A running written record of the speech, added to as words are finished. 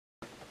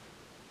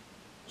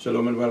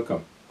Shalom and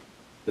welcome.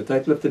 The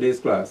title of today's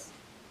class,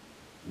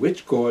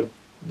 Which God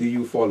do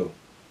you follow?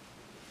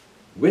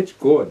 Which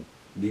God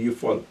do you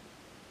follow?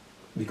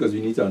 Because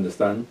we need to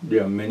understand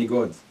there are many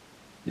gods.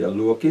 There are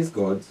lowercase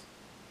gods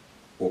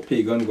or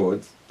pagan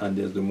gods, and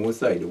there's the Most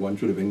High, the one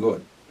true living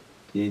God.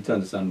 You need to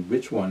understand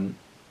which one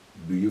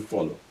do you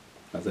follow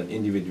as an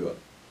individual.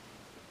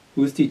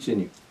 Who's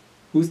teaching you?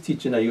 Whose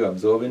teaching are you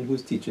absorbing?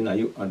 Whose teaching are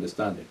you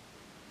understanding?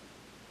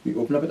 We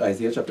open up at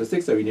Isaiah chapter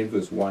 6, I read in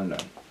verse 1 now.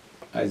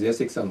 Isaiah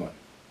 6 and 1.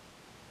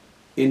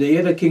 In the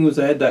year that King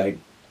Uzziah died,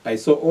 I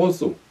saw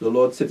also the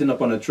Lord sitting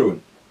upon a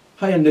throne,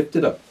 high and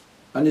lifted up,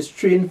 and his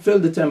train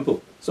filled the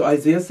temple. So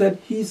Isaiah said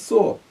he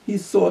saw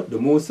the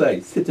Most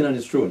High sitting on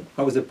his throne.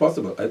 How is it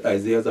possible?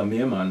 Isaiah, as a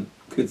mere man,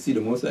 could see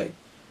the Most High.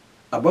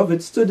 Above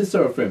it stood the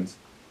seraphims.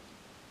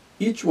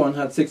 Each one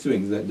had 6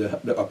 wings,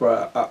 the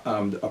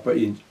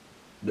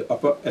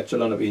upper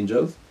echelon of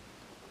angels.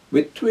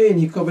 With twain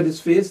he covered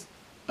his face,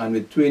 and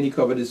with twain he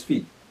covered his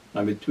feet,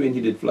 and with twain he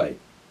did fly.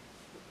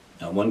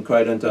 And one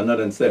cried unto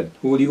another and said,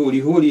 Holy, holy,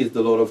 holy is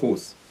the Lord of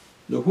hosts.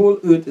 The whole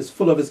earth is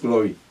full of his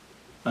glory.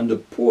 And the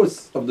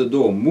posts of the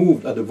door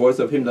moved at the voice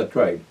of him that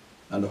cried,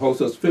 and the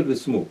house was filled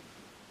with smoke.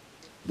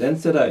 Then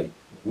said I,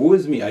 Woe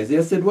is me.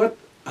 Isaiah said, what?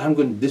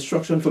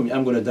 Destruction for me,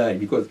 I'm going to die.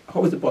 Because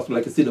how is it possible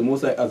I can see the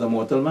Most High as a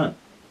mortal man?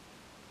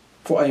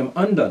 For I am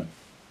undone,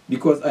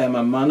 because I am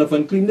a man of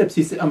unclean lips.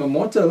 He said, I'm a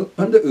mortal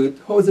on the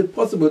earth. How is it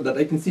possible that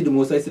I can see the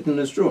Most High sitting on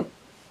his throne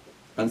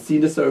and see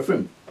the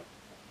seraphim?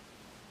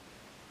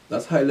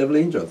 That's high-level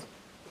angels.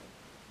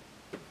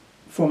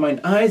 For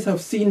mine eyes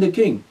have seen the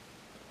King,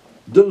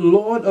 the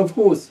Lord of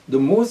hosts, the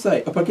Most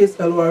High, uppercase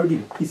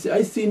L-O-R-D. He said,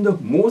 I seen the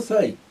Most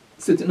High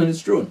sitting on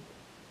his throne.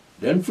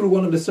 Then flew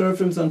one of the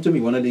seraphims unto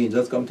me, one of the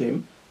angels come to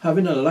him,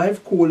 having a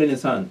live coal in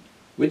his hand,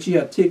 which he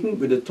had taken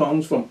with the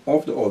tongs from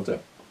off the altar.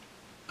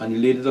 And he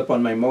laid it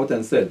upon my mouth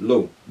and said,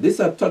 Lo, this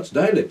hath touched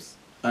thy lips,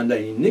 and thy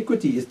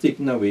iniquity is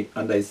taken away,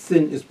 and thy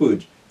sin is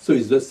purged. So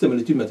it's just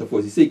similitude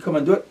metaphors. He said, come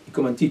and do it.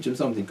 Come and teach him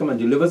something. Come and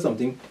deliver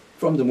something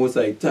from the Most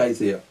High to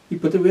Isaiah. He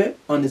put it where?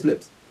 On his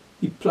lips.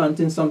 He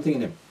planting something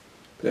in him.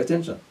 Pay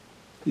attention.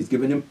 He's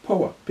giving him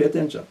power. Pay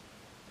attention.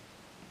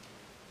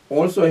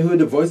 Also I heard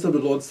the voice of the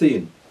Lord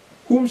saying,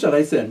 Whom shall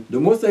I send? The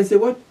Most High say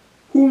what?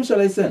 Whom shall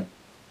I send?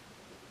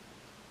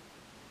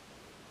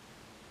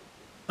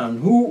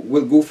 And who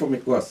will go from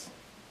it us?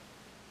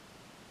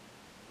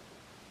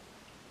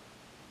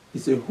 He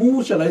said,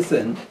 Who shall I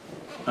send?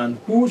 And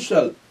who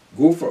shall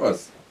go for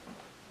us?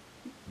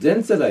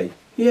 Then said I,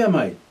 Here am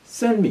I,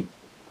 send me.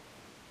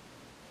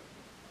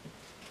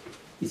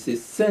 He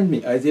says, send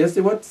me. Isaiah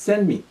said, what?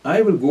 Send me.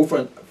 I will go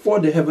for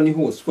the heavenly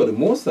host, for the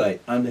Most High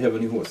and the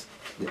heavenly host.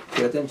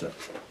 Pay attention.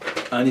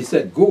 And he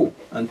said, Go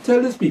and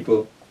tell this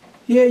people,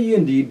 hear ye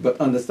indeed,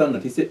 but understand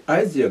not. He said,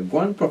 Isaiah, go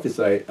and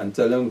prophesy and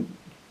tell them,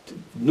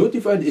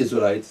 notify the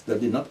Israelites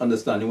that they're not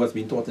understanding what's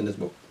being taught in this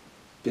book.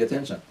 Pay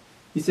attention.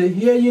 He said,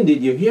 hear ye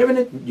indeed, you're hearing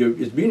it,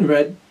 it's being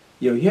read,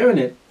 you're hearing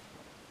it,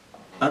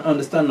 and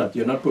understand not.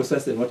 You're not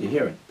processing what you're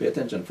hearing. Pay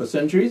attention. For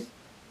centuries,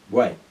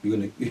 why?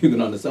 You're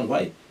gonna understand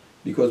why.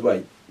 Because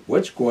why?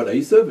 Which God are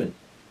you serving?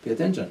 Pay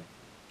attention.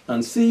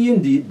 And see ye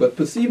indeed, but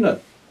perceive not.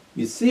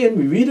 We see and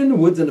we read in the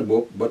words in the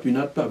book, but we're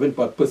not having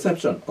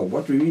perception of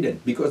what we're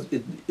reading. Because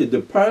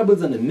the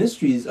parables and the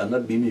mysteries are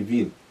not being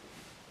revealed.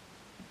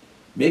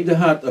 Make the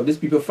heart of these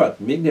people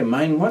fat. Make their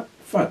mind what?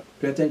 Fat.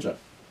 Pay attention.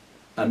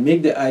 And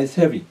make their eyes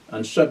heavy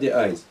and shut their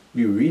eyes.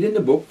 We read in the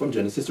book from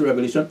Genesis to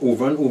Revelation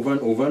over and over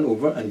and over and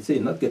over, and he say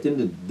not getting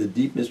the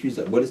deep mysteries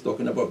of what it's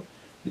talking about,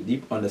 the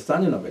deep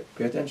understanding of it.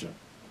 Pay attention.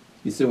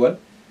 He say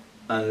what?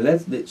 And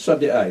lest they shut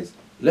their eyes,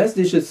 lest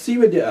they should see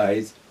with their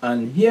eyes,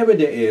 and hear with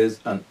their ears,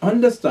 and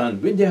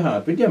understand with their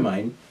heart, with their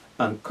mind,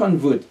 and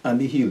convert and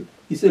be healed.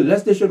 He said,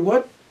 lest they should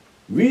what?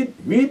 Read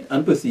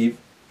and perceive,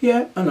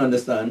 hear and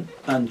understand,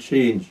 and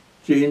change.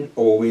 Change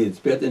always.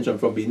 Pay attention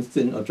from being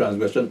sin or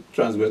transgression,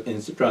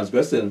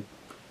 transgressing,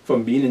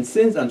 from being in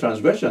sins and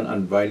transgression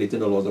and violating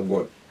the laws of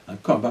God,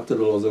 and come back to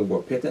the laws of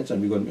God. Pay attention.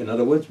 We're going, in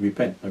other words,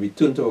 repent and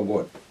return to our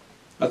God.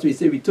 That's what he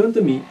said, return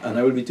to me, and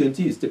I will return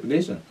to you.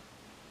 Stipulation.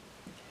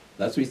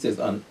 That's what he says.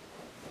 And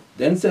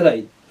then said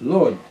I,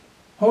 Lord,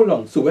 how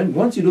long? So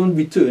once you don't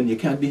return, you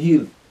can't be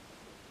healed.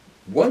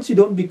 Once you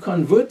don't be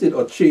converted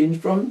or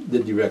changed from the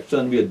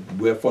direction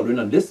we're following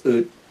on this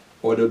earth,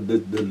 or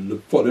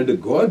following the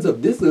gods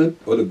of this earth,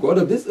 or the God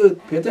of this earth,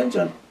 pay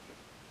attention.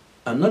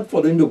 And not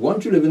following the one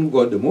true living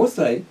God, the Most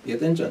High, pay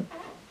attention.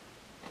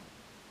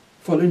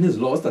 Following his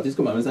laws, statutes,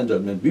 commandments, and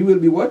judgment. We will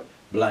be what?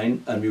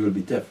 Blind, and we will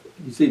be deaf.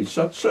 You see,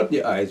 shut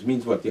your eyes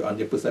means what? You're on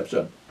your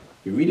perception.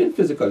 You're reading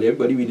physically,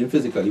 everybody reading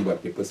physically,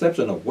 but your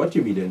perception of what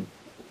you're reading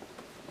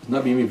is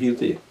not being revealed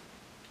to you.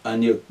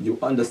 And your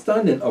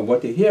understanding of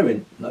what you're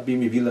hearing is not being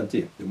revealed unto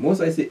you. The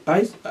Most I say,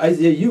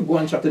 Isaiah, you go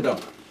and shut it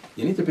down.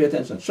 You need to pay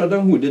attention. Shut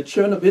down who? The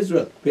children of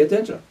Israel. Pay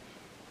attention.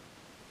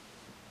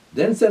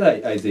 Then said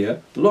I,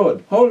 Isaiah,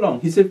 Lord, how long?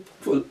 He said,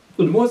 for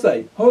the Most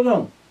High, how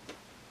long?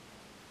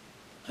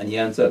 And he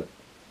answered,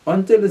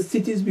 until the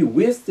cities be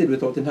wasted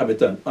without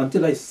inhabitant,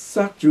 until I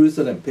sack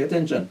Jerusalem. Pay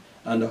attention.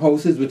 And the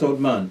houses without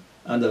man,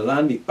 and the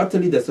land be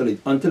utterly desolate,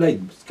 until I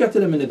scatter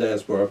them in the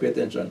diaspora, pay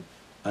attention.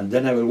 And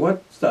then I will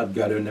what? Start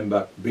gathering them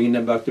back, bringing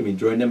them back to me,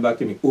 drawing them back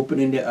to me,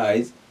 opening their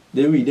eyes,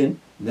 they're reading,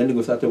 and then they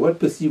go start to what?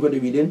 Perceive what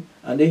they're reading,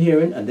 and they're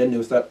hearing, and then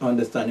they'll start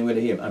understanding what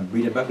they hear, and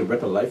breathing back the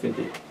breath of life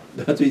into it.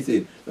 That's what he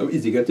said.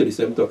 Ezekiel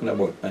 37 talking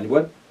about. And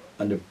what?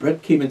 And the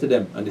breath came into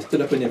them, and they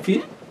stood up on their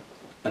feet,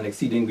 an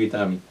exceeding great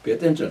army. Pay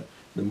attention.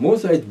 The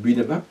Most High is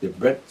breathing back the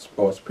breath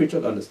or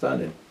spiritual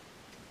understanding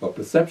or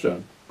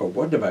perception of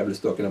what the Bible is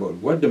talking about,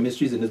 what the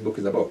mysteries in this book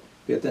is about.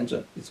 Pay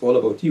attention. It's all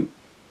about you,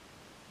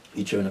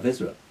 the children of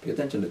Israel. Pay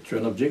attention, the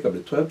children of Jacob,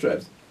 the 12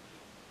 tribes.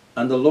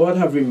 And the Lord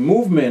have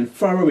removed men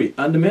far away.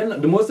 And the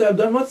men, the Most High have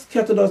done what?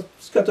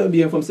 Scattered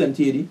being from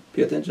 70 AD.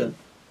 Pay attention.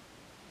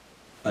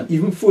 And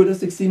even further,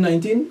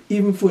 1619,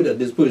 even further,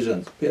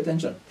 dispersions. Pay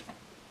attention.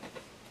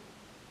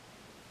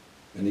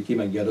 When they came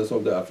and gathered us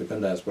of the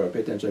African diaspora,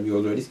 pay attention. We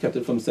already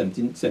scattered from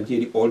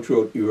 1770 AD all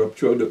throughout Europe,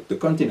 throughout the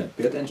continent.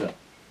 Pay attention.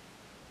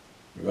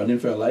 Running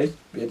for our lives,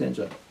 pay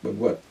attention. But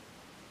what?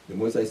 The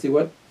Most High say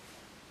what?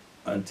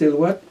 Until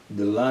what?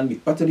 The land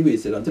be utterly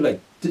wasted, until I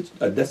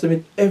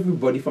decimate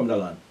everybody from the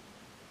land.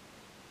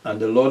 And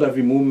the Lord have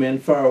removed men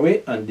far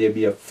away, and there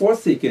be a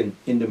forsaken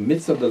in the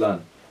midst of the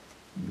land.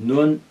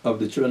 None of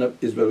the children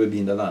of Israel will be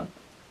in the land.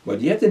 But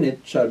yet in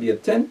it shall be a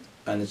tent,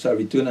 and it shall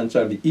return and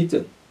shall be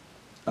eaten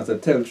as a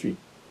tell tree.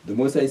 The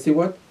Most High say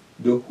what?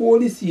 The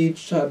holy seed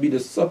shall be the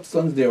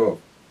substance thereof.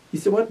 He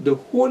said what? The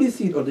holy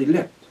seed of the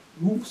elect.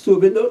 Who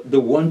serve the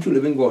one true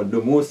living God,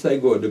 the Most High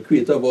God, the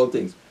creator of all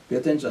things. Pay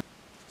attention.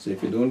 So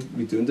if you don't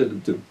return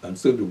to and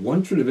serve the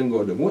one true living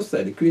God, the Most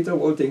High, the creator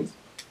of all things,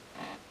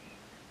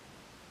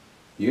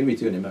 you will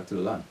return him back to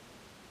the land.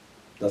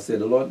 Thus said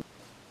the Lord.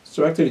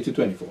 Sirach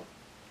 32:24.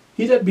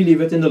 He that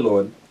believeth in the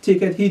Lord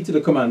taketh heed to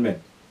the commandment,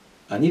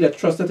 and he that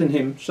trusteth in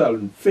him shall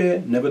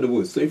fear never the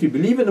worst. So if you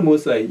believe in the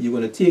Most High, you're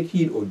going to take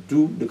heed or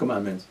do the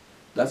commandments.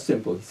 That's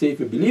simple. He said, if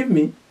you believe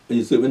me and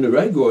you're serving the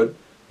right God,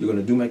 you're going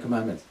to do my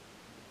commandments.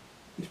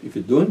 If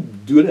you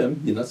don't do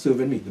them, you're not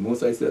serving me. The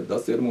Most High said,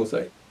 thus said the Most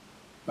High.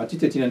 Matthew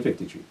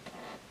 13:53.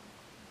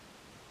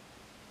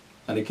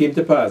 And it came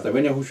to pass that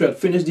when Yahushua had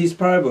finished these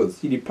parables,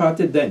 he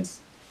departed thence.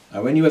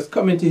 And when he was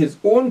come into his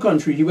own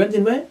country, he went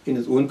in where? In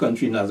his own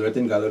country, Nazareth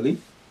in Galilee.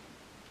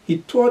 He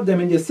taught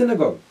them in their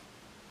synagogue,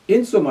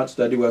 insomuch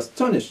that they were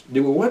astonished.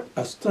 They were what?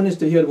 Astonished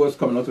to hear the words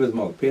coming out of his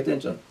mouth. Pay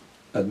attention.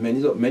 As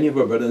many of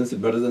our brothers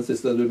and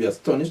sisters will be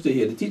astonished to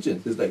hear the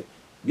teachings. It's like,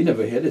 we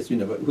never heard this, we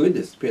never heard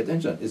this. Pay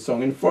attention. It's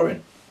sung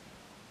foreign.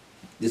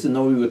 This is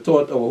how we were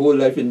taught our whole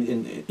life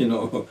in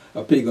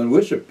a pagan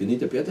worship. You need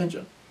to pay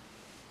attention.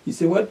 He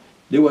said what?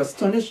 They were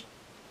astonished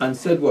and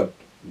said what?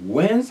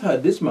 Whence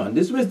had this man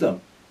this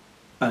wisdom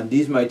and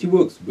these mighty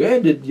works? Where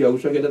did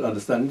Yahushua get that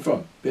understanding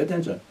from? Pay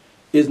attention.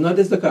 Is not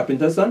this the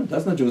carpenter's son?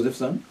 That's not Joseph's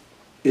son.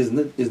 Is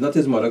not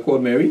his mother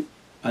called Mary?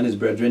 And his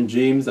brethren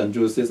James and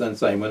Joseph and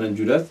Simon and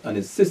Judas and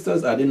his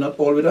sisters, are they not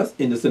all with us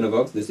in the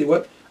synagogues? They say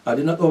what? Are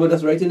they not all with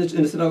us right in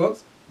the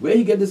synagogues? Where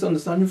he get this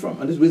understanding from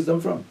and this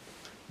wisdom from?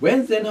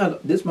 Whence then had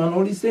this man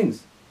all these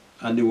things?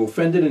 And they were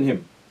offended in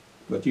him.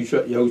 But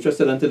Yahushua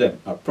said unto them,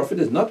 a prophet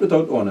is not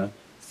without honor,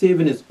 save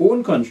in his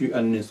own country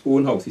and in his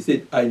own house. He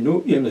said, I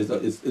know him.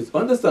 It's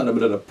understandable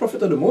that a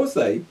prophet of the Most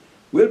High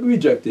will be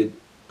rejected,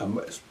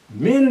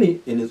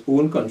 mainly in his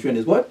own country and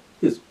his what?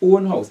 His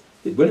own house.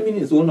 What do you mean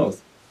his own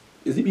house?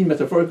 Is he being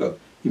metaphorical?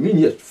 He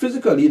means yes,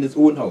 physically in his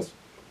own house.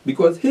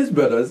 Because his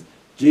brothers,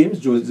 James,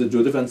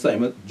 Joseph and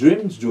Simon,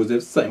 James,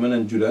 Joseph, Simon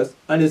and Judas,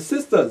 and his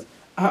sisters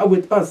are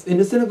with us in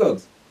the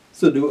synagogues.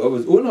 So of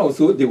his own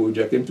household, they would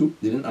reject him too.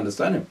 They didn't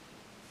understand him.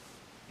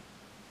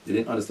 They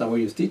didn't understand what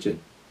he was teaching.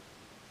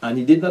 And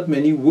he did not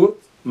many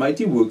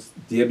mighty works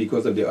there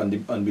because of their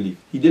unbelief.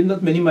 He did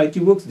not many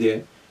mighty works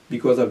there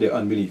because of their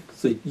unbelief.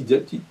 So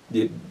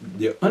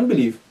their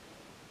unbelief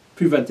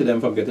prevented them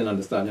from getting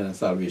understanding and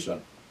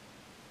salvation.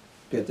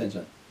 Pay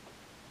attention.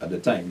 At the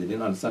time, they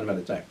didn't understand him at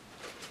the time.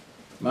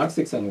 Mark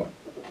 6:1.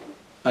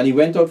 And he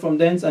went out from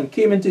thence and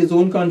came into his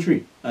own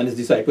country, and his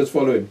disciples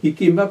followed him. He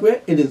came back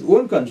where? In his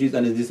own countries,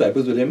 and his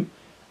disciples with him.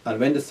 And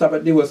when the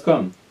Sabbath day was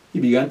come,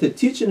 he began to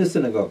teach in the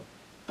synagogue.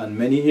 And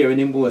many hearing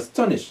him were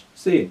astonished,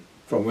 saying,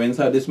 from whence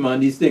had this man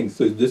these things?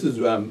 So this is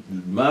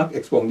Mark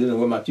expounded on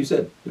what Matthew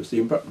said, the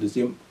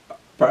same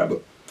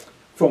parable.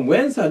 From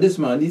whence had this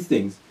man these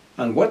things?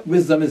 And what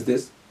wisdom is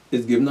this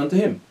is given unto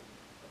him,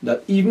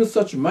 that even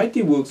such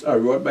mighty works are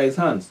wrought by his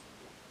hands?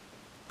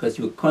 Because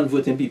he was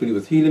converting people, he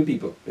was healing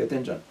people. Pay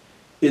attention.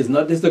 Is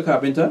not this the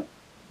carpenter,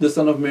 the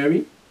son of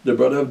Mary, the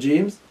brother of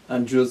James,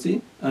 and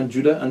Joseph, and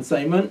Judah, and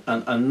Simon,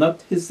 and are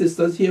not his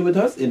sisters here with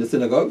us in the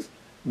synagogues?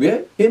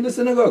 Where? In the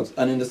synagogues.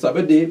 And in the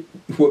Sabbath day,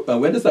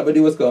 when the Sabbath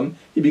day was come,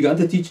 he began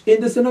to teach in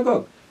the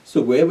synagogue.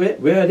 So where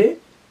are they?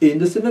 In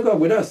the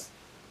synagogue with us.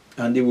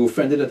 And they were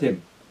offended at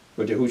him.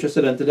 But Yahushua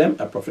said unto them,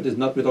 a prophet is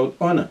not without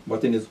honor,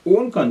 but in his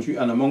own country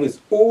and among his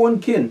own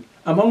kin.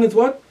 Among his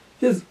what?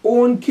 His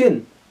own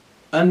kin.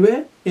 And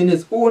where? In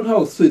his own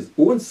house. So his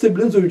own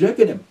siblings were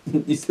rejecting him.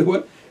 He said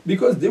what?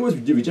 Because they was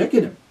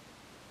rejecting him.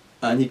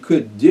 And he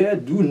could dare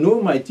do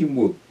no mighty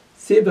work,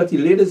 save that he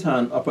laid his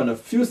hand upon a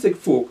few sick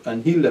folk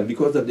and healed them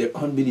because of their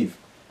unbelief.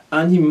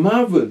 And he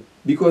marveled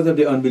because of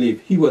their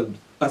unbelief. He was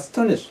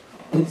astonished.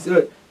 He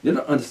said, they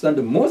don't understand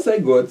the Most High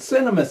God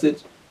send a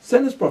message,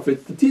 send his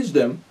prophets to teach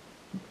them.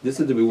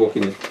 This is the way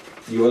walking it.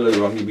 You all are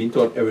wrong. You've been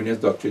taught erroneous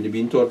doctrine. You've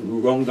been taught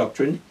wrong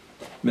doctrine,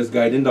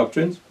 misguiding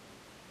doctrines.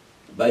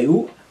 By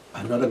who?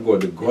 Another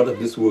God, the God of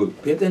this world.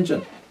 Pay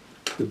attention.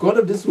 The God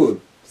of this world,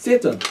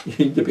 Satan.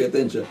 You need to pay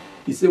attention.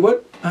 He said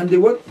what? And they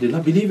what? Did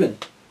not believe in.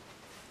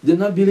 Did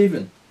not believe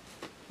in.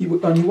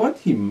 And what?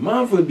 He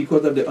marveled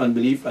because of their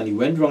unbelief, and he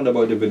went round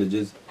about the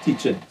villages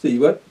teaching. So he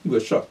what? He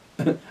was shocked.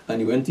 And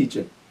he went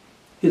teaching.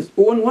 His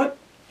own what?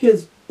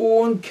 His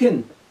own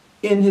kin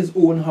in his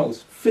own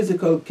house.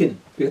 Physical kin.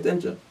 Pay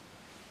attention.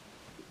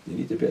 You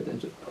need to pay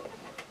attention.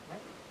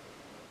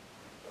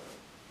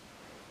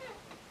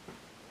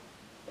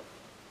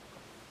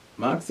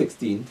 Mark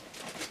 16.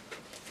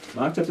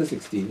 Mark chapter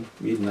 16,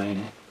 read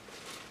 9.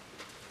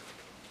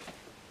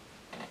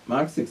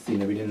 Mark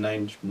 16, reading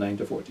 9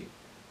 to 14.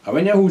 And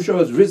when Yahushua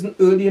was risen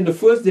early in the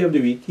first day of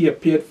the week, he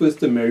appeared first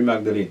to Mary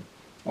Magdalene,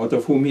 out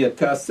of whom he had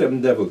cast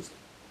 7 devils.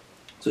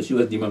 So she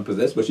was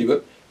demon-possessed, but he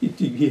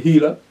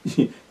healed her.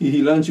 He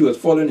healed her and she was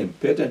following him.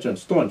 Pay attention,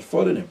 staunch,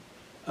 following him.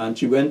 And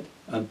she went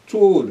and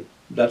told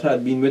that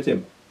had been with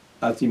him,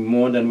 as he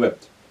mourned and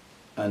wept.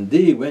 And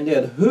they, when they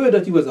had heard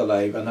that he was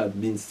alive and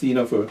had been seen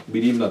of her,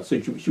 believed not. So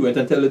she went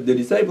and told the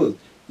disciples,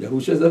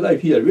 Yahushua is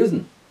alive, he had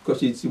risen. Because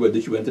she went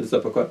to the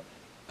sepulchre,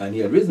 and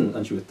he had risen,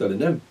 and she was telling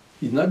them,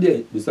 he's not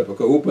there. The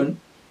sepulchre open,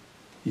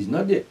 he's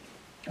not there.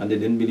 And they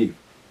didn't believe.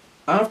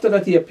 After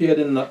that he appeared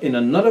in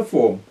another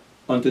form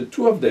unto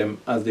 2 of them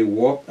as they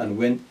walked and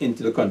went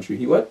into the country.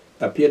 He what?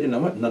 Appeared in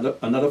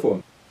another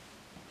form.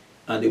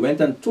 And they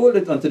went and told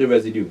it unto the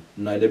residue,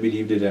 neither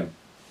believed they them.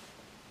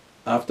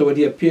 Afterward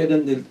he appeared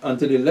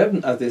unto the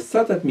 11 as they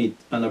sat at meat,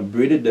 and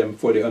upbraided them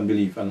for their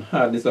unbelief and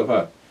hardness of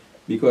heart,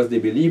 because they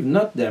believed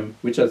not them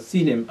which had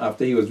seen him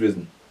after he was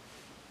risen.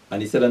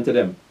 And he said unto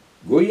them,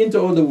 Go ye into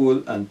all the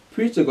world, and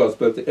preach the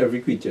gospel to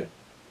every creature.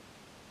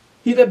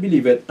 He that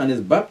believeth and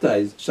is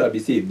baptized shall be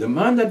saved. The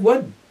man that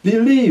what?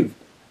 Believe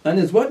and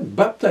is what?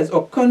 Baptized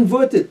or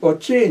converted or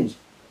changed.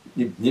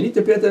 You need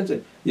to pay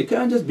attention. You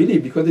can't just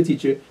believe because the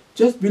teacher,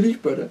 just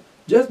believe, brother.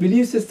 Just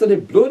believe, sister. They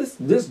blow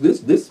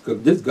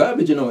this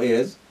garbage in our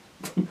ears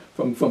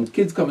from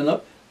kids coming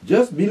up.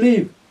 Just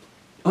believe.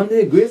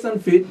 Under grace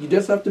and faith, you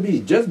just have to be.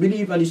 Just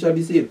believe and you shall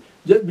be saved.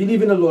 Just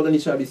believe in the Lord and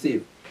you shall be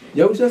saved.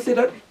 Yahushua said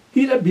that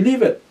he that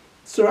believeth.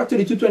 Sirach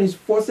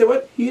 32:24 say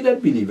what? He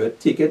that believeth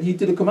taketh heed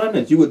to the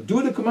commandments. You will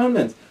do the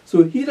commandments.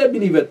 So he that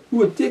believeth, who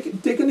will take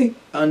heed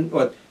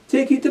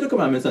to the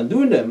commandments and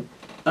doing them,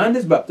 and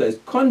is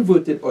baptized,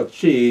 converted or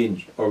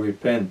changed or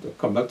repent or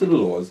come back to the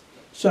laws,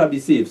 shall be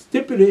saved.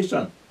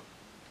 Stipulation.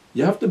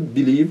 You have to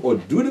believe or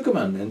do the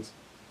commandments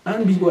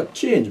and be what?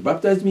 Changed.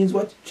 Baptized means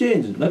what?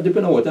 Change. Not dip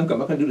in the water and come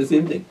back and do the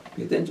same thing.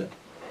 Pay attention.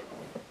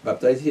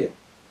 Baptized here.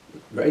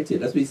 Right here.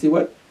 That's why you see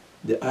what?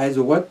 The eyes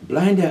are what?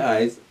 Blind their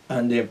eyes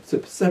and their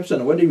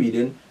perception of what they're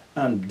reading,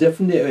 and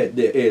deafen their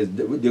ears.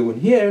 They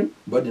weren't hearing,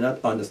 but they're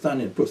not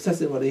understanding,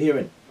 processing what they're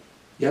hearing.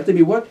 You have to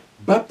be what?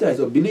 Baptized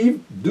or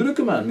believe, do the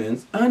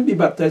commandments, and be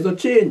baptized or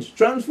change,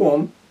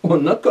 transform, or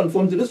not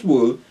conform to this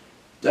world.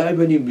 Die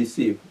when you be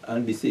saved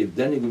and be saved.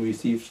 Then you will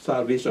receive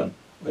salvation,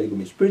 or you will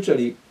be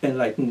spiritually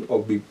enlightened,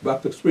 or be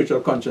back to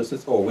spiritual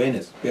consciousness or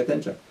awareness. Pay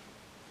attention.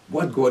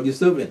 What God you're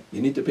serving,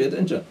 you need to pay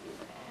attention.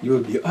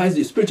 Your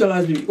spiritual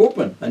eyes will be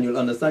open, and you'll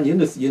understand you're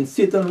in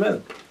Satan's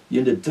realm.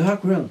 You're in the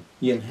dark realm.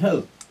 You're in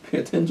hell. Pay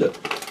attention.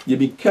 You'll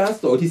be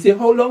cast out. He said,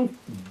 how long?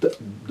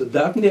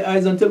 Darken their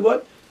eyes until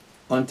what?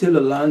 Until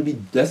the land be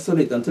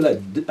desolate, until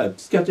I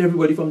scatter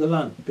everybody from the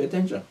land. Pay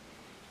attention.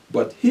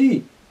 But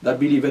he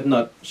that believeth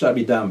not shall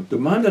be damned. The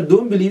man that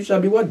don't believe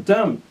shall be what?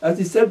 Damned. As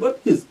he said,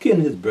 but his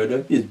kin, his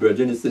brother, his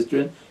virgin, his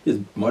sister, his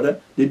mother,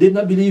 they did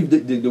not believe.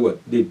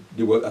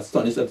 They were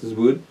astonished at his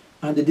word,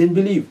 and they didn't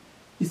believe.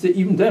 He said,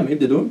 even them, if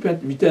they don't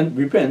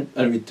repent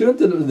and return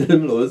to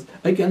them laws,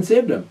 I can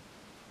save them.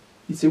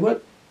 He said,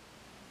 what?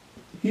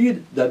 He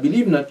that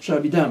believe not shall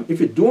be damned. If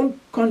you don't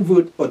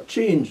convert or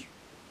change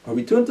or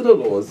return to the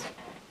laws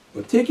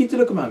or take heed to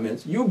the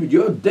commandments,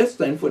 you're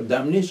destined for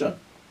damnation.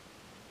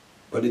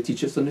 But the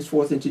teachers on this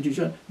false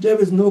institution, there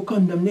is no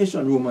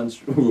condemnation, Romans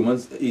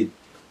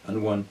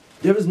 8:1.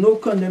 There is no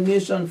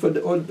condemnation for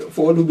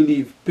all who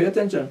believe. Pay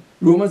attention,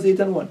 Romans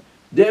 8:1.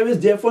 There is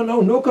therefore now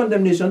no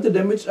condemnation to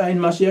them which are in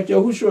Mashiach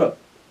Yahushua.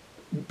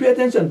 Pay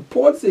attention,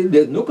 Paul says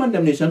there's no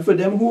condemnation for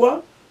them who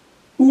are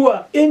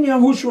in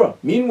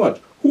Yahushua. Mean what?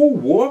 Who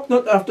walk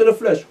not after the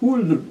flesh, who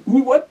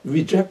what?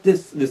 Reject the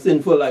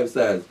sinful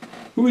lifestyles,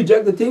 who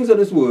reject the things of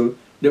this world.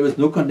 There is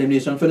no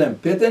condemnation for them.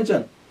 Pay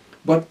attention.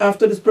 But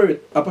after the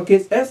Spirit,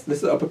 uppercase S,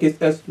 this is uppercase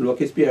S,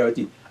 lowercase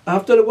P-R-I-T.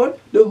 After the what?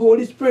 The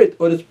Holy Spirit,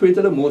 or the Spirit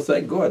of the Most High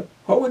God.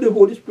 How will the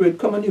Holy Spirit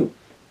come on you?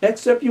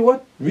 Except you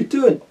what?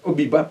 Return, or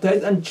be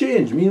baptized and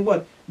change. Mean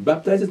what?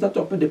 Baptized is not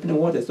talking about dipping in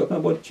water. It's talking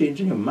about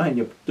changing your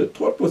mind, the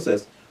thought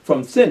process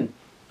from sin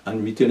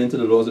and returning to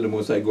the laws of the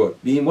Most High God.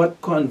 Being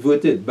what?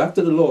 Converted back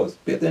to the laws.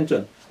 Pay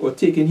attention. Or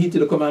taking heed to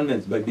the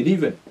commandments by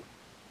believing.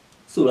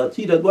 So that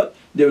he that what?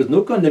 There is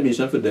no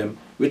condemnation for them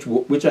which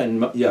are in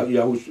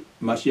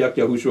Mashiach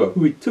Yahushua,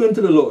 who return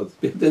to the Lord.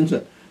 Pay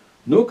attention.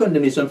 No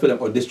condemnation for them,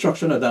 or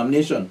destruction or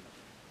damnation.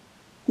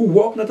 Who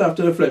walk not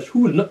after the flesh,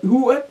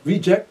 who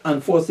reject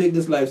and forsake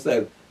this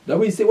lifestyle. That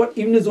way he say what?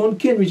 Even his own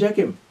kin reject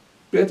him.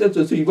 Pay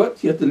attention. So he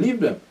had to leave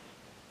them.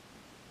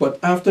 But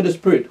after the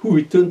Spirit, who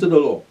return to the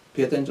law.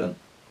 Pay attention.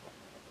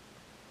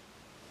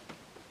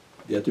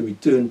 They have to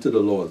return to the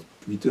laws.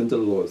 Return to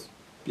the laws.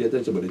 Pay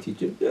attention about the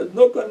teaching. There's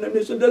no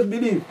condemnation, just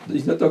believe.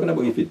 He's not talking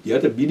about if it. You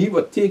have to believe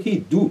or take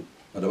heed, do.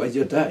 Otherwise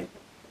you die.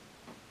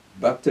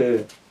 Back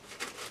to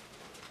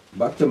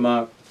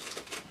Mark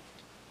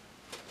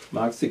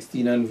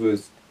 16 and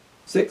verse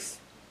 6.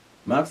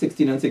 Mark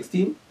 16 and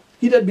 16.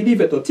 He that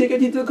believeth or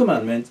taketh heed to the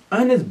commandments,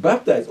 and is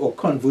baptized or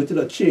converted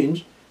or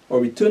changed,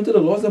 or returned to the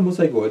laws of Most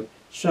High God,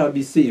 shall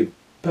be saved.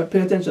 Pay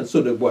attention.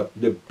 So that what?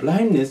 The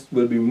blindness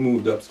will be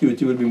removed, the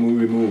obscurity will be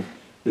removed.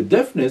 The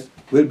deafness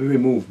will be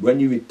removed when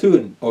you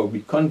return or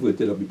be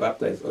converted or be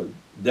baptized. Or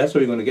that's how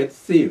you're going to get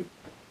saved.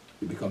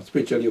 You become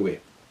spiritually aware.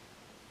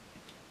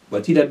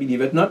 But he that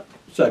believeth not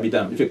shall be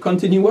damned. If you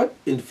continue what?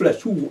 In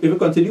flesh. If you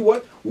continue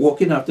what?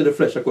 Walking after the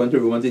flesh, according to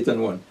Romans 8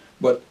 and 1.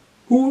 But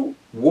who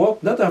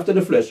walk not after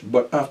the flesh,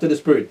 but after the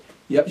Spirit.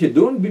 If you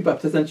don't be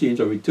baptized and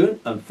change or return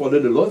and follow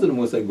the laws of the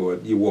Most High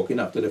God, you're walking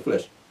after the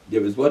flesh.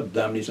 There is what?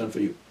 Damnation for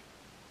you.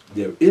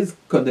 There is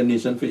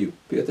condemnation for you.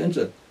 Pay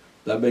attention.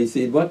 That by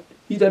said what?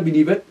 He that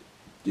believeth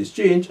is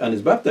changed and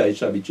is baptized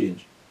shall be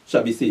changed,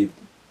 shall be saved.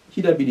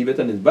 He that believeth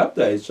and is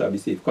baptized shall be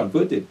saved,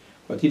 converted.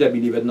 But he that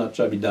believeth not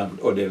shall be damned,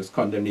 or there is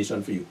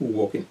condemnation for you, who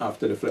walking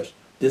after the flesh.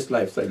 This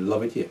lifestyle,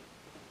 love it here.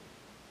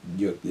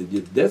 Your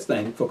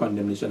destiny for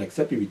condemnation,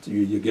 except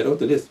you get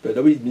out of this. But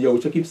the way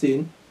Yahushua keeps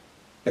saying,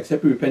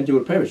 except you repent, you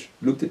will perish.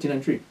 Luke 13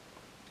 and 3.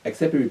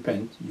 Except you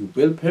repent, you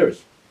will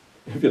perish.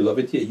 If you love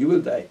it here, you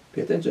will die.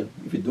 Pay attention.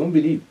 If you don't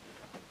believe,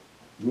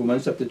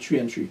 Romans chapter 3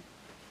 and 3.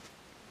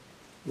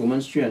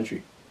 Romans 3 and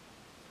 3.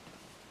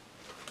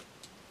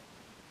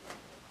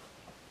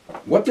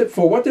 What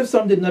if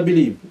some did not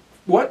believe?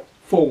 What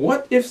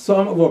if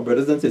some of our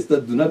brothers and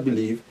sisters do not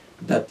believe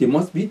that they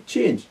must be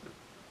changed?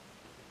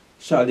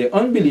 Shall their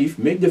unbelief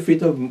make the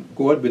faith of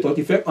God without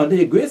effect? Under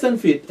your grace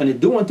and faith, and they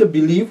don't want to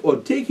believe or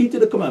take heed to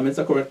the commandments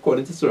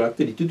according to Sirach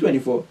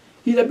 32:24.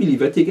 He that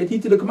believeth taketh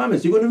heed to the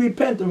commandments. You're going to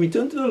repent and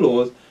return to the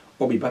laws,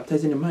 or be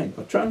baptized in the mind,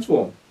 or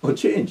transformed, or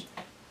changed,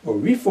 or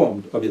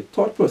reformed of your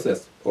thought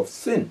process of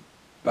sin.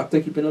 Back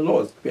to keeping the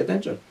laws. Pay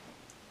attention.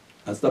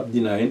 And stop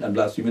denying and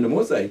blaspheming the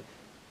Most High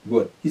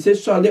God. He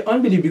says, shall they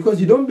unbelieve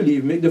because you don't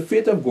believe, make the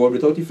faith of God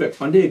without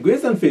effect? Under your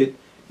grace and faith,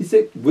 he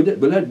said,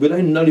 will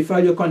I nullify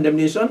your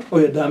condemnation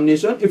or your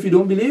damnation if you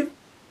don't believe?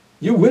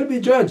 You will be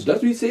judged. That's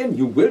what he's saying.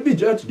 You will be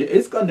judged. There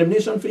is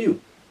condemnation for you.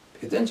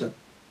 Pay attention.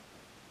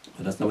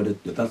 But that's not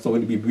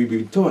what we've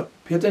been taught.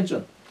 Pay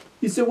attention.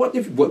 He said, what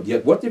if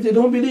they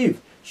don't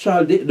believe?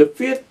 Shall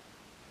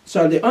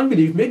they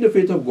unbelieve make the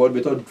faith of God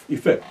without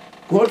effect?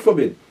 God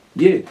forbid.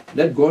 Yea,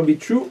 let God be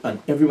true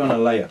and everyone a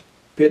liar.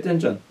 Pay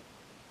attention.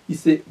 He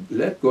said,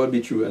 let God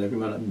be true and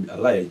everyone a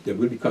liar. There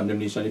will be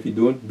condemnation if you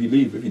don't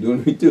believe, if you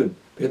don't return.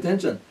 Pay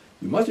attention.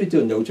 You must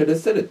return. Yahushua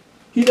has said it.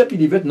 He that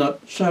believeth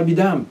not shall be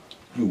damned.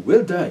 You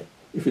will die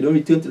if you don't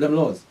return to them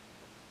laws.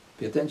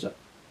 Pay attention.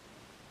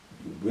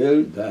 You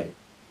will die.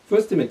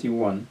 1 Timothy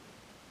 1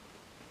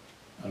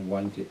 and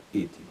 1 to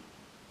 18.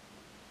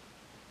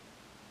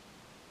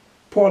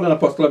 Paul, an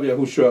apostle of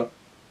Yahushua,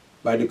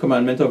 by the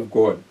commandment of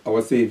God,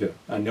 our Savior,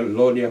 and the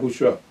Lord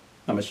Yahushua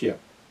HaMashiach,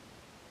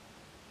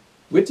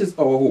 which is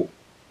our hope.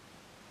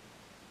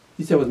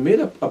 He said, was made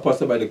up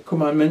apostle by the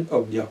commandment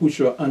of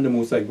Yahushua and the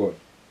Most High God.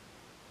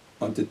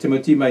 Unto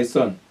Timothy, my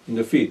son, in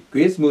the faith,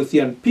 grace, mercy,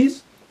 and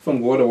peace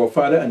from God our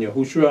Father and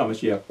Yahushua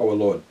HaMashiach, our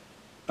Lord.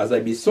 As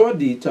I besought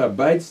thee to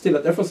abide still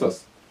at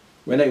Ephesus,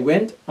 when I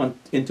went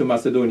into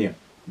Macedonia,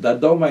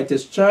 that thou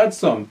mightest charge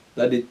some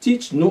that they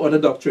teach no other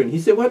doctrine. He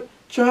said, what?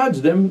 Charge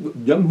them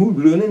who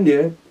learning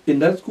there in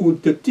that school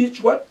to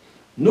teach what?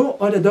 No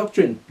other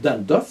doctrine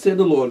than thus said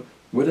the Lord,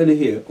 whether they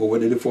hear or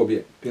whether they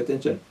forbear. Pay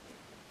attention.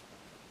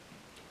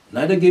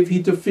 Neither give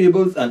heed to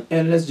fables and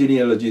endless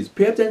genealogies.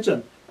 Pay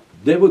attention.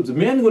 There was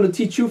men going to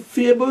teach you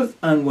fables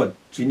and what?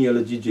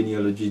 Genealogy,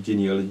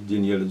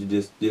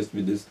 this.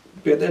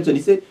 Pay attention.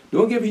 He said,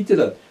 don't give heed to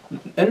that.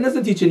 Endless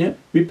the teaching you,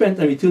 repent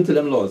and return to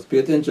them laws. Pay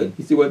attention.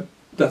 He said, what?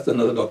 That's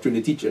another doctrine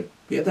they teach you.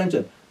 Pay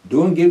attention.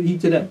 Don't give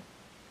heed to them.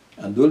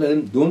 And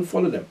don't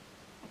follow them.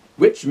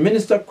 Which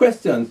minister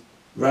questions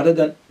rather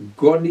than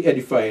godly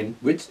edifying,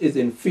 which is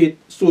in faith,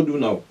 so do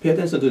now. Pay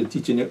attention to the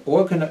teaching,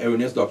 all kind of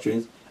erroneous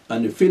doctrines,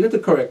 and you fail to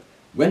correct.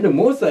 When the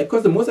Most High,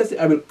 because the Most High said,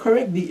 I will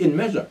correct thee in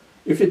measure.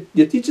 If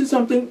you're teaching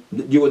something,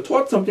 you were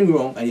taught something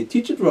wrong, and you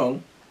teach it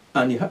wrong,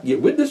 and you're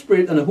with the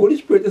Spirit, and the Holy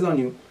Spirit is on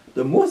you,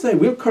 the Most High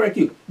will correct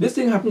you. This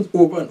thing happens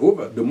over and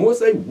over. The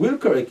Most High will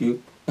correct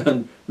you,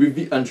 and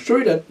show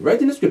you that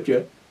right in the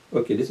Scripture.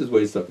 Okay, this is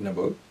what he's talking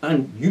about.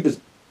 And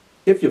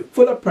if you're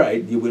full of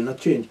pride, you will not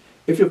change.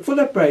 If you're full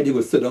of pride, you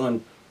will sit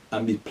down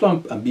and be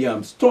plump and be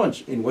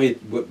staunch in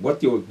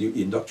what you're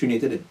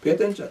indoctrinated in. Pay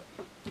attention.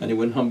 and you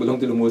wouldn't humble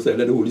unto the Most High,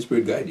 let the Holy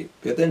Spirit guide you.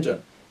 Pay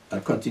attention.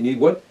 And continue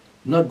what?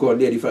 Not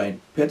godly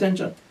edifying. Pay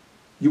attention.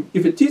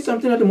 If you teach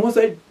something at the Most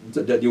High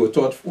that you were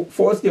taught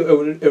falsely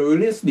or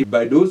erroneously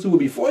by those who were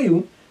before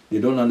you, they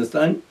don't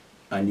understand,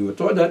 and you were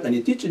taught that, and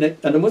you're teaching it,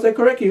 and the Most High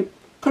correct you,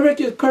 correct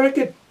it.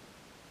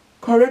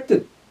 Correct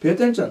it. Pay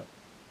attention.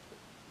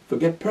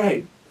 Forget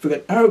pride.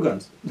 Forget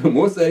arrogance. The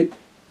Most High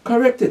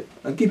correct it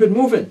and keep it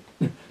moving.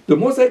 The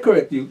Most High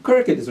correct you.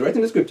 Correct it. It's right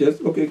in the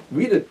scriptures. Okay,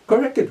 read it.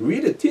 Correct it.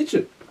 Read it. Teach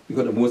it.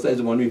 Because the Most High is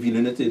the one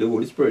revealing it to the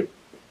Holy Spirit.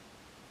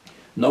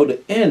 Now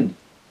the end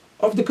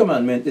of the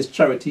commandment is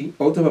charity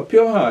out of a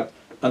pure heart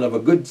and of a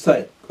good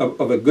sight,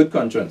 of a good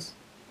conscience,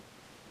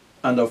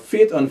 and of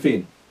faith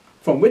unfeigned,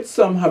 from which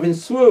some, having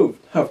swerved,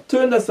 have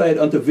turned aside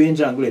unto vain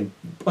jangling.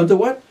 Unto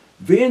what?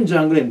 Vain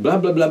jangling, blah,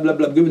 blah, blah, blah,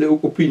 blah, give their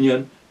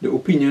opinion, their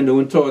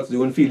own thoughts,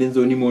 their own feelings,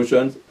 their own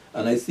emotions,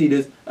 and I see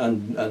this,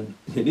 and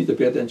you need to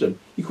pay attention.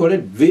 He called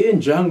it vain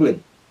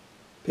jangling.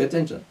 Pay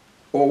attention.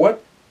 Or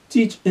what?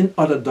 Teach in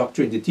other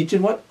doctrines. They teach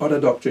in what? Other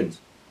doctrines.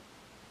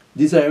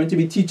 Desiring to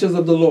be teachers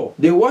of the law.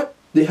 They what?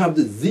 They have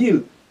the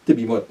zeal to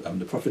be what? I'm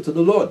the prophet of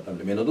the Lord. I'm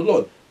the man of the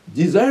Lord.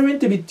 Desiring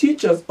to be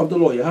teachers of the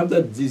law. You have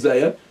that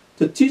desire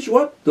to teach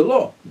what? The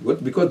law.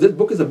 What? Because this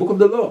book is a book of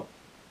the law.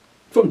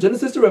 From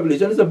Genesis to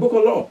Revelation, it's a book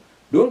of law.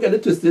 Don't get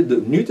it twisted. The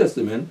New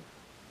Testament,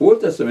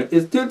 Old Testament,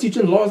 is still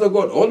teaching laws of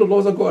God. All the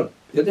laws of God.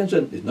 Pay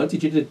attention. It's not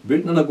teaching it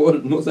break none of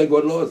God, Most High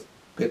God laws.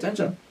 Pay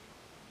attention.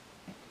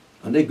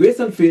 And their grace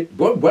and faith.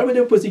 Why were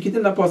they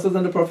persecuting the apostles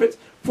and the prophets?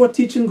 For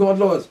teaching God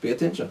laws. Pay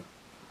attention.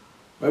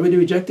 Why were they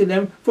rejecting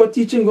them? For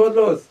teaching God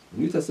laws.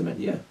 New Testament,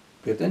 yeah.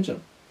 Pay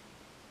attention.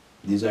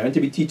 Desiring to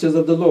be teachers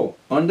of the law.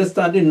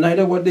 Understanding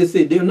neither what they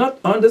say. They're not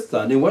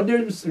understanding what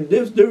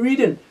they're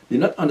reading. They're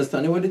not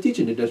understanding what they're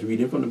teaching. They're just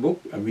reading from the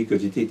book and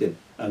regurgitating.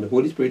 And the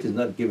Holy Spirit is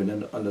not giving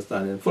them the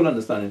understanding, full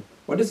understanding.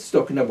 What this is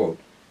talking about.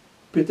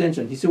 Pay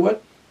attention. He said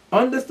what?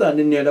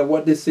 Understanding neither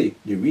what they say.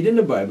 They're reading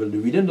the Bible, they're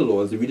reading the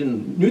laws, they're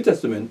reading the New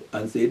Testament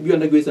and say it be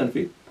under grace and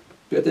faith.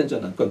 Pay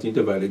attention and continue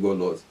to violate God's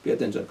laws. Pay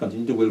attention.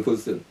 Continue to willful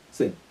sin.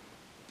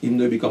 Even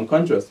though you become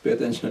conscious, pay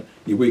attention.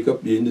 You wake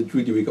up, you're in the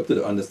truth, you wake up to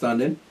the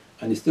understanding,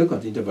 and you still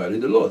continue to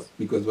violate the laws.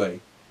 Because why?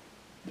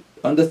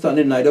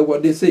 Understanding neither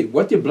what they say.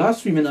 What you're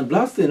blaspheming and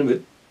blaspheming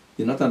with,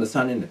 you're not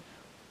understanding it.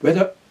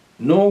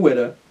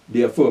 Whether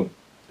they affirm.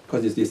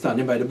 Because they're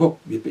standing by the book.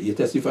 You're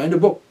testifying the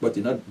book, but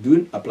you're not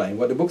applying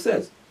what the book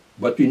says.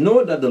 But we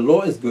know that the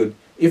law is good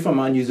if a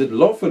man uses it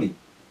lawfully.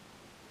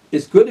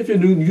 It's good if you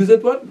use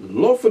it what?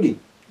 Lawfully.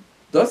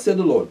 Thus said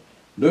the Lord.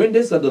 Knowing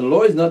this, that the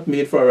law is not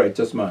made for a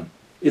righteous man.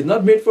 It's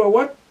not made for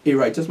what? A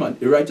righteous man.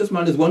 A righteous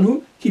man is one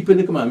who keeping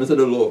the commandments of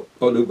the law,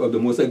 or of the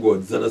Most High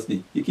God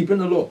zealously. You're keeping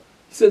the law.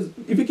 He says,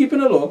 if you're keeping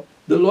the law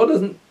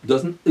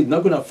it's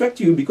not going to affect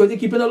you because you're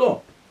keeping the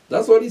law.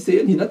 That's what he's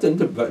saying. He's not telling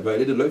you to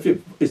violate the law.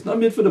 It's not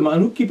made for the man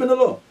who keeping the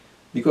law.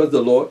 Because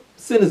the law,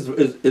 sin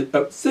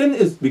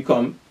has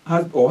become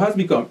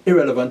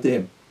irrelevant to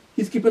him.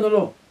 He's keeping the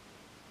law.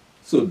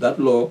 So that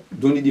law,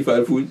 don't he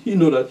defile food? He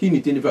know that he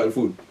needs to defile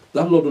food.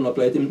 That law don't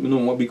apply to him no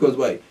more because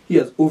why? He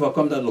has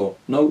overcome that law.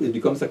 Now it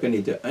becomes second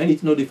nature. I need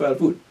to know defile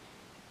food.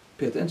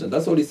 Pay attention.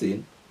 That's all he's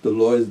saying. The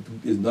law is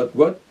not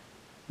what?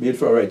 Made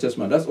for a righteous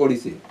man. That's all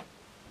he's saying.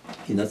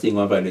 He's not saying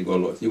one violate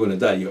God's laws. You're going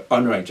to die. You're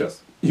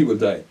unrighteous. You will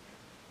die.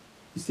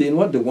 He's saying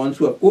what? The ones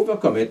who have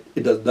overcome it,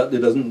 it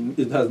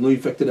has no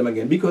effect to them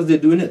again because they're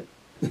doing it.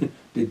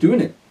 They're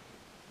doing it.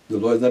 The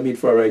law is not made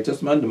for a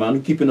righteous man, the man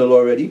who keeping the law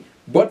already,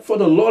 but for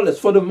the lawless,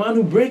 for the man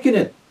who breaking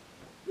it,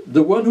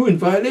 the one who in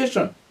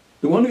violation,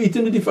 the one who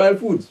eating the defiled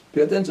foods.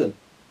 Pay attention.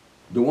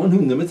 The one who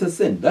limits a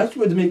sin. That's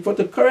what they make for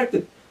to correct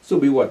it. So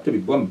be what? To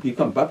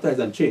become baptized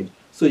and changed.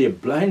 So your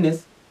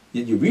blindness,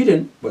 you're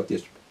reading, but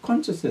your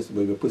consciousness,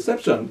 your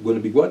perception going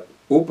to be what?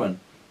 Open.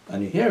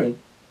 And your hearing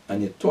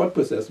and your thought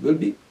process will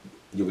be,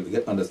 you will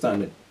get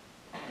understanding.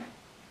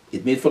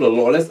 It's made for the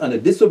lawless and the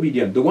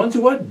disobedient. The ones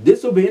who what?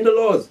 Disobeying the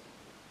laws.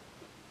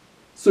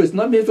 So it's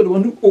not made for the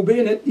one who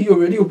obeying it. He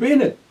already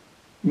obeying it.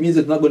 It means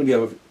it's not going to be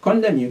able to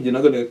condemn you. You're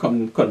not going to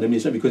come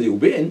condemnation because you're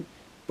obeying.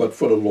 But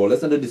for the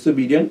lawless and the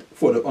disobedient,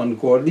 for the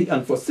ungodly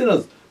and for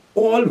sinners,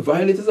 all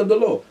violators of the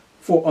law,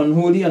 for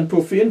unholy and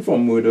profane, for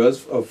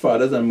murderers of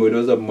fathers and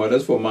murderers of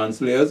mothers, for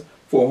manslayers,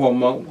 for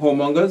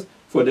whoremongers,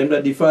 for them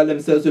that defile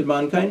themselves with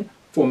mankind,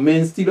 for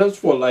men stealers,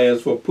 for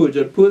liars, for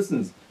perjured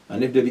persons.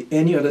 And if there be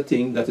any other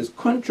thing that is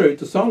contrary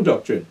to sound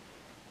doctrine,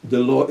 the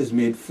law is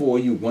made for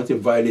you once you're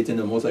violating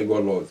the Most High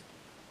God laws.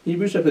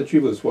 Hebrews chapter 3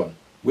 verse 1.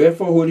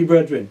 Wherefore, holy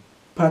brethren,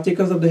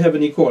 partakers of the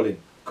heavenly calling,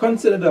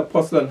 consider the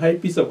apostle and high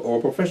priest of our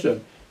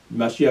profession,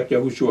 Mashiach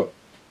Yahushua,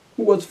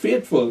 who was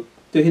faithful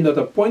to him that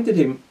appointed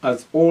him,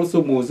 as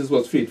also Moses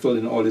was faithful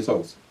in all his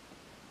house.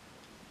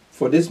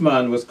 For this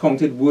man was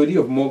counted worthy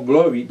of more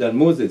glory than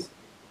Moses,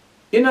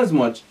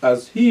 inasmuch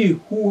as he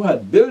who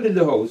had builded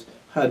the house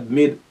had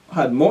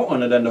more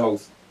honor than the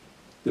house,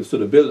 so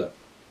the builder.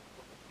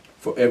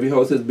 For every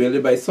house is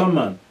built by some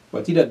man,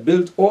 but he that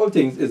built all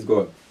things is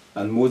God.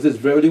 And Moses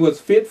verily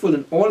was faithful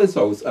in all his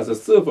house as a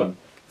servant,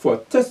 for a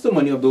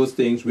testimony of those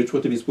things which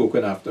were to be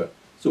spoken after.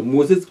 So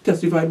Moses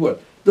testified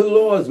what? the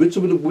laws, which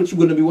are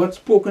going to be what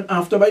spoken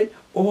after by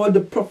all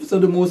the prophets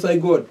of the Most High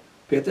God.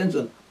 Pay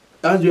attention.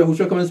 As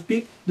Yahushua come and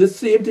speak, the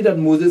same thing that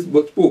Moses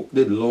spoke,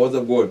 the laws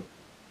of God.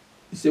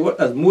 You see what?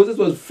 As Moses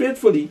was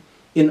faithfully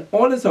in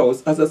all his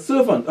house as a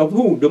servant of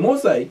who? The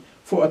Most High,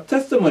 for a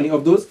testimony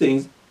of those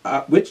things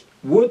which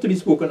were to be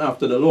spoken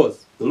after the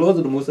laws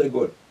of the Most High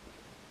God.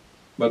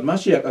 But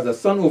Mashiach as a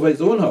son over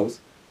his own house,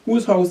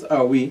 whose house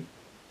are we,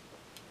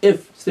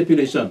 if,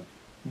 stipulation,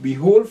 we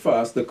hold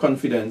fast the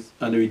confidence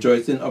and the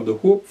rejoicing of the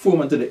hope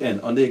firm unto the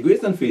end. Under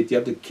grace and faith, you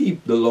have to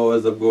keep the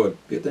laws of God.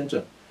 Pay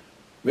attention.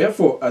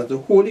 Wherefore, as the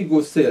Holy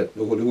Ghost said,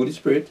 the Holy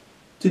Spirit,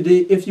 today,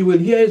 if you will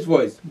hear his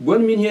voice, what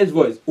do you mean hear his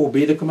voice?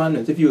 Obey the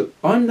commandments. If you will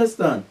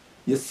understand,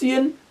 you're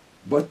seeing,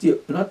 but you're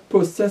not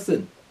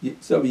processing.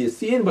 So you're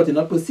seeing, but you're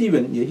not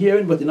perceiving. You're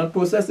hearing, but you're not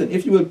processing.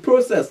 If you will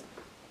process,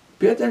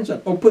 pay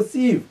attention, or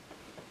perceive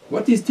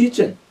what he's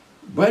teaching.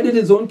 Why did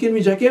his own kin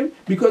reject him?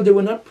 Because they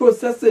were not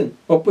processing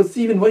or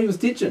perceiving what he was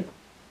teaching.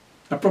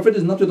 A prophet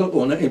is not without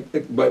honor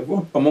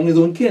among his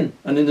own kin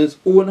and in his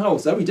own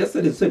house. We just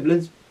said his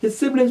siblings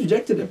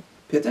rejected him.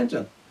 Pay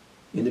attention.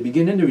 In the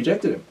beginning, they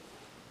rejected him.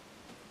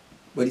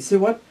 But he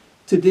said what?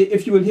 Today,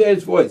 if you will hear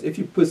his voice, if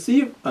you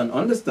perceive and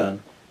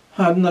understand,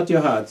 harden not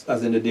your hearts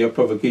as in the day of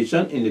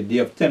provocation, in the day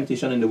of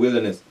temptation in the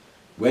wilderness.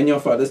 When your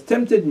fathers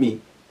tempted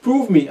me,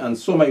 proved me, and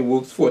saw my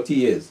works 40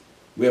 years.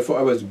 Wherefore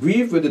I was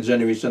grieved with the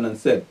generation and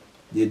said,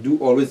 they do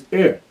always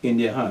err in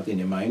their heart, in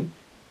their mind,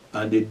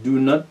 and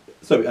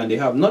they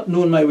have not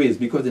known my ways,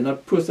 because they're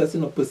not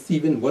processing or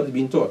perceiving what is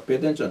being taught. Pay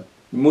attention.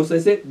 Most I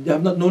say, they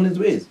have not known his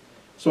ways.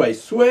 So I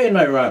swear in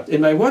my wrath,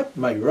 in my what?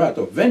 My wrath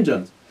of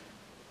vengeance,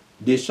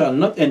 they shall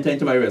not enter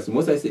into my rest.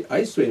 Most I say,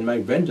 I swear in my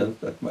vengeance,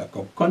 that my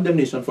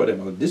condemnation for them,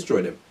 I will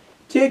destroy them.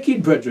 Take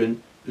heed,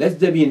 brethren, lest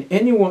there be in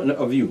any one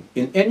of you,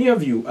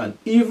 an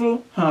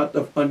evil heart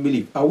of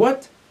unbelief. A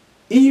what?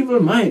 Evil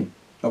mind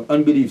of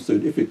unbelief. So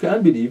if you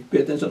can't believe,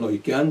 pay attention, or you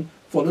can't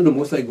follow the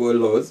Most High God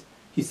laws,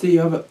 he say you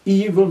have an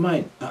evil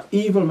mind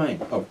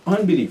of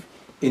unbelief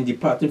in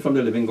departing from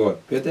the living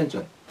God. Pay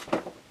attention.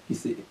 He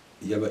say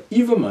you have an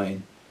evil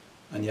mind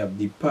and you have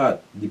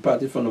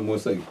departed from the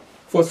Most High.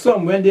 For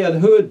some, when they had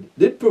heard,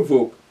 did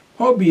provoke,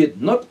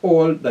 howbeit not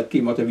all that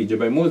came out of Egypt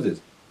by Moses.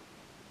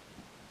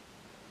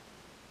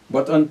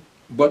 But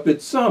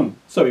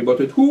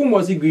with whom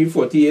was he grieved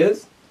 40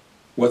 years?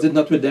 Was it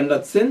not with them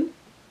that sinned,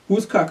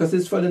 whose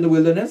carcasses fell in the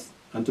wilderness?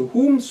 And to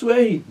whom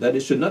sware he that they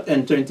should not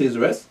enter into his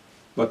rest,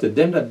 but to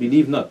them that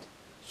believe not?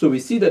 So we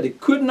see that they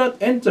could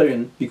not enter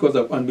in because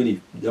of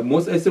unbelief. The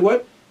Most I say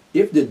what?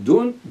 If they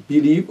don't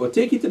believe or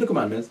take heed to the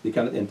commandments, they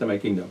cannot enter my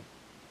kingdom.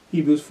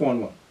 Hebrews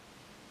 4:1.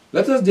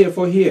 Let us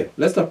therefore hear,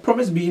 lest a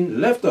promise being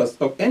left us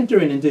of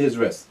entering into his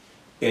rest,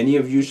 any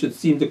of you should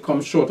seem to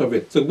come short of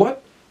it. So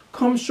what?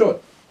 Come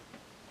short.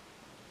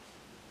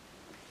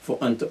 For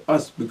unto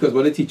us, because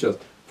what they teach us,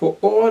 for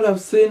all have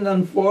sinned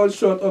and fall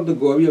short of the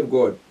glory of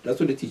God. That's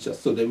what they teach us.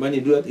 So then when they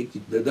do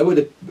that, that way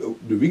they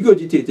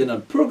regurgitating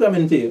and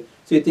programming into you.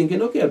 So you're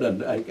thinking, okay,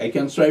 I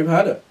can strive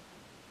harder.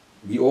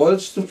 We all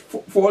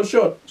fall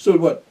short. So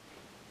what?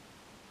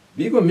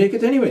 We're going to make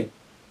it anyway.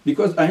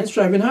 Because I ain't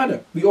striving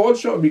harder. We all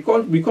short. We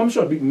come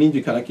short. It means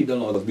we cannot keep the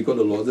laws. Because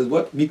the laws is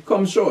what? We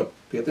come short.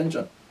 Pay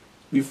attention.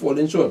 We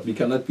falling short. We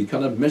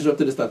cannot measure up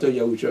to the stature of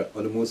Yahushua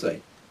or the Most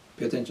High.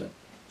 Pay attention.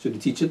 So they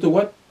teach you to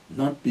what?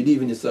 Not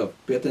believe in yourself.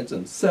 Pay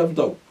attention.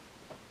 Self-doubt.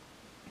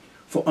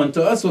 For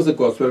unto us was the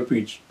gospel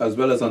preached, as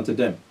well as unto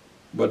them.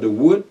 But the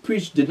word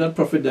preached did not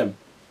profit them,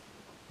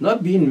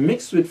 not being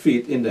mixed with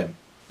faith in them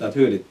that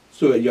heard it.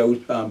 So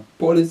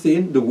Paul is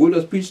saying the word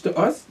was preached to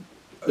us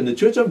in the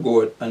church of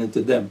God and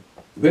into them.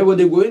 Where were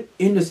they going?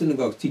 In the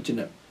synagogues, teaching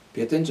them.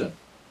 Pay attention.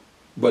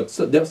 But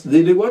so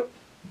they did what?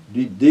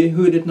 They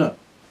heard it not.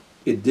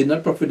 It did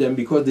not profit them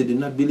because they did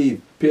not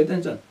believe. Pay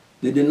attention.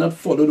 They did not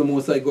follow the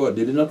Most High God.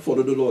 They did not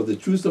follow the laws. They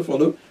choose to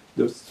follow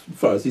the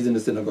Pharisees in the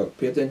synagogue.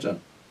 Pay attention.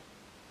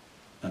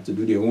 And to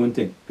do their own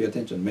thing. Pay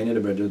attention. Many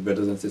of the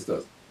brothers and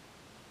sisters.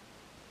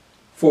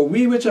 For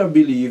we which have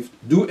believed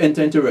do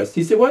enter into rest.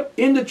 He said what?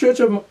 In the church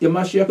of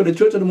Mashiach, the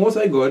church of the Most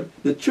High God,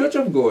 the church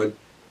of God,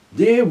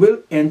 they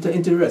will enter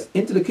into rest,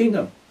 into the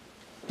kingdom.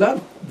 That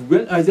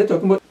when Isaiah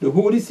talking about the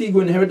Holy Seed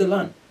will inherit the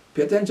land.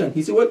 Pay attention.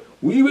 He said what?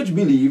 We which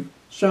believe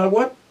shall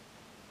what?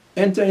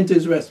 Enter into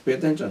his rest. Pay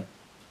attention.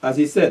 As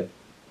he said,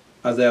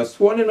 as I have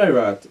sworn in my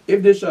wrath,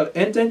 if they shall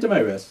enter into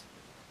my rest,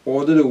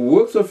 although the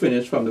works are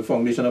finished from the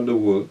foundation of the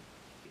world,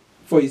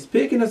 for he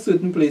spake in a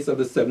certain place of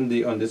the 7th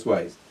day on this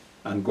wise,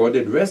 and God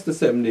did rest the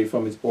 7th day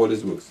from all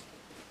his works.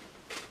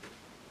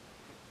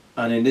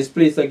 And in this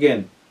place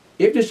again,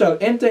 if they shall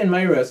enter in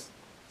my rest,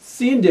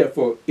 seeing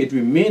therefore it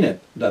remaineth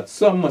that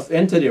some must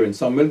enter there, and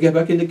some will get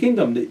back in the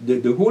kingdom.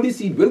 The Holy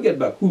Seed will get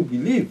back, who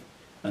believe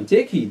and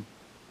take heed.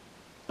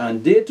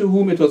 And they to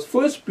whom it was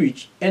first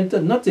preached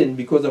entered not in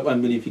because of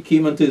unbelief. He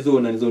came unto his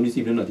own, and his own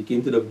received him not. He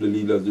came to the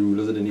leaders, the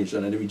rulers of the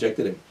nation, and they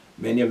rejected him.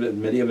 Many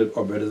of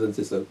our brothers and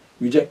sisters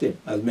reject him,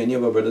 as many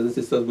of our brothers and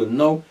sisters will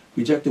now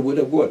reject the word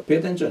of God. Pay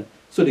attention.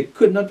 So they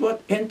could not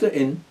what? Enter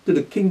into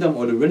the kingdom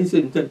or the really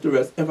intent to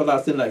rest,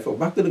 everlasting life, or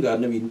back to the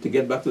Garden of Eden, to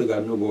get back to the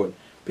Garden of God.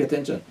 Pay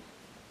attention.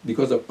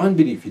 Because of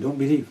unbelief. You don't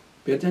believe.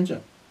 Pay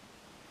attention.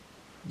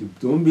 You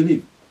don't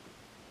believe.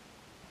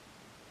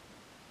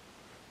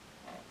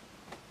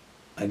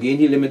 Again,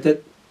 he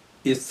limited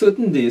a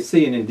certain day,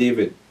 saying in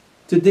David,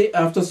 today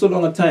after so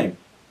long a time,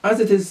 as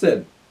it is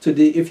said,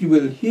 today if you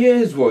will hear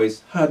his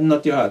voice, harden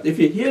not your heart. If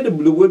you hear the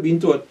word being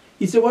taught,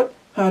 he said what?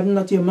 Harden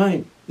not your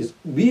mind. It's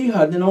we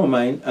hardening our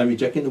mind and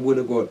rejecting the word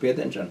of God. Pay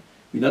attention.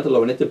 We're not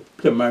allowing it to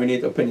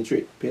marinate or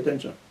penetrate. Pay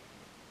attention.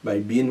 By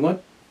being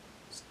what?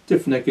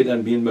 Stiff-necked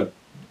and being what?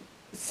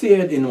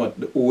 Seared in what?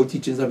 The old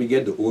teachings that we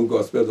get, the old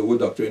gospel, the old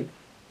doctrine.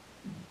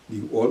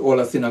 All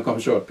our sin and come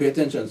short. Pay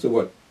attention. So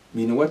what?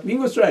 Meaning what? We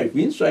ain't gonna strive.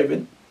 We ain't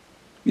striving.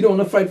 We don't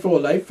want to fight for our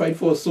life, fight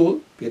for our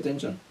soul. Pay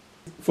attention.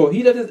 For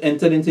he that has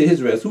entered into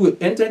his rest, who will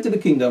enter into the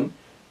kingdom,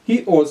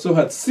 he also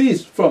had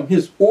ceased from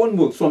his own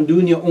works, from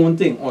doing your own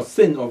thing, or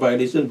sin, or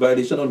violation of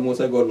the Most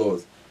High God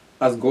laws,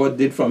 as God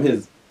did from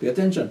his. Pay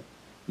attention.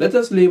 Let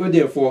us labor,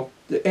 therefore,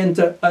 to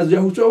enter, as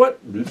Yahushua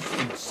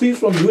what? Cease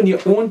from doing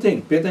your own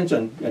thing. Pay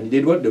attention. And he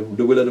did what? The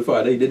will of the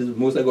Father. He did the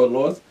Most High God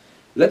laws.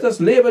 Let us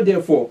labor,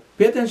 therefore.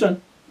 Pay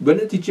attention. When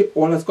the teacher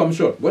all has come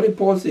short. What did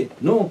Paul say?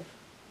 No.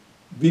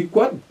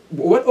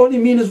 What only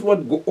means is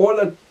what? All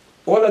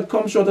that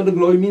comes short of the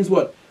glory means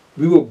what?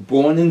 We were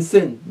born in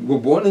sin. We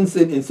were born in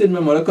sin. In sin, my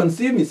mother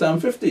conceived me. Psalm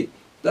 50.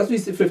 That's what we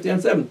say, 50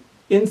 and 7.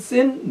 In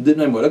sin, did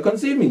my mother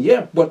conceive me?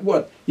 Yeah, but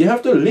what? You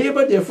have to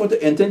labor, therefore,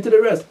 to enter into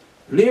the rest.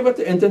 Labor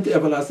to enter into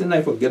everlasting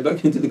life, or get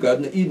back into the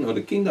Garden of Eden, or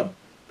the kingdom.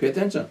 Pay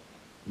attention.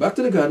 Back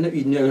to the Garden of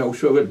Eden,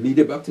 Yahushua will lead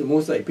you back to the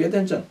Most High. Pay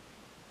attention.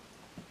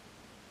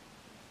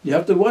 You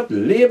have to what?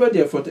 Labor,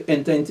 therefore, to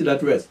enter into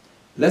that rest.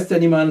 Lest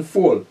any man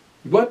fall.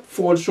 What?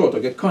 Fall short, or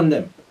get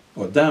condemned,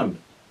 or damned.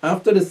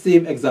 After the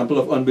same example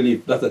of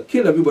unbelief. That's to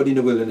kill everybody in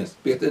the wilderness.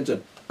 Pay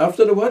attention.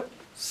 After the what?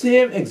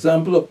 Same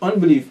example of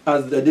unbelief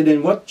as they did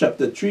in what?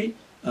 Chapter 3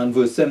 and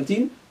verse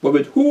 17. But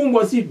with whom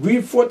was he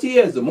grieved 40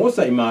 years? The Most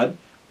High mad.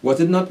 Was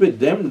it not with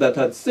them that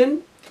had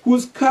sinned,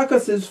 whose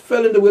carcasses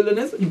fell in the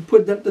wilderness? He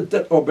put them to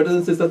death, or brothers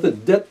and sisters, to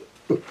death,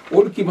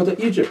 all who came out of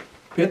Egypt.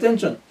 Pay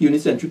attention. He only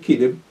sent you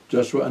Caleb,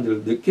 Joshua,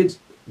 and the kids,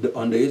 the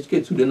underage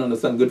kids who didn't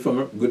understand good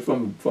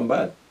from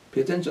bad.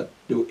 Pay attention.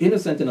 They were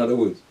innocent, in other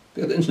words.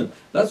 Pay attention.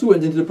 That's who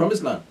went into the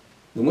promised land.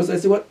 The Most High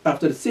say what?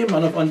 After the same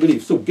manner of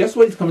unbelief. So guess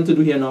what he's coming to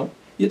do here now?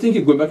 You think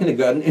you're going back in the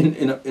garden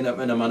in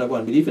a manner of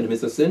unbelief in the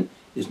midst of sin?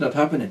 It's not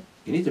happening.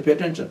 You need to pay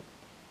attention.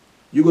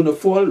 You're going to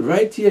fall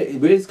right here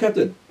where it's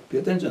scattered. Pay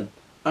attention.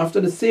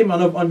 After the same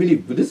manner of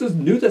unbelief. But this is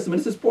New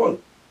Testament. This is Paul.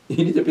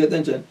 You need to pay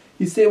attention.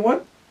 He say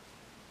what?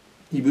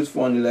 Hebrews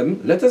 4 and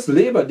 11. Let us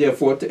labor,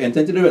 therefore, to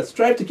enter into the rest.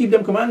 Strive to keep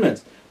them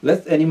commandments.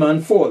 Lest any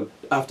man fall.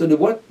 After the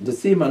what? The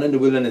same man in the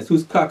wilderness,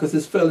 whose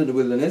carcasses fell in the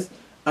wilderness.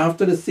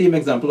 After the same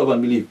example of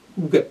unbelief.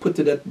 Who get put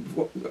to death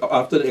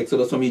after the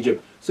exodus from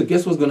Egypt. So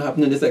guess what's going to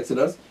happen in this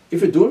exodus?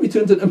 If you don't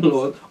return to them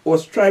laws, or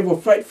strive or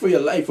fight for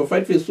your life, or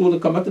fight for your soul to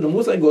come back to the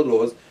Most High God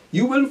laws,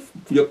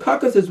 your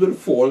carcasses will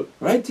fall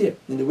right here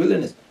in the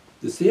wilderness.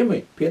 The same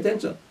way. Pay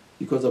attention.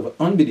 Because of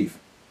unbelief.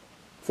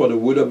 For the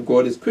word of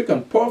God is quick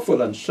and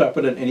powerful and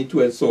sharper than any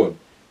two-edged sword,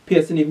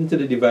 piercing even to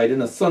the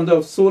dividing asunder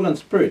of soul and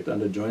spirit,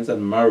 and the joints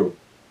and marrow,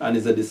 and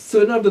is a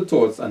discerner of the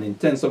thoughts and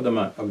intents of the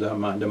mind,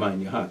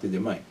 your heart is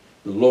your mind.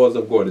 The laws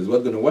of God is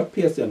what's going to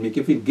pierce you and make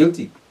you feel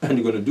guilty, and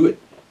you're going to do it.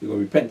 You're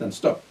going to repent and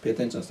stop. Pay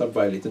attention, stop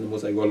violating the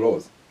Most High God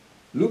laws.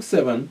 Luke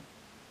 7,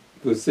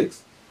 verse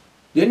 6.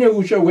 Then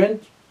Yahushua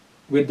went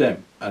with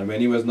them, and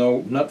when he was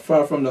now not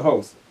far from the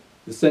house,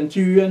 the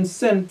centurion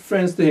sent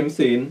friends to him,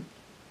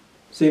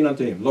 saying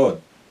unto him,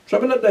 Lord,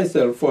 trouble not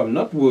thyself, for I am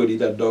not worthy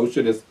that thou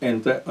shouldest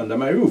enter under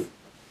my roof.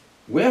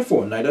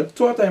 Wherefore, neither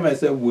thought I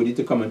myself worthy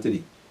to come unto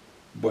thee.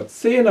 But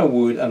say in a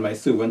word, and my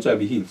servant shall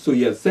be healed. So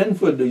he had sent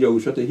for the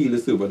Yahushua to heal the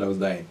servant that was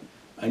dying.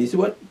 And he said,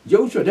 what?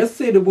 Yahushua, just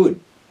say the word,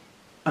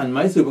 and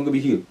my servant will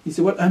be healed. He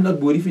said, what? I'm not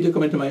worthy for you to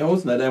come into my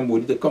house, neither I'm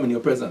worthy to come in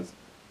your presence.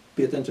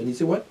 Pay attention. He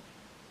said, what?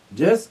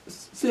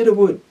 Just say the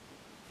word.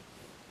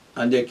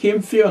 And there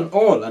came fear on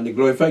all, and they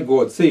glorified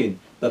God, saying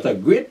that a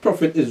great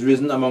prophet is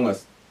risen among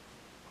us,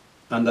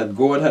 and that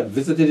God had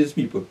visited his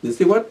people. They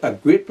say what? A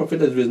great prophet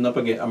has risen up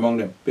again among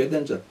them. Pay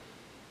attention.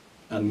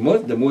 And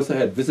the Most High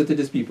had visited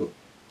his people.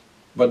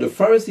 But the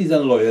Pharisees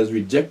and lawyers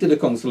rejected the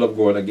counsel of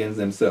God against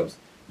themselves,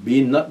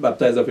 being not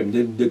baptized of him.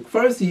 The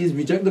Pharisees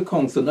reject the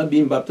counsel, not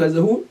being baptized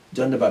of who?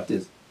 John the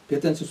Baptist. Pay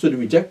attention. So they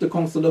reject the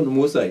counsel of the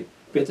Most High.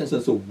 Pay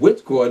attention. So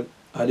which God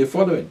are they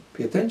following?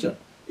 Pay attention.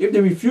 If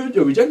they refuse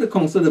to reject the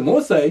counsel of the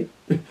Most High,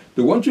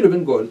 the one true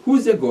living God, who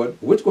is their God?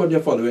 Which God they're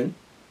following?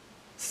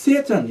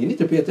 Satan. You need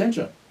to pay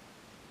attention.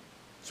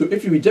 So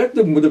if you reject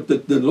the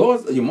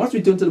laws, you must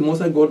return to the Most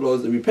High God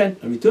laws, repent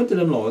and return to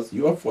them laws.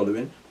 You are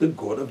following the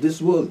God of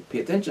this world. Pay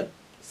attention.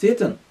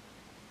 Satan.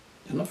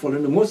 You're not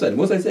following the Most High. The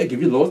Most High said, I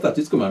give you laws,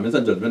 statutes, commandments,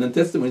 and judgment, and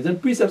testimonies,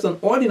 and precepts, and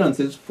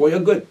ordinances for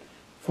your good.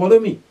 Follow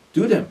me.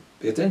 Do them.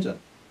 Pay attention.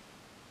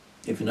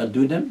 If you're not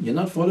doing them, you're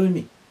not following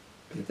me.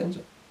 Pay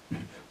attention.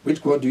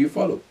 Which God do you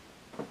follow?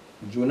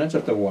 Jonah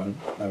chapter 1,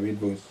 I read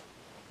verse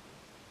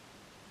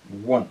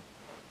 1.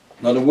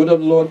 Now the word of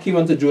the Lord came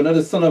unto Jonah,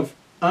 the son of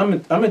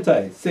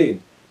Amittai,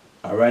 saying,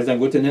 Arise and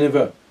go to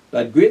Nineveh,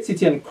 that great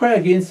city, and cry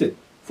against it,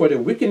 for the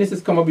wickedness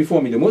is come up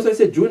before me. The Most High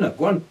said, Jonah,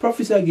 go and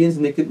prophesy against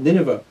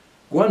Nineveh.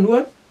 Go and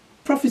what?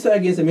 Prophesy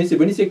against it.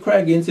 When he say cry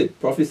against it,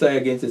 prophesy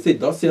against it. Say,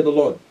 thus saith the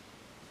Lord.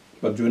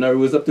 But Jonah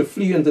rose up to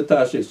flee unto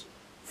Tarshish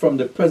from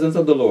the presence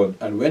of the Lord,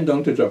 and went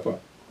down to Joppa.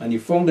 And he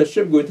found a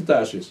ship going to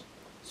Tarshish.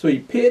 So he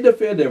paid the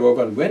fare thereof,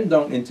 and went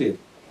down into it,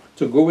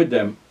 to go with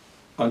them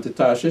unto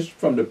Tarshish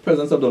from the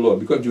presence of the Lord.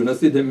 Because Jonah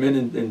said the men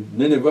in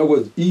Nineveh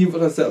was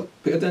evil herself.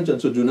 Pay attention.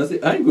 So Jonah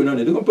said, I ain't going on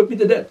there. They're going to put me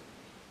to death.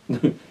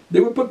 They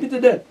will put me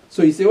to death.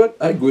 So he said, what?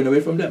 I'm going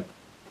away from them.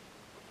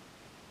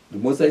 The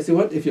Most High say,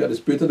 what? If you are the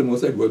spirit of the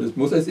Most High God, the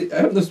Most High say,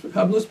 I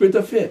have no spirit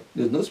of fear.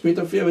 There's no spirit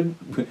of fear.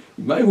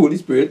 My Holy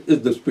Spirit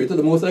is the spirit of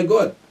the Most High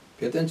God.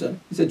 Pay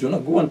attention. He said, Jonah,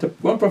 go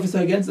and prophesy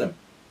against them.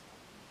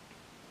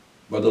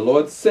 But the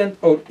Lord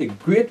sent out a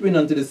great wind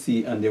unto the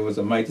sea, and there was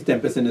a mighty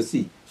tempest in the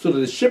sea, so that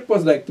the ship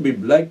was like to be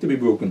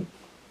broken.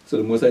 So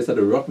the Most High said,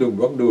 rock the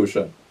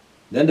ocean.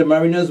 Then the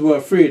mariners were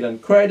afraid,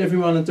 and cried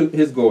everyone unto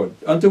his God.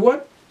 Unto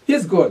what?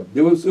 His God.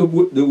 They were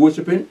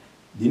worshiping.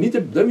 They need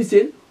to, let me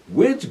say,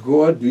 which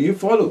God do you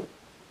follow?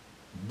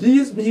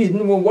 These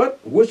heathen were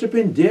what?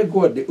 Worshipping their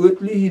God, the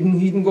earthly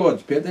heathen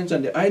gods. Pay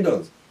attention, the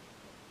idols.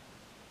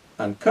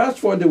 And cast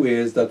forth the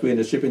waves that were in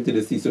the ship into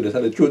the sea. So they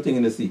had to throw things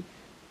in the sea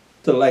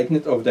to lighten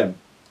it of them.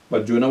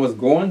 But Jonah was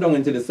gone down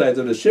into the sides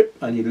of the ship,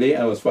 and he lay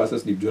and was fast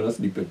asleep. Jonah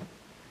sleeping.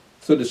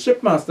 So the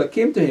shipmaster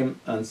came to him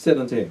and said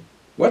unto him,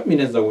 What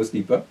meanest thou, O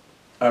sleeper?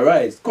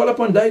 Arise, call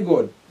upon thy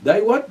God.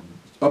 Thy what?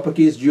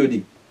 Uppercase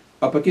G-O-D.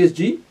 Uppercase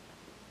G,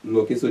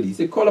 lowercase O-D. He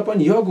said, call upon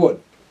your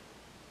God.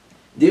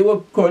 They were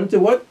calling to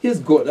what? His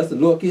God. That's the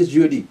lowercase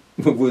G-O-D.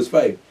 Verse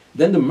 5.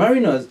 Then the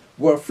mariners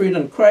were afraid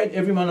and cried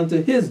every man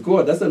unto his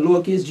God. That's the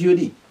lowercase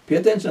G-O-D. Pay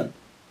attention.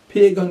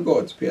 Pagan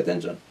gods. Pay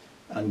attention.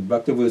 And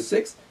back to verse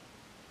 6.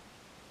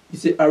 He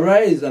said,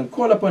 arise and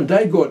call upon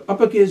thy God.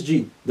 Uppercase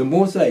G, the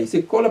Most High. He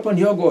said, call upon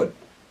your God.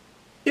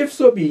 If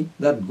so be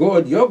that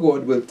God, your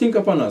God, will think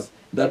upon us,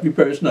 that we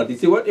perish not. He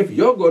said, what? If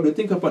your God will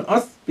think upon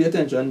us, pay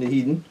attention, the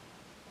heathen.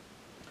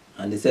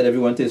 And they said,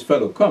 everyone to his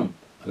fellow, come,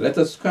 and let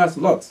us cast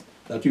lots,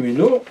 that we may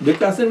know. They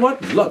cast in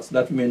what? Lots,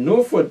 that we may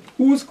know for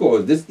whose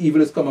cause this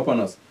evil is come upon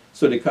us.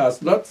 So they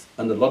cast lots,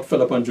 and the lot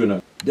fell upon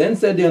Jonah. Then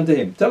said they unto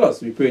him, tell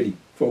us, we pray thee,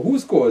 for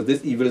whose cause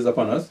this evil is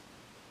upon us?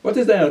 What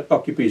is thy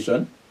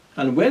occupation?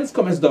 And whence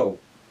comest thou?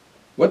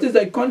 What is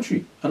thy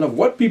country? And of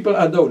what people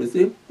art thou? They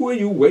say, who are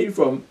you? Where are you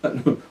from?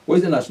 What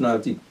is your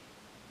nationality?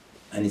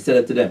 And he said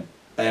unto them,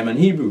 I am an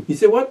Hebrew. He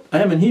said, what? I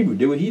am an Hebrew.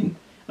 They were heathen.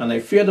 And I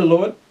fear the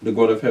Lord, the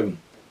God of heaven,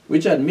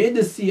 which had made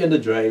the sea and the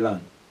dry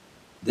land.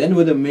 Then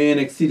were the men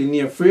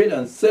exceedingly afraid,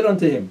 and said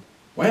unto him,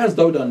 why hast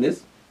thou done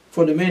this?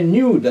 For the men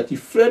knew that he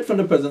fled from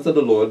the presence of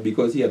the Lord,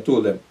 because he had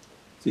told them.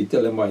 So he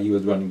told them why he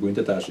was running, going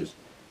to Tarshish.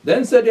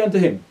 Then said they unto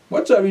him,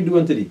 what shall we do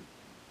unto thee,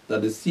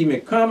 that the sea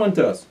may calm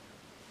unto us?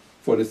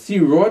 For the sea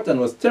wrought and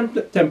was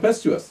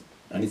tempestuous.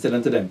 And he said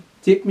unto them,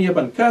 take me up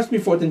and cast me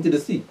forth into the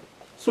sea.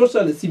 So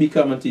shall the sea be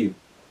calm unto you.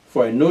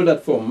 For I know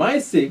that for my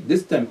sake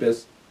this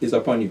tempest is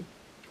upon you.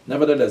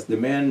 Nevertheless, the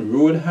men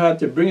rowed hard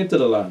to bring it to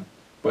the land,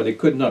 but they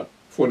could not,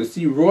 for the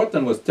sea wrought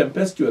and was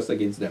tempestuous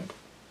against them.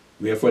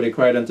 Wherefore they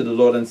cried unto the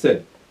Lord and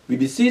said, we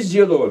beseech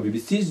thee, O Lord, we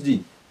beseech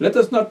thee, let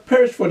us not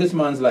perish for this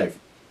man's life,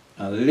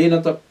 and lay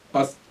not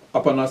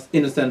upon us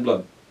innocent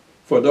blood.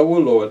 For thou, O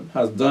Lord,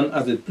 hast done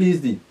as it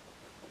pleased thee.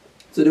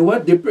 So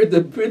they prayed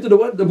to the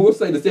what? The Most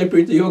High. They said,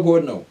 pray to your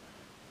God now.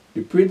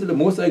 They prayed to the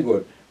Most High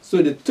God.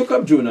 So they took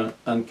up Jonah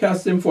and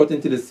cast him forth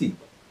into the sea,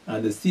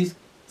 and the sea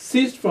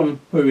ceased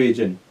from her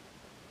raging.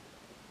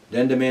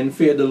 Then the men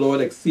feared the Lord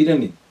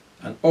exceedingly,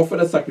 and offered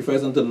a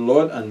sacrifice unto the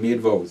Lord, and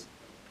made vows.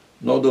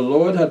 Now the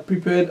Lord had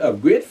prepared a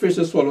great fish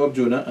to swallow up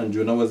Jonah, and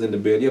Jonah was in the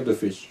belly of the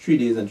fish 3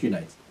 days and 3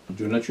 nights.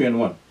 Jonah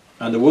 3:1.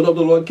 And the word of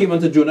the Lord came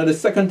unto Jonah the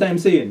second time,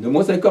 saying, the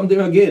Most High come to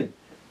him again.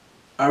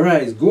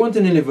 Arise, go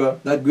unto Nineveh,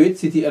 that great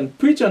city, and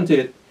preach unto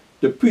it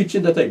the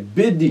preaching that I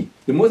bid thee.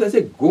 The Most High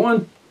said, go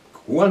on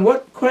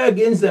what? Cry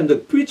against them, the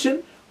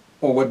preaching,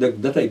 or what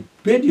that I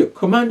bid you,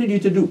 commanded you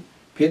to do.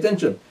 Pay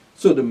attention.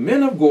 So the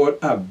men of God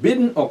are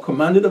bidden or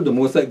commanded of the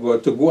Most High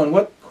God to go and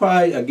what?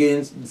 Cry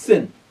against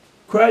sin.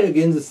 Cry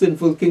against the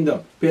sinful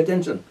kingdom. Pay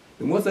attention.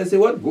 The Most High say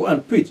what? Go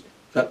and preach.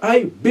 That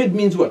I bid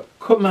means what?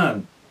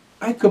 Command.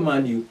 I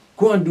command you.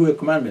 Go and do a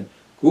commandment.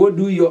 Go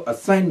do your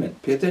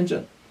assignment. Pay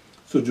attention.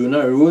 So Jonah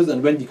arose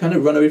and went. You can't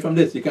run away from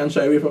this. You can't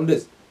shy away from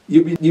this.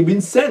 You've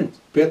been sent.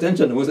 Pay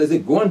attention. The Most High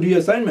said, go and do your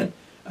assignment.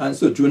 And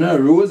so Jonah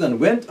arose and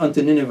went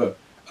unto Nineveh,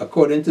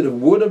 according to the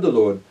word of the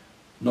Lord.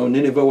 Now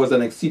Nineveh was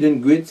an exceeding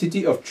great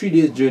city of 3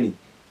 days' journey.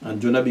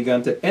 And Jonah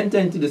began to enter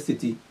into the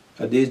city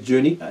a day's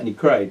journey, and he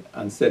cried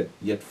and said,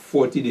 yet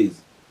 40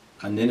 days,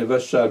 and Nineveh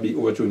shall be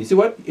overthrown. You see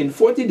what? In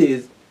 40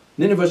 days,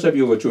 Nineveh shall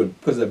be overthrown,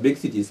 because it's a big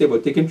city. He said,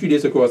 but take him 3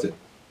 days to cross it.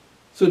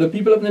 So the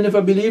people of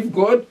Nineveh believed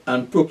God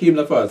and proclaimed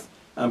the fast,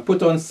 and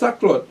put on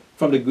sackcloth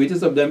from the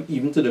greatest of them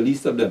even to the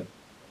least of them.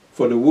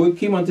 For the word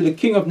came unto the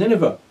king of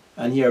Nineveh,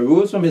 and he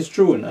arose from his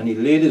throne, and he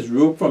laid his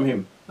robe from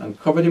him, and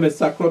covered him with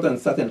sackcloth, and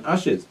sat in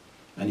ashes.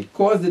 And he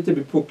caused it to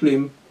be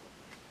proclaimed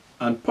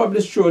and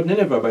published throughout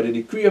Nineveh by the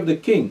decree of the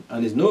king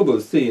and his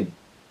nobles, saying,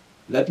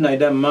 Let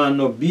neither man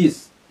nor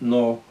beast,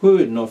 nor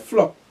herd, nor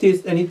flock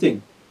taste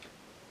anything.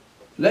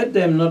 Let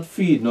them not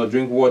feed nor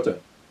drink water,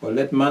 but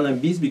let man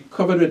and beast be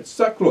covered with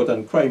sackcloth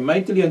and cry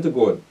mightily unto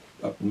God,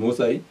 of the Most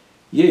High.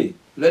 Yea,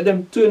 let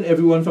them turn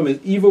everyone from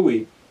his evil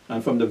way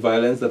and from the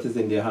violence that is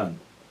in their hand.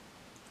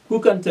 Who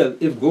can tell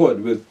if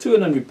God will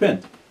turn and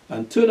repent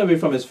and turn away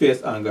from his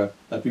fierce anger,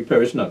 that we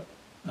perish not?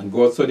 And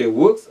God saw their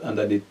works, and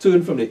that they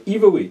turned from the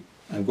evil way,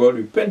 and God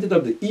repented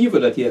of the evil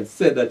that he had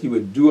said that he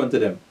would do unto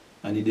them,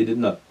 and he did it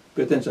not.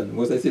 Pay attention.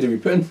 Most I say they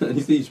repent, and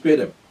he said he spared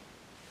them.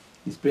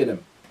 He spared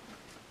them.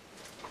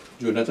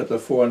 Jonah chapter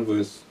 4 and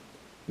verse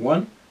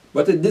 1.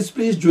 But it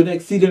displeased Jonah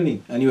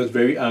exceedingly, and he was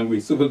very angry.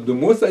 So the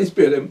Most I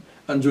spared him,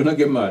 and Jonah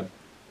get mad.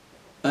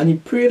 And he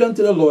prayed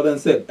unto the Lord and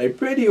said, I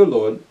pray thee, O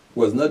Lord,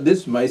 was not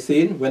this my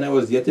saying when I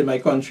was yet in my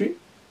country?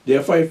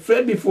 Therefore I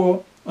fled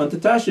before unto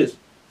Tarshish,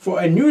 for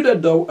I knew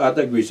that thou art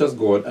a gracious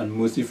God, and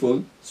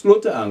merciful, slow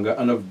to anger,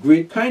 and of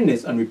great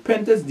kindness, and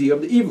repentest thee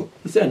of the evil.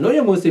 He said, I know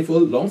you're merciful,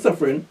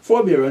 long-suffering,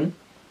 forbearing.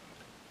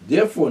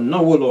 Therefore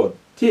now, O Lord,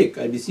 take,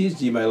 I beseech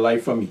thee, my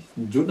life from me.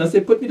 Jonah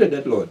said, put me to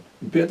death, Lord.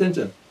 And pay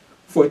attention.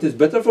 For it is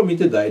better for me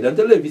to die than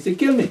to live. He said,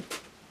 kill me.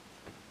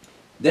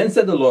 Then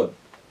said the Lord,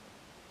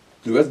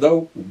 doest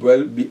thou well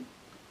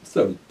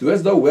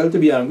to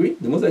be angry?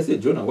 The Most I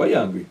said, Jonah, why are you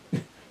angry?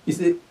 He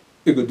said,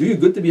 it will do you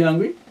good to be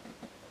angry?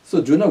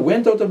 So Jonah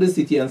went out of the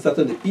city and sat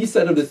on the east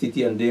side of the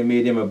city, and they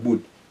made him a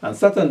booth, and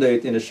sat under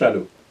it in the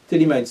shadow, till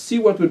he might see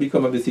what would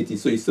become of the city.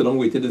 So he stood and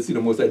waited to see the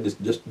Most High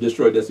just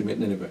destroy, decimate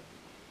Nineveh.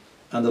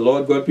 And the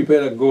Lord God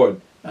prepared a gourd,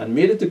 and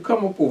made it to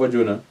come up over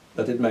Jonah,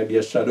 that it might be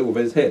a shadow over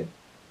his head,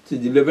 to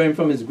deliver him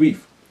from his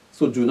grief.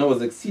 So Jonah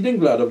was exceeding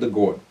glad of the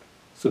gourd.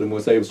 So the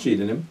Most High was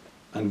shading him.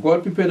 And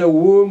God prepared a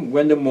worm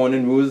when the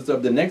morning rose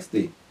of the next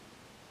day.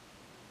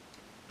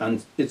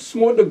 And it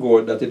smote the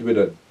gourd that it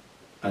withered.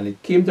 And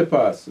it came to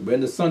pass, when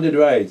the sun did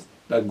rise,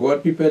 that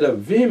God prepared a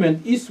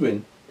vehement east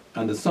wind,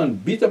 and the sun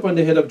beat upon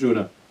the head of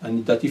Jonah,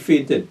 and that he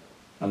fainted,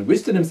 and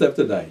wished in himself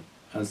to die,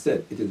 and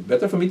said, it is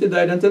better for me to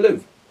die than to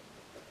live.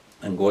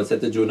 And God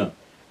said to Jonah,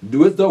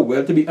 doest thou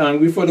well to be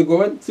angry for the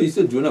God? So he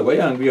said, Jonah, why are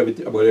you angry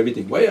about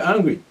everything? Why are you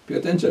angry? Pay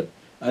attention.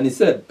 And he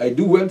said, I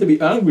do well to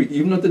be angry,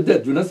 even unto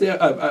death. Jonah said,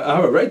 I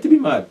have a right to be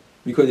mad,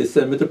 because they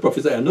sent me to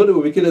prophesy. I know they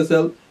were wicked as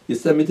hell. They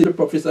sent me to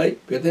prophesy.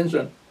 Pay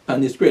attention.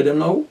 And they spared them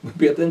now.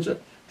 Pay attention.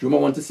 Jonah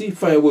want to see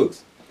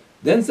fireworks.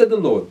 Then said the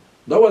Lord,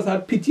 thou hast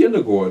had pity on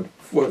the God,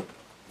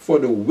 for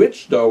the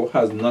which thou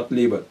hast not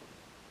labored,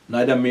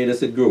 neither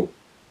madest it grow,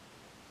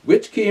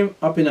 which came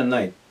up in a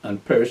night,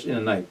 and perished in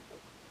a night.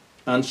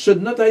 And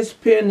should not I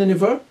spare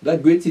Nineveh,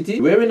 that great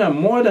city, wherein are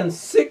more than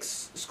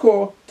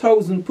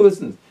 60,000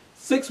 persons?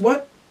 Six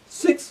what?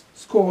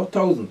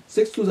 60,000.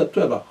 6 twos are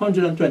 12,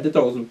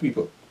 120,000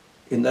 people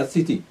in that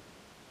city.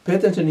 Pay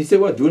attention. He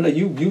said, what, Jonah,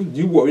 you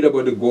worried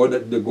about the God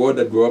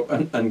that grew up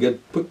and get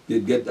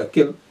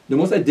killed. The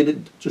Most High did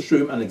it to show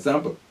him an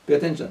example. Pay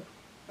attention.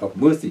 Of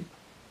mercy.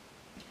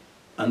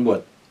 And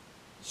what?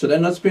 Should I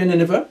not spare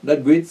Nineveh,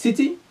 that great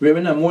city,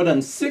 wherein are more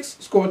than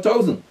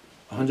 60,000,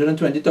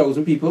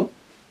 120,000 people,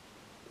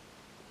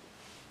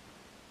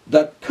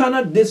 that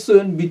cannot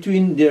discern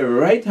between their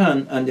right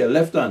hand and their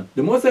left hand?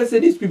 The Most High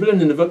said these people in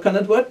Nineveh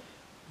cannot what?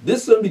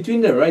 Discern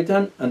between their right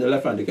hand and the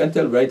left hand. They can't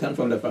tell right hand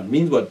from left hand.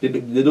 Means what? They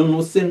don't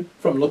know sin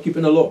from law,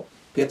 keeping the law.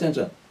 Pay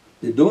attention.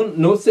 They don't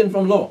know sin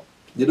from law.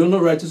 They don't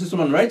know righteousness from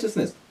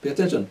unrighteousness. Pay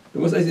attention. The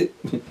Most High said,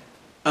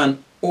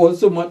 and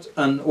also much,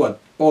 and what?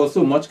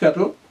 Also much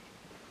cattle.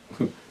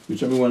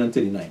 Which me 1 and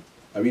 39.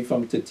 I read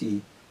from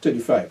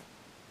 35.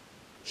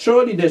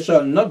 Surely there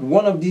shall not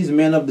one of these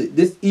men of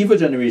this evil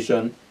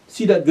generation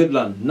see that good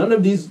land. None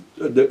of these,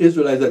 the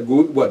Israelites that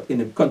go, what,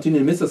 continue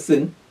in the midst of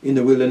sin in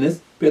the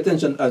wilderness. Pay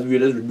attention, as we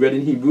read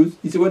in Hebrews.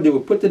 He said, what, they were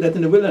put to death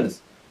in the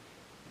wilderness.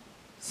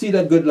 See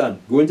that good land,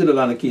 go into the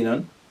land of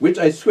Canaan, which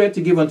I swear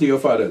to give unto your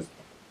fathers.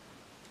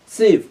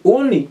 Save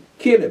only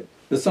Caleb,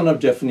 the son of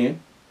Jephunneh.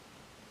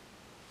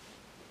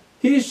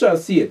 He shall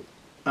see it,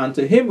 and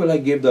to him will I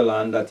give the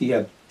land that he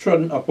had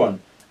trodden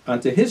upon,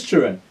 and to his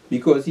children,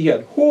 because he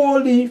had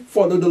wholly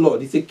followed the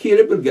Lord. He said,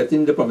 Caleb will get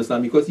in the promised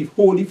land because he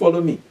wholly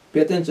followed me.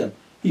 Pay attention.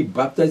 He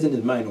baptized in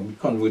his mind or be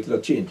converted or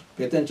changed.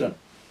 Pay attention.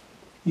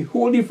 He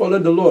wholly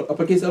followed the Lord.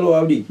 Uppercase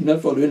L-O-R-D. He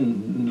not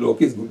following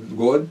lowercase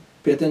God.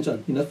 Pay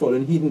attention. He not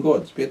following heathen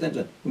gods. Pay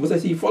attention. You must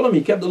say, he followed me,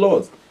 he kept the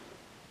laws.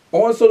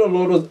 Also the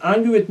Lord was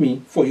angry with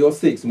me for your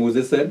sakes,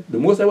 Moses said. The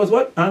Most High was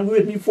what? Angry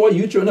with me for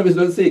you, children of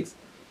Israel's sakes.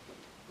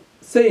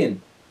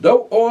 Saying, thou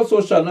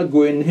also shalt not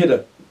go in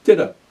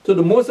thither. So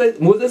the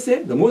Moses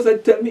said, the Most High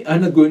tell me,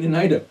 I'm not going in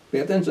either. Pay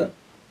attention.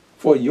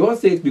 For your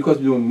sakes, because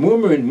we were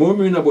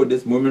murmuring about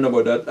this, murmuring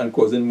about that, and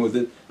caused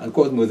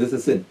Moses to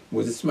sin.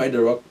 Moses smite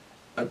the rock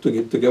to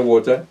get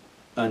water,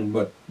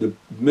 but the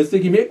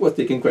mistake he made was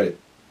taking credit.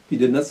 He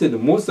did not say the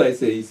Most High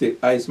say, he said,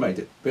 I smite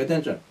it. Pay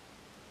attention.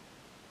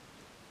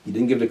 He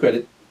didn't give the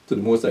credit to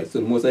the Most High, so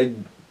the Most High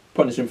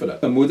punished him for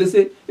that. And Moses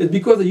said, it's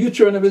because of you,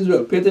 children of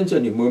Israel. Pay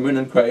attention, you're murmuring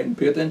and crying.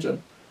 Pay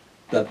attention.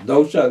 That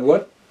thou shalt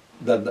what?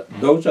 That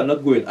thou shalt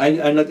not go in.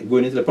 I'm not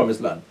going into the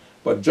promised land.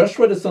 But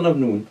Joshua the son of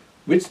Nun,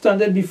 which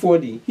standeth before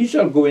thee, he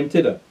shall go in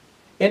thither.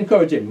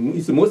 encourage him.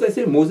 It's the Moses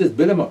say, Moses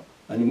build him up.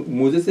 And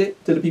Moses say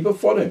to the people,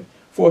 follow him.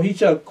 For he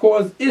shall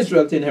cause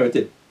Israel to inherit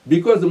it.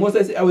 Because the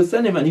Moses say, I will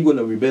send him and he's going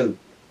to rebel.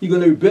 He's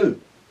going to rebel.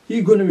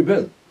 He's going to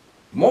rebel.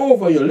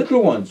 Moreover, your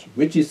little ones,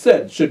 which he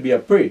said should be a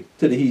prey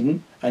to the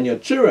heathen, and your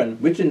children,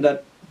 which in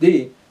that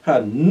day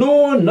had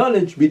no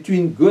knowledge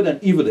between good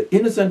and evil, the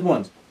innocent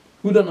ones,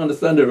 who don't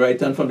understand the right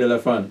hand from the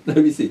left hand. Let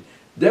me see.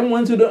 Them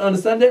ones who don't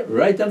understand the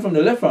right hand from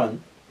the left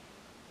hand,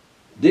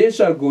 they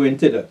shall go in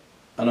thither,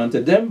 and unto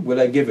them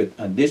will I give it,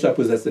 and they shall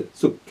possess it.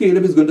 So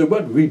Caleb is going to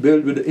what?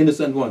 Rebuild with the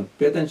innocent one.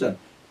 Pay attention.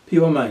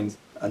 Pure minds,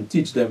 and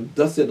teach them,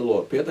 thus said the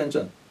Lord. Pay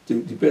attention.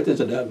 To pay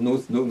attention, they have no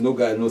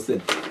guile, no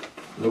sin,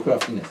 no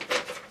craftiness.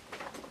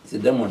 See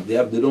them one, they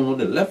don't know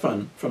the left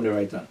hand from the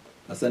right hand.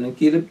 I sending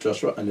Caleb,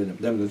 Joshua, and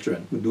them little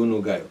children who don't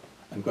know guile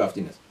and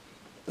craftiness.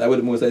 That's what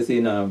the Moses say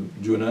in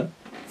Jonah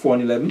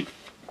 4:11.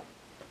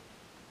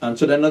 And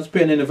should I not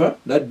spare Nineveh,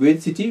 that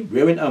great city,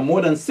 wherein are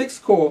more than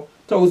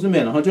 6,000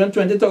 men,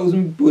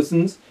 120,000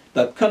 persons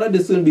that cannot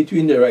discern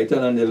between the right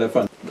hand and the left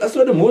hand. That's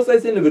what the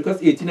Moses say in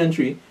Leviticus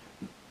 18:3.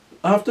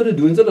 After the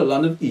doings of the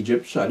land of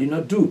Egypt shall you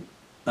not do,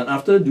 and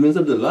after the doings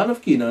of the land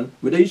of Canaan,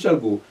 whither you shall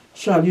go,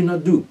 shall you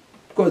not do.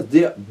 Because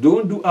they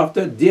don't do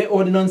after their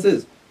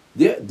ordinances.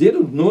 They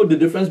don't know the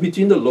difference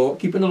between the law,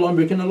 keeping the law and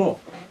breaking the law.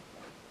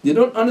 They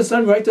don't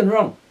understand right and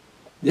wrong.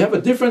 They have a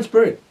different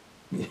spirit.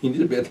 You need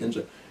to pay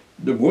attention.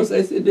 The most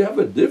I say, they have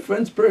a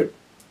different spirit.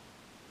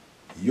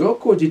 Your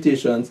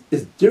cogitations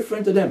is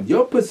different to them.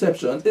 Your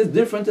perception is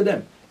different to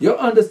them. Your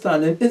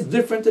understanding is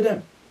different to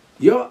them.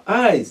 Your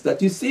eyes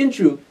that you see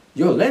through,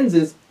 your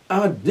lenses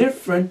are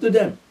different to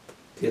them.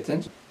 Pay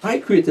attention. I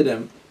created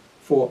them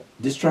for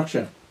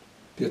distraction.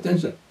 Pay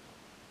attention.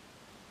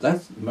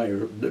 That's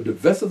the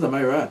vessels of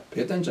my wrath.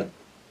 Pay attention.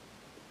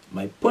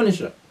 My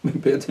punisher.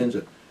 Pay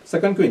attention. 2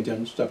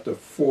 Corinthians chapter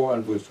 4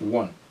 and verse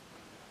 1.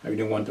 I'm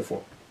reading 1 to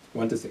 4.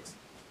 1 to 6.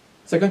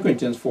 2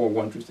 Corinthians 4,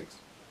 1 through 6.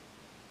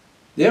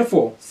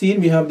 Therefore, seeing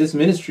we have this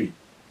ministry,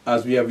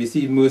 as we have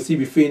received mercy,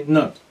 we faint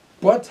not,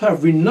 but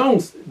have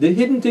renounced the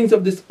hidden things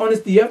of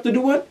dishonesty. You have to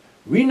do what?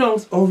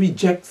 Renounce or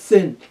reject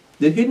sin.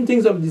 The hidden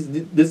things of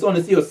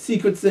dishonesty or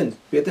secret sins.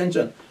 Pay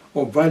attention.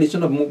 Or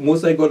violation of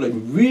Most High God. Like,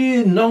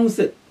 renounce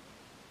it.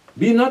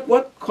 Be not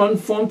what?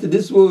 Conformed to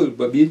this world,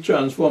 but be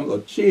transformed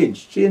or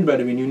changed. Changed by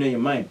the renewing of your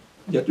mind.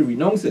 You have to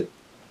renounce it.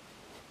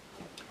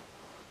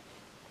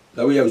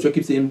 That way I should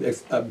keep saying,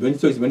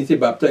 when you say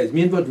baptize,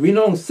 means what?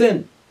 Renounce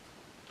sin.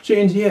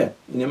 Change here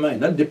in your mind.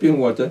 Not dip in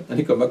water and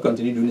you come back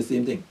continue doing the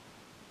same thing.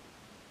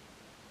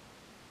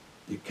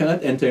 You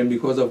cannot enter him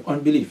because of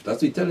unbelief. That's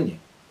what he's telling you.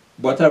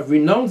 But have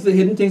renounced the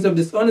hidden things of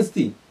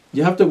dishonesty.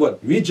 You have to what?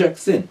 Reject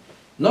sin.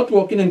 Not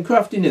walking in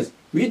craftiness.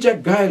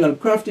 Reject guile and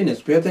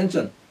craftiness. Pay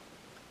attention.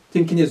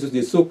 Thinking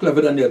you're so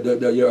clever than your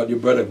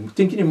brother.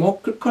 Thinking you're more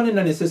cunning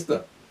than your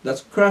sister.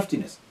 That's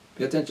craftiness.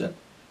 Pay attention.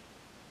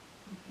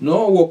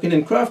 Nor walking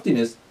in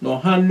craftiness,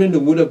 nor handling the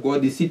word of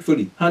God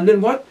deceitfully.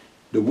 Handling what?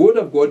 The word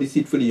of God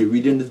deceitfully. You're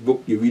reading this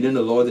book, you're reading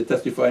the law, they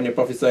testify, and you're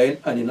prophesying,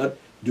 and you're not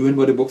doing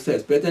what the book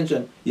says. Pay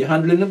attention. You're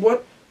handling it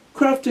what?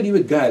 Craftily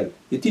with guile.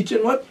 You're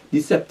teaching what?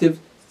 Deceptive,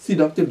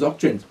 seductive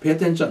doctrines. Pay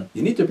attention.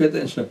 You need to pay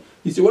attention.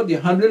 You see what?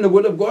 You're handling the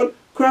word of God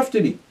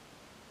craftily.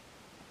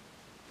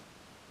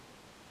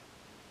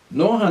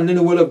 Nor handling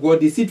the word of God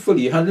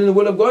deceitfully. You're handling the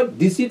word of God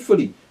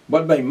deceitfully.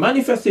 But by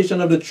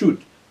manifestation of the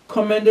truth,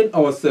 commending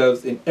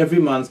ourselves in every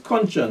man's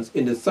conscience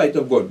in the sight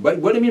of God. But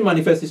what do you mean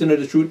manifestation of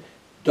the truth?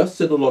 Thus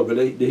said the Lord,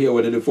 whether they hear,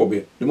 whether they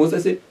forbear. The most I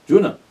say,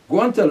 Jonah, go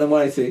and tell them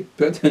what I say.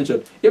 Pay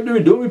attention. If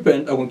they don't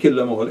repent, I'm going to kill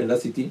them all in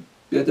that city.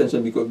 Pay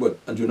attention because, but,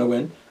 and Jonah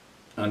went,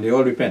 and they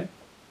all repent.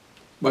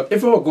 But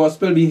if our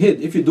gospel be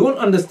hid, if you don't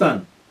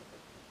understand,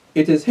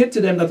 it is hid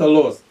to them that are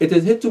lost. It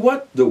is hid to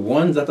what? The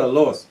ones that are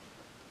lost.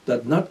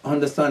 That not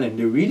understanding.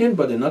 They're reading,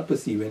 but they're not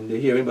perceiving. They're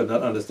hearing, but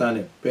not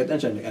understanding. Pay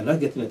attention. They're not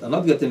getting it. I'm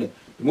not getting it.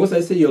 The most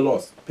I say, you're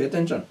lost. Pay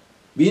attention.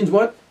 Means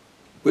what?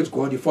 Which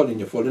God you following?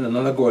 You're following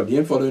another God. You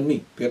ain't following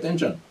me. Pay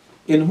attention.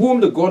 In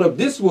whom the God of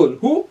this world,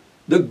 who?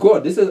 The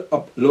God. This is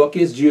a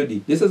lowercase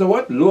God. This is a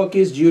what?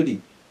 Lowercase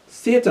God.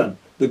 Satan,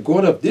 the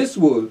God of this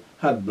world,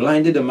 had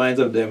blinded the minds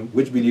of them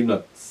which believe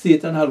not.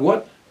 Satan had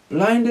what?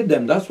 Blinded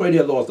them. That's why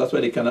they're lost. That's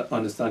why they cannot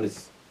understand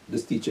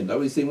this teaching. That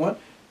was he's saying what?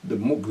 The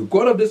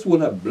God of this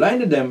world have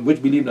blinded them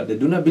which believe not. They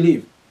do not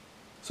believe.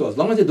 So as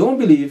long as they don't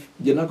believe,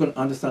 you're not going to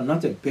understand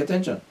nothing. Pay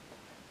attention.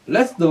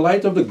 Lest the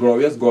light of the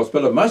glorious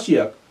gospel of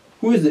Mashiach,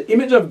 who is the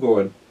image of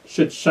God,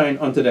 should shine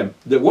unto them.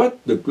 The what?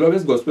 The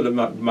glorious gospel of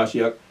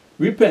Mashiach.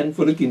 Repent,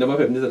 for the kingdom of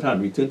heaven is at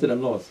hand. Return to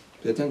them, Lord.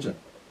 Pay attention.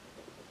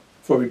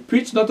 For we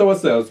preach not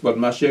ourselves, but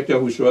Mashiach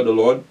Yahushua the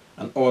Lord,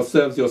 and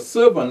ourselves your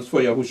servants for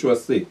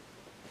Yahushua's sake.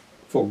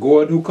 For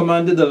God, who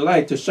commanded the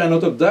light to shine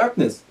out of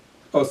darkness,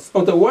 out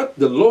of what?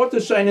 The Lord to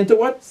shine into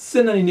what?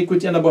 Sin and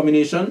iniquity and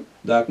abomination,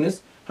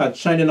 darkness, had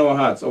shined in our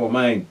hearts, our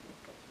mind,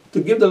 to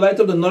give the light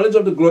of the knowledge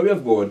of the glory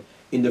of God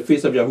in the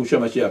face of Yahushua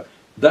Mashiach.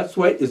 That's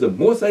why it's the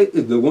Most High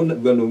is the one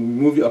that's going to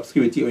remove your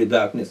obscurity or your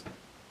darkness.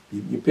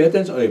 You pay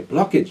attention or a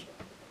blockage.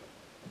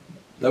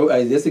 That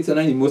way Isaiah 6 and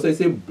 9, the Most High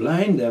say,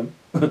 blind them,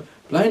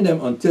 blind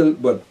them until,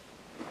 but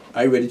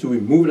Are you ready to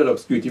remove that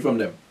obscurity from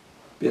them?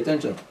 Pay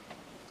attention.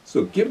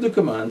 So give the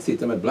command,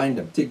 Satan, and blind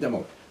them, take them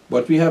out.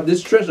 But we have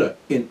this treasure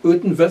in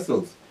earthen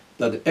vessels,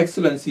 that the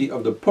excellency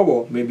of the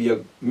power may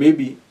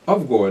be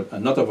of God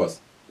and not of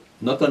us.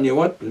 Not on your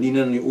what?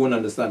 Leaning on your own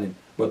understanding.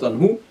 But on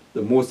who?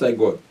 The Most High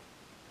God.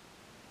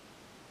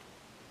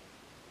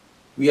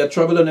 We are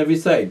troubled on every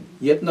side,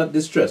 yet not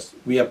distressed.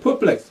 We are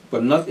perplexed,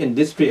 but not in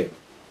despair.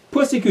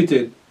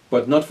 Persecuted,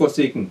 but not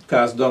forsaken.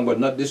 Cast down, but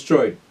not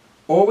destroyed.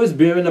 Always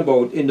bearing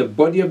about in the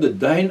body of the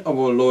dying of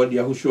our Lord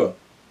Yahushua,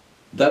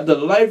 that the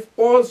life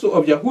also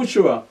of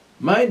Yahushua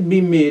might be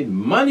made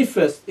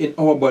manifest in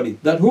our body.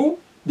 That who?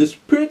 The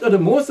Spirit of the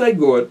Most High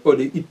God, or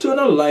the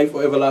eternal life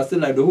or everlasting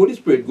life, the Holy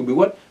Spirit, will be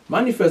what?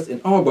 Manifest in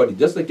our body,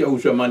 just like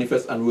Yahushua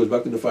manifests and rose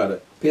back to the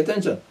Father. Pay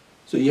attention.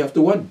 So you have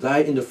to what? Die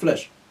in the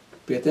flesh.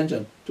 Pay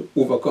attention. To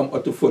overcome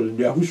or to follow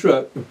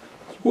Yahushua,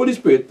 Holy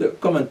Spirit, to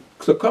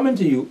come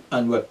into you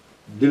and what?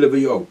 Deliver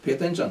you out. Pay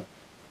attention.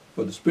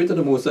 For the Spirit of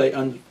the Most High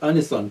and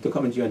His Son to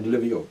come into you and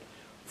deliver you out.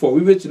 For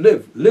we which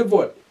live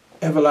what?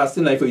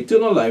 Everlasting life or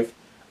eternal life,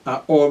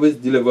 are always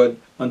delivered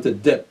unto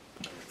death.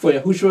 For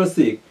Yahushua's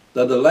sake,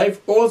 that the life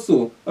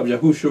also of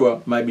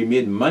Yahushua might be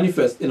made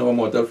manifest in our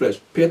mortal flesh.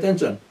 Pay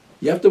attention.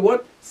 You have to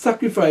what?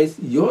 Sacrifice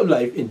your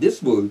life in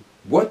this world.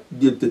 What?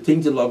 The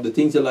things you love, the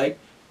things you like,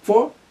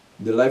 for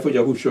the life of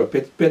Yahushua.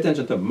 Pay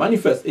attention to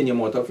manifest in your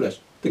mortal flesh.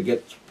 To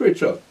get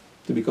spiritual.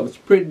 To become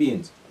spirit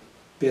beings.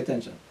 Pay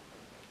attention.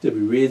 To be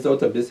raised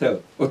out of this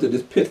hell. Out of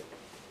this pit.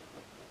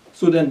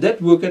 So then death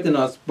worketh in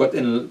us, but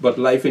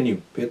life in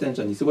you. Pay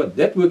attention. You see what?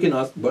 Death worketh in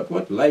us, but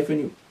what? Life in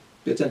you.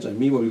 Pay attention.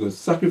 Meanwhile, we're going to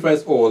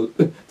sacrifice all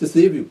to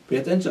save you. Pay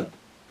attention.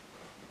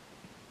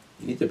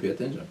 You need to pay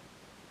attention.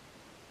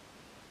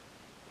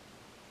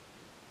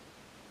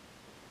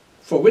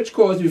 For which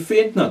cause we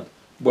faint not,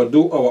 but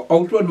though our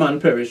outward man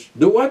perish,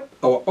 though what?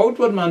 Our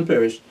outward man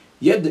perish,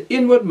 yet the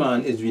inward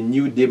man is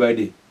renewed day by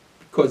day.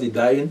 Because you're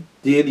dying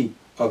daily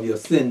of your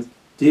sins,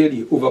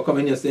 daily,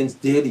 overcoming your sins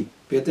daily.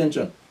 Pay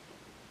attention.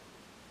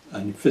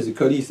 And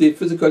physically,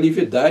 if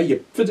you die,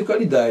 you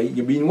physically die,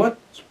 you're being what?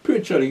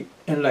 Spiritually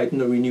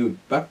enlightened or renewed.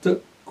 Back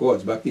to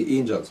gods, back to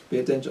angels. Pay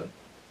attention.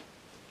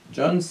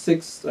 John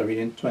 6, I read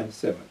in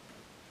 27.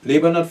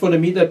 Labor not for the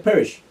meat that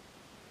perish.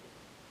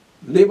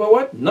 Labor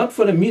what? Not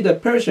for the meat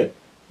that perisheth,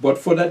 but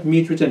for that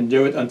meat which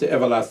endureth unto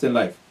everlasting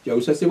life.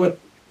 Yahushua say what?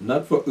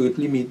 Not for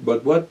earthly meat,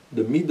 but what?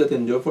 The meat that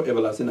endureth for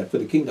everlasting life, for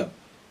the kingdom.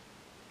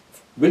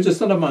 Which the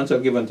Son of Man shall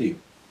give unto you.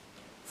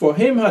 For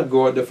him had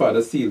God the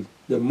Father sealed.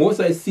 The Most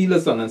High sealed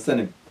the Son and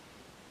sent him.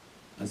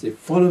 And say,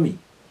 follow me.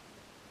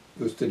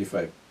 Verse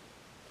 35.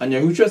 And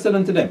Yahushua said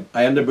unto them,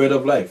 I am the bread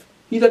of life.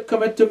 He that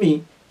cometh to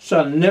me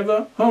shall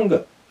never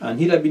hunger, and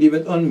he that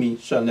believeth on me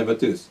shall never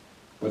thirst.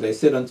 But I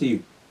said unto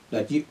you,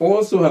 that ye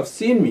also have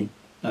seen me,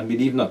 and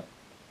believe not.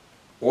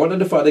 All that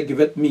the Father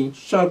giveth me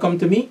shall come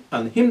to me,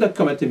 and him that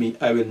cometh to me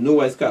I will no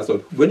wise cast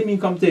out. When do you mean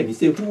come to him? He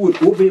said, who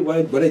would obey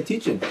what I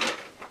teach him?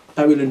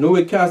 I will in no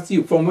way cast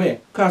you. From where?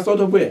 Cast out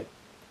of where?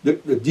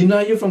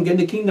 Deny you from getting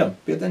the kingdom.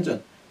 Pay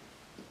attention.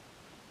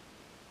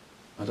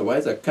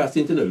 Otherwise I cast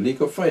you into the lake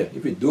of fire.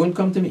 If you don't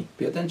come to me,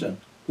 pay attention.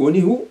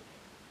 Only who?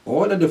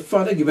 All that the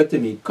Father giveth to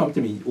me, come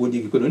to me.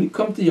 You could only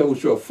come to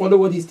Yahushua, follow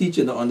what he's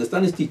teaching, or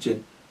understand his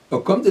teaching,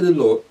 or come to the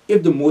Lord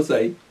if the Most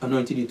High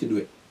anointed you to do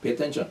it. Pay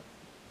attention.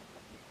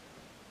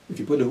 If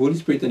you put the Holy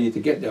Spirit in you to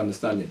get the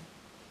understanding.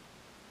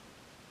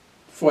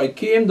 For I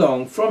came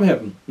down from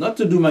heaven, not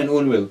to do mine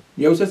own will.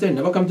 Yahushua said,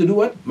 never come to do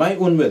what? My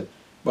own will,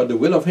 but the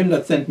will of him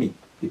that sent me.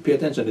 You pay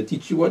attention. They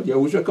teach you what?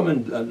 Yahushua come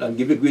and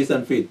give you grace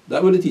and faith.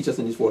 That will teach us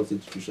in this false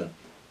institution.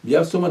 We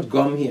have so much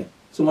gum here,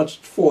 so much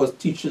false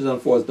teachings and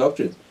false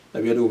doctrines,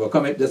 that we have to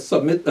overcome it. Just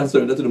submit and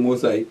surrender to the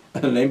Most High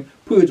and let him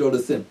purge all the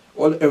sin.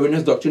 All the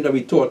erroneous doctrine that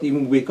we taught,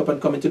 even wake up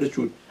and come into the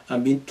truth,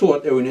 and being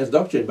taught erroneous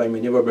doctrine by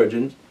many of our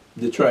brethren.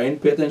 They try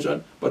and pay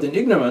attention, but in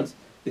ignorance,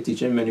 they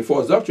teach him many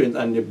false doctrines,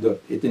 and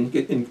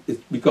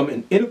it's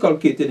become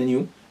inculcated in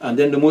you, and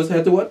then the Most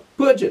High to what?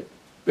 Purge it.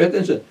 Pay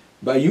attention.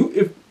 By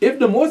you, if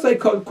the Most High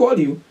call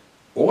you,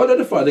 all that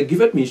the Father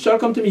giveth me shall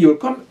come to me. You will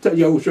come to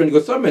Yahushua and you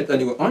will submit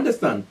and you will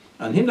understand.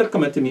 And him that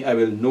cometh to me, I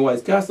will no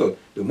wise cast out.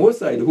 The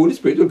Most High, the Holy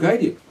Spirit will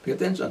guide you. Pay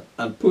attention.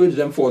 And purge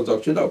them false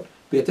doctrine out.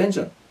 Pay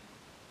attention.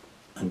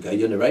 And guide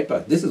you on the right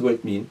path. This is what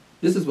it means.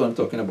 This is what I'm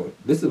talking about.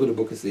 This is what the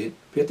book is saying.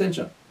 Pay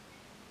attention.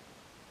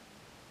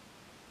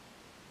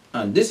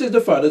 And this is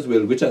the Father's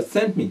will which has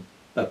sent me,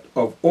 that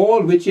of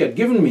all which he had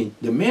given me,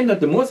 the men that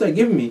the Most High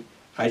given me,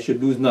 I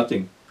should lose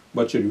nothing,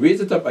 but should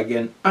raise it up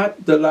again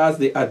at the last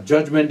day, at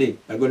judgment day.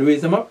 I'm going to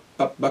raise them up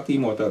back to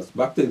immortals,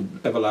 back to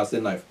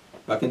everlasting life,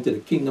 back into the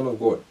kingdom of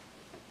God.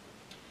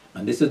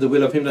 And this is the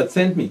will of him that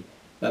sent me,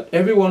 that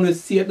everyone who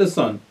seeth the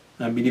Son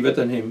and believeth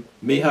on him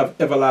may have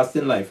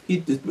everlasting life.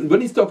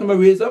 When he's talking about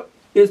raise up,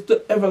 it's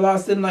to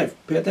everlasting life.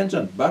 Pay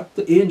attention. Back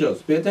to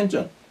angels. Pay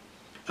attention.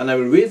 And I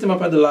will raise him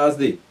up at the last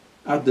day.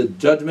 At the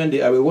judgment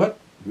day, I will what?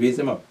 Raise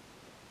him up.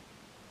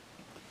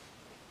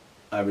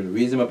 I will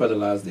raise him up at the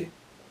last day.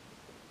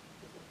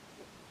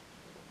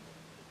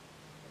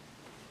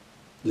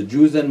 The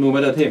Jews then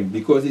murmured at him,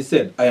 because he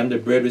said, I am the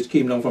bread which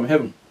came down from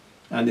heaven.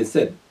 And they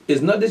said,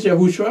 is not this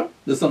Yahushua,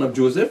 the son of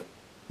Joseph,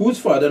 whose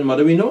father and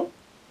mother we know?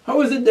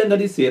 How is it then that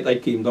he saith, I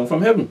came down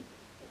from heaven?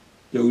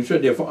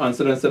 Yahushua therefore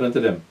answered and said unto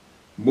them,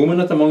 murmur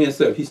not among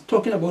yourselves. He's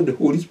talking about the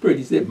Holy Spirit.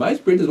 He said, my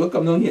spirit is what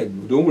comes down here.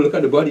 Don't look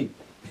at the body.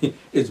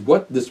 It's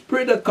what the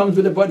spirit that comes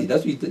with the body.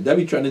 That's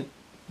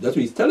what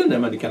he's telling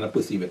them, and they cannot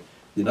perceive it.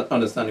 They're not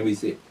understanding what he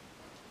said.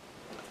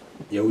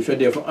 Yahushua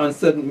therefore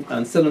answered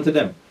and said unto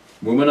them,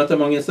 murmur not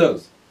among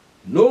yourselves.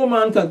 No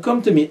man can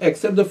come to me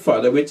except the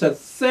Father which has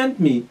sent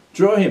me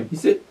draw him. He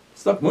said,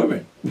 stop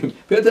murmuring.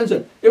 Pay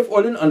attention. If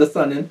all in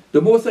understanding,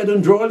 the Most High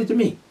don't draw you to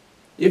me.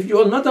 If you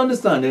are not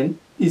understanding,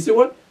 he said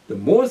what? The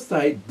Most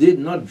High did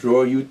not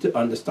draw you to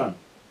understand.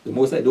 The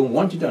Most High don't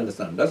want you to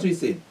understand. That's what he's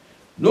saying.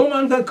 No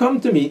man can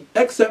come to me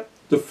except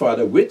the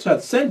Father which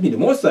hath sent me, the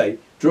Most High,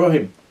 draw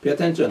him. Pay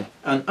attention.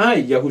 And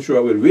I,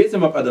 Yahushua, will raise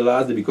him up at the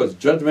last day because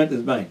judgment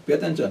is mine. Pay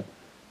attention.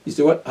 You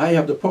see what? I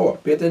have the power.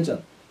 Pay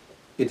attention.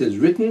 It is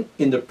written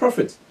in the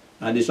prophets,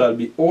 and they shall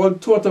be all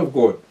taught of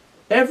God.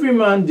 Every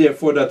man,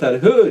 therefore, that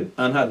had heard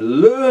and had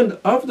learned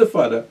of the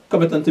Father,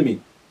 cometh unto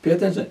me. Pay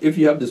attention. If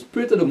you have the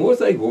Spirit of the Most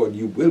High God,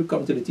 you will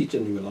come to the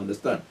teaching, you will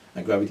understand,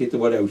 and gravitate to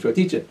what I was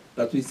teaching.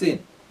 That's what he's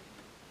saying.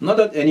 Not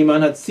that any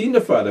man had seen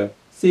the Father,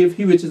 save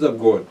he which is of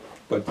God,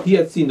 but he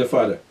had seen the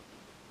Father.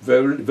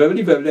 Verily,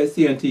 verily, verily, I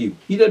say unto you,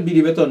 he that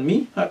believeth on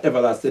me hath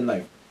everlasting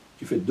life.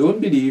 If you don't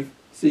believe,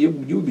 say you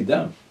will be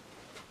damned.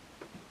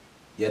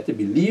 You have to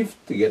believe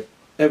to get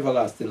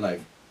everlasting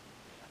life.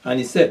 And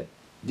he said,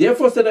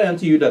 therefore said I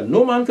unto you that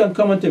no man can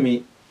come unto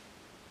me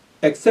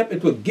except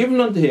it were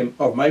given unto him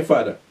of my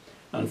Father.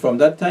 And from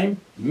that time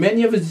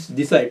many of his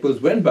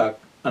disciples went back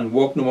and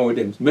walked no more with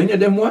him. Many of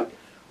them what?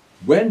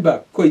 Went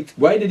back.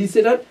 Why did he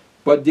say that?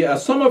 But there are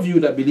some of you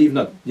that believe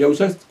not.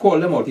 Yahushua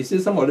called them out. He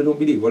says some of them don't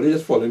believe. Well, they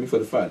just follow me for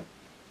the Father.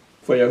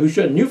 For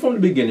Yahushua knew from the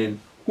beginning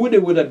who they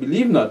would that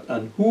believe not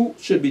and who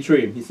should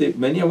betray him. He said,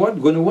 many are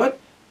what? Going to what?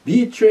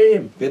 Betray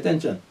him. Pay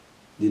attention.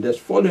 They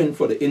just following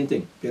for the in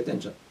thing. Pay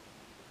attention.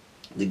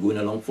 They're going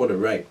along for the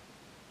right.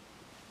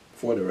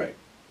 For the right.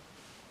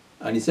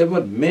 And he said,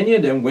 but many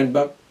of them went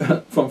back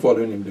from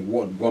following him. They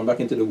gone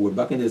back into the wood,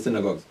 back into the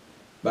synagogues,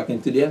 back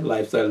into their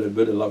lifestyle with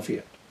the love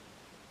here.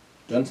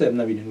 John 7,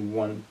 I'm reading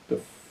 1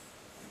 to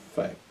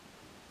 5.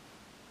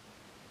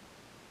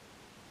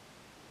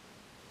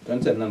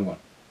 John 7 and 1.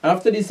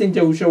 After this thing,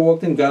 Yahushua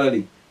walked in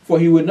Galilee, for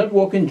he would not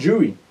walk in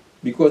Jewry,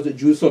 because the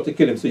Jews sought to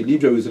kill him. So he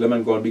left Jerusalem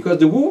and gone. Because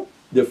the who?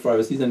 The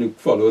Pharisees and the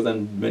followers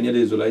and many of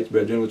the Israelites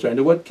brethren were trying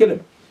to what? Kill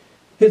him.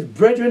 His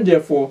brethren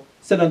therefore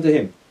said unto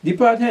him,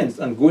 depart hence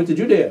and go into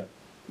Judea,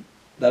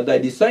 that thy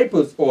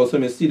disciples also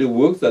may see the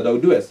works that thou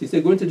doest. He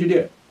said, go into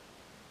Judea.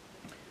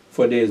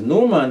 For there is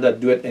no man that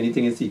doeth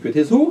anything in secret.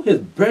 His who? His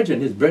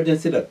brethren. His brethren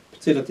said that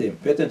to him.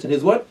 Pay attention.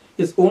 His what?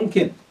 His own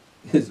kin.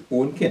 His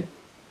own kin.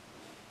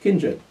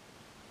 Kindred.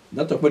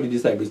 Not talking about the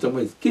disciples, talking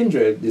about his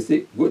kindred. They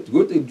say, go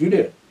to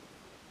Judea.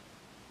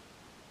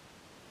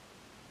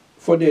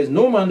 For there is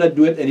no man that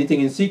doeth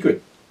anything in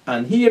secret,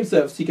 and he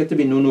himself seeketh to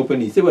be known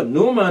openly. Say what?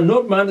 No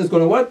man is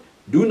going to what?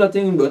 Do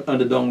nothing but on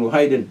the down low,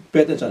 hiding.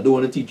 Pay attention. I don't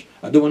want to teach.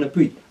 I don't want to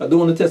preach. I don't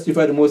want to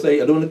testify the Most High.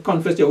 I don't want to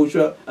confess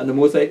Yahushua and the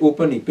Most High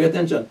openly. Pay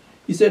attention.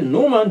 He said,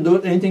 no man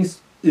doeth anything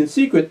in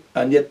secret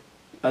and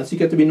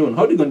seeketh to be known.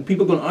 How are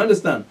people going to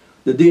understand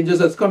the dangers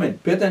that's coming?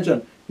 Pay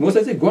attention. Most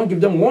High say, go and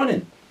give them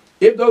warning.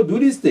 If thou do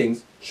these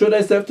things, show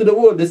thyself to the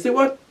world. They say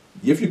what?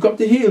 If you come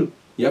to heal,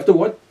 you have to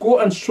what? Go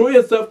and show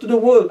yourself to the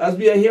world. As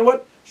we are here,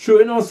 what?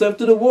 Showing ourselves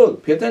to the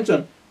world. Pay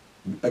attention.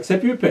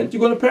 Except you repent, you're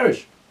going to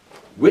perish.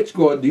 Which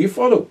God do you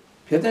follow?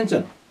 Pay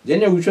attention.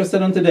 Then Yahushua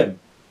said unto them,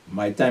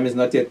 my time is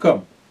not yet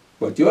come,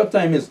 but your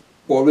time is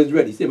always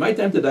ready. He said, my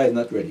time to die is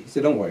not ready. He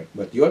said, don't worry,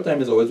 but your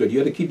time is always ready. You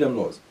have to keep them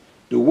laws.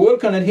 The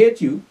world cannot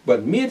hate you,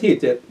 but me it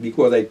hated,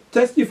 because I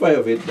testify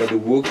of it that the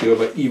works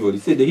thereof are evil. He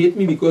said, they hate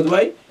me because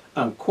why?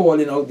 I'm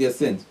calling out their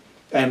sins.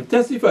 I am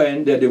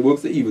testifying that the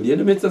works are evil. They're in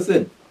the midst of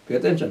sin. Pay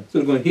attention. So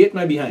they're going to hate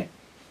my behind.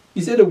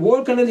 He said, the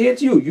world cannot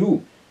hate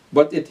you,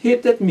 but it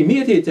hated me.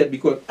 Me it hated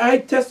because I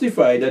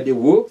testify that the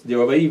works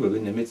thereof are evil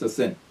in the midst of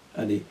sin.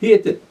 And they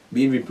hated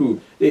being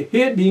reproved. They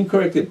hate being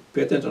corrected.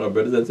 Pay attention, our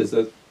brothers and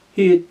sisters.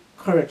 Hate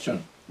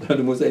correction. The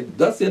Most High,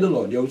 thus said the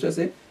Lord. Yahushua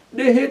said,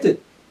 they hate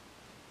it.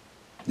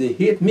 They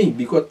hate me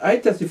because I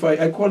testify,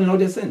 I call in all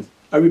their sins.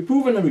 I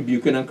reprove and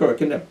rebuking and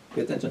correcting them.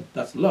 Pay attention.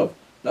 That's love.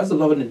 That's the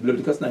love in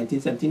Leviticus 19,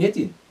 17,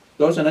 18.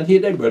 Thou shalt not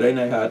hate thy brother in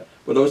thy heart,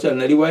 but thou shalt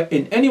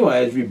in any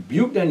wise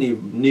rebuke thy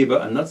neighbor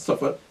and not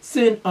suffer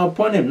sin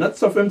upon him. Not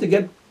suffer him to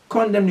get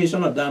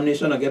condemnation or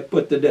damnation or get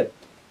put to death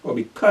or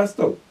be cast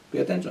out. Pay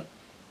attention.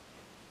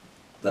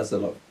 That's the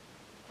love.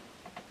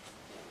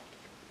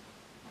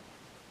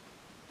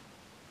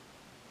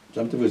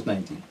 Jump to verse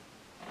 19.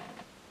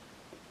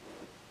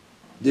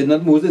 Did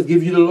not Moses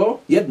give you the law?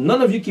 Yet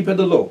none of you keep the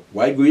law.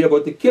 Why go ye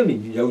about to kill me?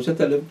 Yahushua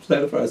tell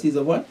the Pharisees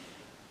of what?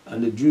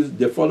 And the Jews,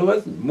 their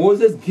followers,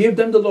 Moses gave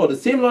them the law. The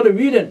same law they're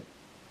reading.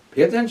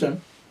 Pay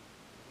attention.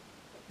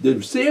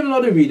 The same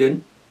law they're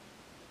reading.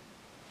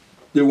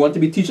 They want to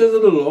be teachers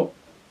of the law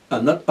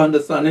and not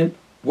understanding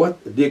what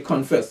they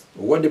confess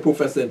or what they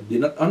profess. They're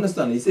not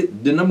understanding. He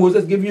said, did not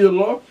Moses give you the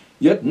law?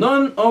 Yet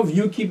none of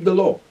you keep the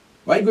law.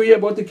 Why go you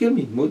about to kill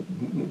me?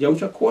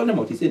 Yahushua called them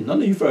out. He said, none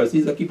of you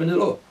Pharisees are keeping the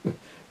law.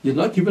 You're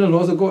not keeping the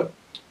laws of God.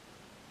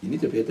 You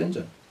need to pay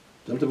attention.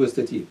 Jump to verse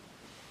 38.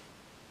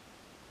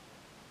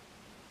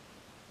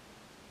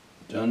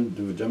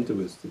 Jump to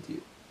verse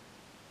 38.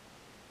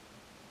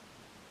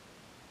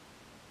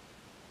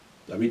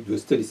 I read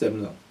verse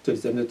 37 now.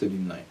 37 to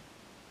 39.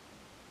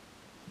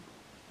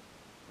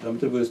 Jump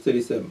to verse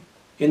 37.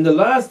 In the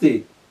last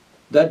day,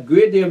 that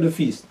great day of the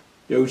feast,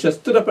 Yahushua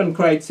stood up and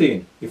cried,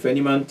 saying, if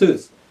any man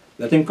thirst,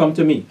 let him come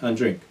to me and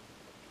drink.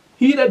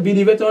 He that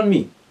believeth on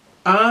me,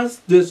 as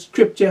the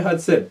scripture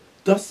had said,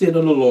 thus saith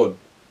the Lord.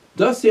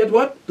 Thus saith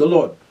what? The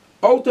Lord.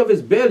 Out of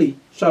his belly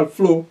shall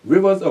flow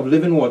rivers of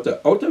living water.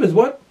 Out of his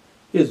what?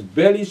 His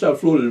belly shall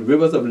flow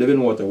rivers of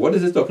living water. What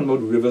is this talking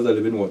about, rivers of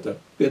living water?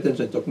 Pay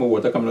attention. Talking about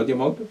water coming out of your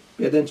mouth.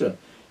 Pay attention.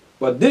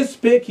 But this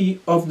spake he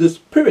of the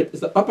Spirit.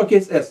 It's the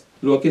uppercase S,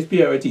 lowercase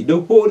P-R-I-T.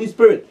 The Holy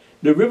Spirit.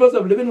 The rivers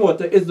of living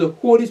water is the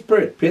Holy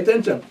Spirit. Pay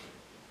attention.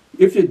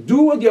 If you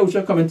do what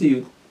Yahushua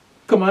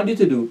command you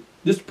to do,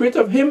 the Spirit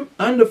of Him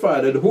and the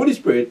Father, the Holy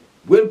Spirit,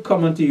 will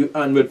come unto you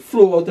and will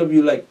flow out of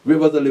you like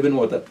rivers of living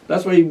water.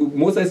 That's why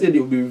most I said they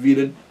will be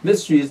revealing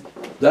mysteries,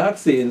 dark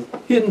sayings,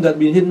 hidden that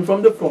been hidden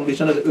from the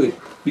foundation of the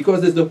earth.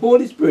 Because it's the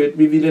Holy Spirit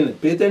revealing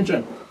it. Pay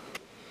attention.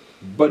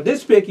 But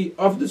this spake he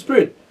of the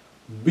Spirit.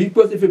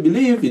 Because if you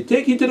believe, you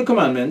take heed to the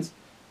commandments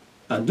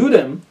and do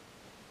them,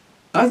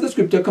 as the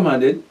scripture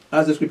commanded,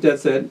 as the scripture had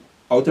said,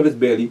 out of his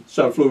belly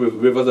shall flow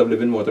rivers of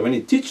living water. When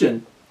he's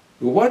teaching,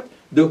 what?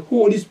 The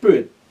Holy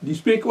Spirit. He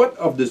spake what?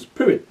 Of the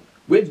Spirit,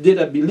 which they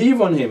that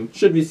believe on him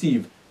should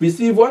receive.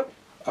 Receive what?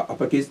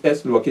 Uppercase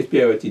S, lowercase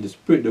P-R-I-T, the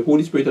Spirit, the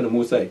Holy Spirit of the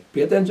Most High.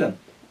 Pay attention.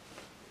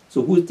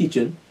 So who's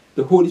teaching?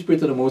 The Holy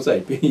Spirit of the Most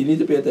High. You need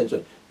to pay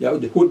attention.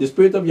 The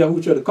Spirit of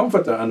Yahushua, the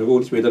Comforter, and the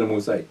Holy Spirit of the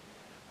Most High.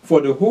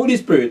 For the Holy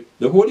Spirit,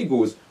 the Holy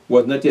Ghost,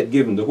 was not yet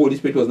given. The Holy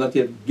Spirit was not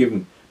yet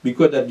given.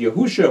 Because that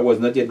Yahushua was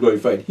not yet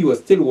glorified. He was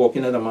still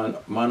walking as a man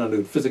on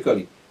earth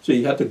physically. So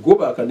he had to go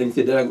back and then he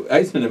said,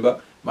 I send him back,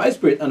 my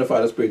spirit and the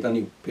Father's spirit on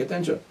you. Pay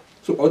attention.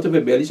 So out of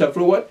your belly shall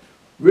flow what?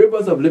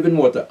 Rivers of living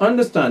water.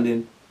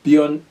 Understanding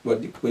beyond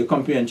what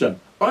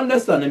comprehension.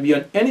 Understanding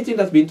beyond anything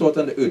that's been taught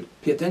on the earth.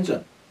 Pay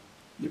attention.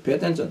 You pay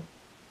attention.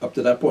 Up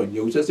to that point.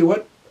 Yahushua say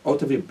what?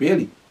 Out of your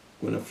belly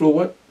going to flow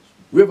what?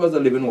 Rivers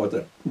of living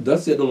water.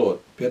 Thus said the Lord.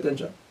 Pay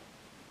attention.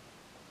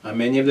 And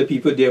many of the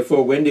people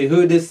therefore, when they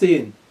heard this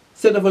saying,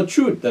 said of a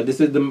truth that this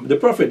is the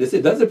prophet. They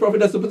said, that's the prophet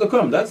that's supposed to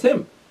come. That's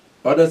him.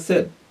 Others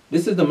said,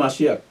 this is the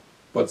Mashiach.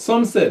 But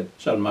some said,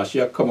 shall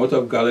Mashiach come out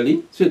of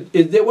Galilee? So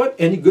is there what?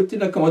 Any good thing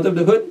that come out of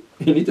the hood?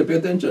 You need to pay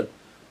attention.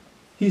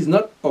 He's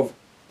not of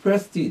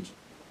prestige.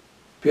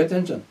 Pay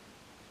attention.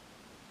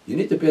 You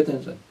need to pay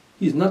attention.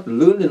 He's not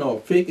learned in our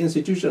fake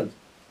institutions.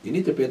 You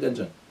need to pay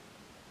attention.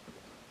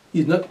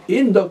 He's not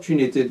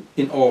indoctrinated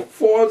in our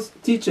false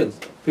teachings.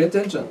 Pay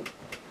attention.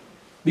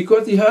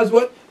 Because he has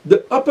what?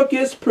 The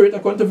uppercase Spirit,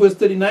 according to verse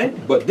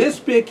 39, but this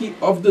spake he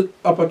of the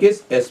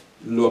uppercase S,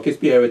 lowercase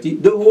P-R-I-T,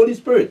 the Holy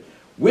Spirit,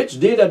 which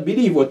they that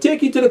believe or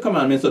take heed to the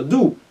commandments or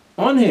do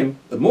on him,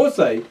 the Most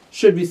High,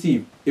 should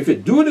receive. If you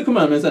do the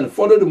commandments and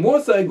follow the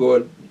Most High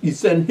God, he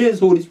send his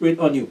Holy Spirit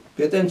on you.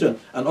 Pay attention.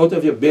 And out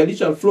of your belly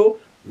shall flow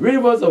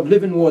rivers of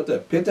living water.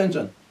 Pay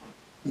attention.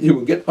 You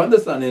will get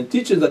understanding,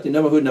 teachings that you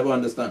never heard, never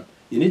understand.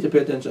 You need to pay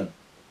attention.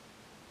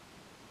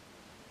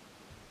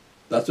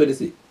 That's what they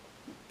say.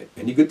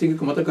 Any good thing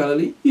come out of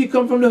Galilee? He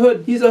come from the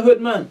hood. He's a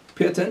hood man.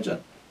 Pay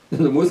attention.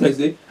 And the Most High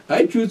say,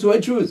 I choose who I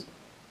choose.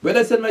 Where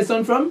did I send my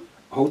son from?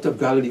 Out of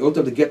Galilee, out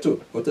of the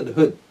ghetto, out of the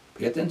hood.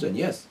 Pay attention,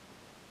 yes.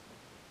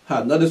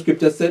 Had not the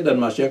scripture said that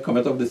Mashiach come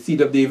out of the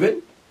seed of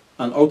David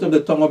and out of the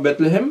tongue of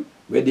Bethlehem,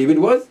 where David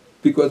was?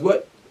 Because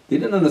what? They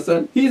didn't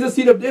understand. He is the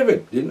seed of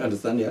David. Didn't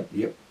understand yet?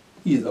 Yep.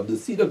 He is of the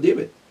seed of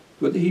David.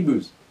 Go to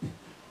Hebrews.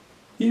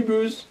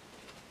 Hebrews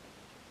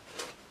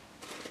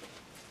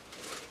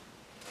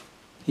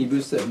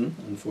 7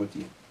 and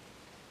 14.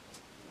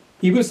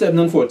 Hebrews 7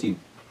 and 14.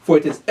 For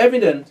it is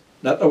evident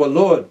that our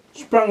Lord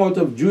sprang out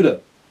of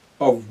Judah,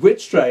 of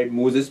which tribe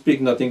Moses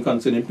spake nothing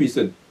concerning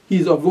priesthood. He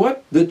is of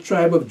what? The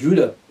tribe of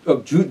Judah,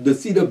 the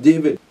seed of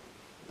David.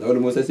 That's what the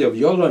Moses say, of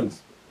your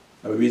loins.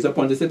 I will raise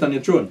upon to sit on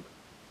your throne.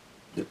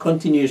 The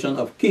continuation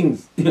of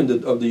kings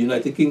of the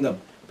United Kingdom.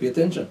 Pay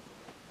attention.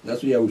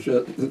 That's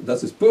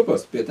his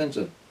purpose. Pay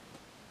attention.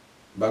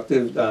 Back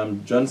to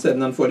John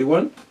 7 and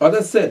 41.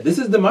 Others said, this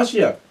is the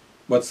Mashiach.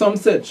 But some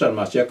said, shall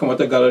Mashiach come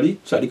out of Galilee?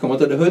 Shall he come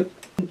out of the hood?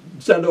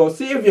 Shall our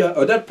Savior,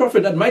 or that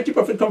prophet, that mighty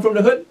prophet, come from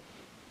the hood?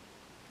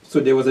 So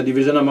there was a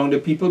division among the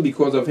people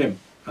because of him.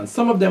 And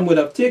some of them would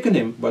have taken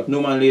him, but no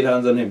man laid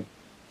hands on him.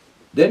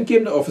 Then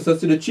came the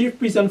officers to the chief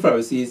priests and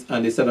Pharisees,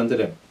 and they said unto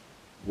them,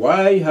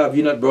 why have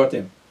you not brought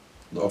him?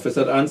 The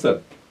officer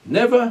answered,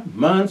 never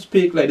man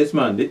spake like this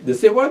man. They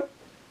say what?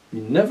 We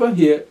never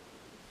hear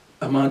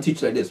a man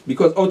teach like this.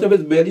 Because out of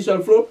his belly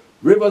shall flow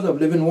rivers of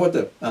living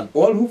water. And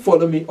all who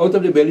follow me, out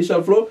of the belly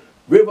shall flow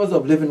rivers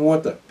of living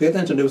water. Pay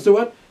attention. They will say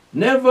what?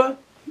 Never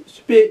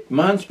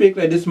man spake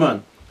like this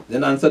man.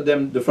 Then answered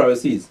them the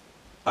Pharisees,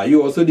 are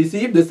you also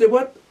deceived? They say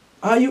what?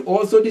 Are you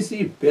also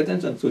deceived? Pay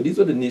attention. So these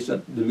are the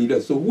nation, the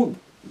leaders. So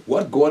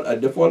what God are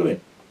they following?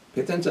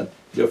 Pay attention.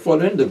 They're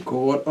following the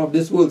God of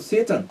this world,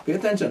 Satan. Pay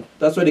attention.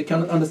 That's why they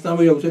cannot understand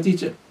what you're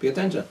teaching. Pay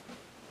attention.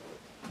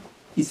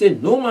 He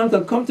said, no man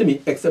can come to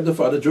me except the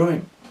Father draw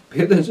him.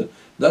 Pay attention.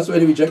 That's why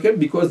they reject him,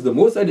 because the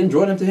Most High didn't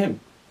draw them to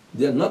him.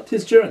 They're not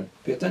his children.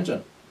 Pay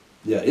attention.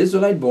 They are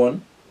Israelite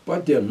born,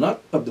 but they're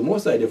not of the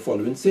Most High. They're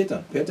following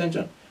Satan. Pay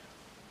attention.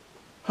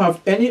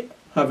 Have any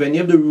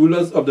of the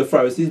rulers of the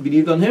Pharisees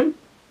believed on him?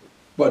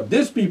 But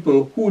these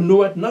people who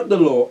knoweth not the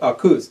law are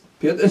cursed.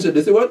 Pay attention.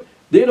 They say what?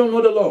 They don't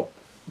know the law.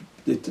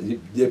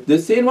 They're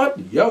saying what?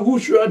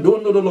 Yahushua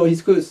don't know the law.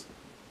 He's cursed.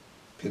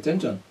 Pay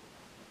attention.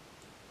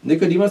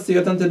 Nicodemus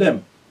saith unto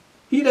them,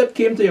 he that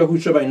came to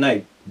Yahushua by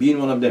night, being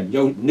one of them.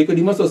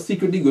 Nicodemus was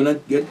secretly going to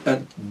get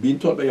and being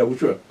taught by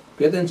Yahushua.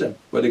 Pay attention.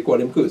 But they call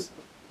him cursed.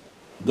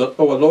 Our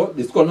Lord,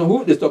 this call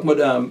who? They're talking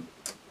about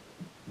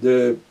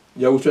the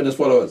Yahushua and his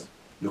followers.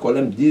 They call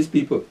them these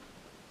people.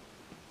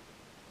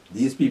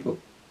 These people.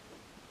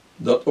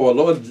 That our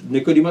Lord,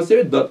 Nicodemus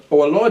said, that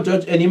our Lord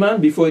judge any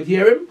man before it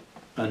hear him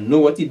and know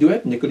what he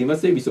doeth?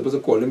 Nicodemus said, we're supposed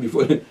to call him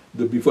before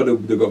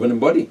the governing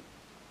body.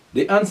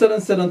 They answered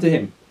and said unto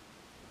him,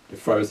 the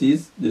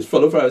Pharisees, this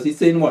fellow Pharisees,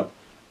 saying what?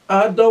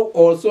 Art thou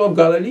also of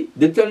Galilee?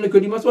 They tell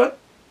Nicodemus what?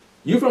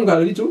 You from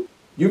Galilee too?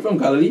 You from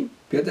Galilee?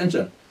 Pay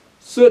attention.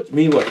 Search,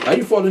 mean what? Are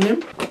you following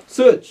him?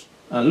 Search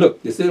and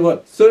look. They say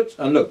what? Search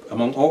and look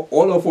among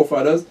all our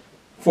forefathers.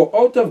 For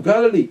out of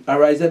Galilee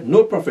ariseth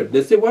no prophet.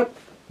 They say what?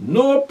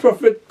 No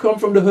prophet come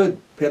from the hood.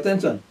 Pay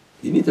attention.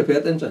 You need to pay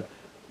attention.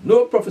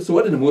 No prophet. So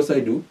what did the Most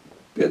High do?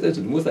 Pay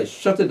attention. The Most High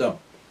shut it down.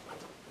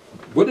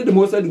 What did the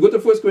Most High do? Go to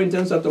 1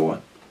 Corinthians chapter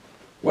 1.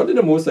 What did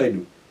the Most High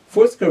do?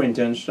 1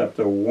 Corinthians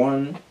chapter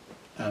 1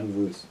 and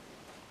verse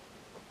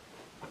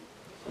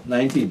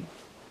 19.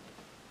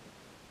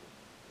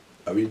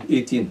 I read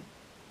 18.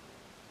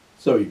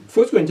 Sorry.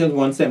 1 Corinthians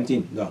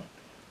 1:17. Down.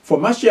 For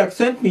Mashiach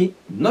sent me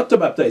not to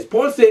baptize.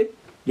 Paul said,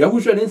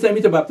 Yahushua didn't send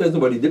me to baptize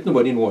nobody, dip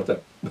nobody in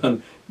water.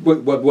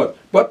 But what?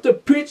 But to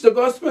preach the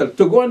gospel.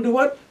 To go and do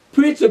what?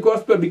 Preach the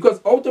gospel, because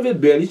out of his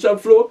belly shall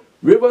flow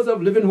rivers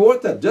of living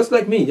water. Just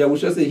like me.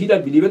 Yahushua said, he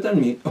that believeth on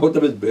me, out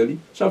of his belly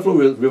shall flow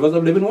rivers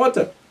of living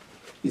water.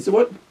 He said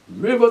what?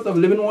 Rivers of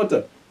living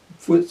water.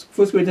 1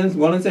 Corinthians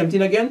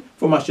 1:17 again.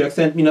 For Mashiach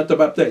sent me not to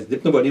baptize,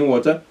 dip nobody in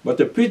water, but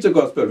to preach the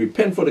gospel.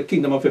 Repent, for the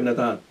kingdom of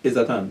heaven is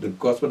at hand. The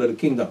gospel of the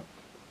kingdom.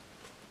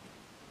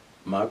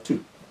 Mark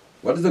 2.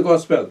 What is the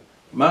gospel?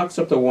 Mark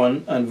chapter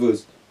 1 and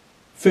verse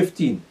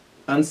 15.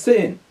 And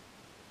saying,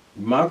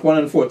 Mark 1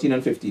 and 14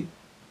 and 15.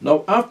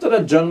 Now after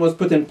that John was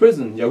put in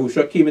prison,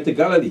 Yahushua came into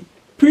Galilee,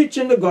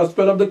 preaching the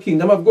gospel of the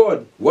kingdom of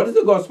God. What is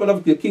the gospel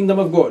of the kingdom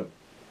of God?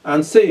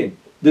 And saying,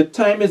 the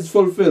time is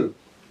fulfilled,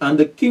 and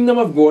the kingdom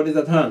of God is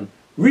at hand.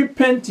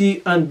 Repent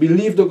ye and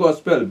believe the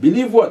gospel.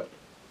 Believe what?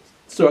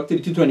 Sirach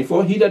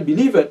 32:24. He that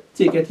believeth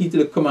taketh heed to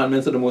the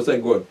commandments of the Most High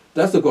God.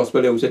 That's the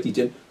gospel that we are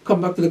teaching.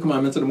 Come back to the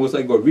commandments of the Most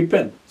High God.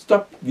 Repent.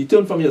 Stop.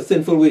 Return from your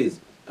sinful ways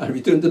and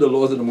return to the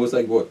laws of the Most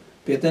High God.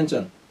 Pay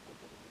attention.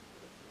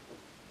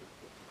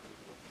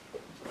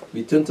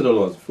 Return to the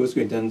laws. 1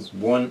 Corinthians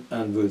 1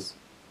 and verse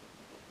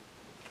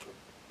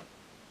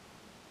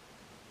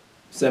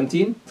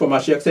 17. For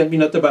Mashiach sent me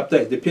not to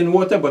baptize, dip in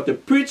water, but to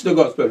preach the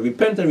gospel.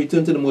 Repent and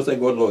return to the Most High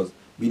God laws.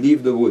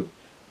 Believe the word.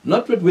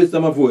 Not with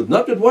wisdom of words.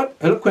 Not with what?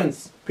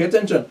 Eloquence. Pay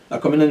attention. I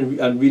come in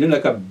and reading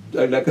like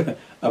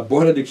a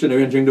border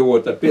dictionary and drink the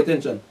water. Pay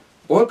attention.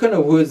 All kind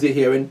of words they're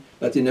hearing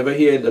that you never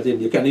hear, that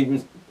you can't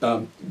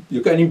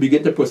even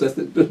begin to process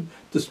it,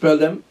 to spell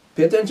them.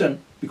 Pay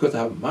attention. Because I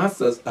have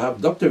masters, I have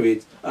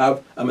doctorates,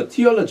 I'm a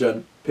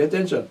theologian. Pay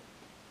attention.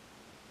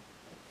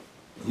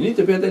 You need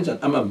to pay attention.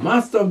 I'm a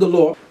master of the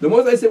law. The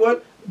most I say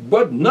what?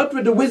 But not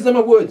with the wisdom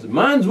of words.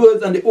 Man's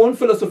words and their own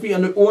philosophy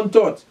and their own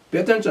thoughts. Pay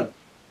attention.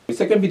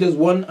 2 Peter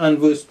 1 and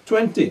verse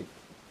 20.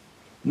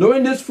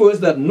 Knowing this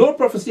first, that no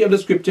prophecy of the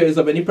scripture is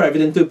of any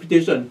private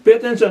interpretation. Pay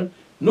attention.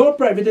 No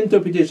private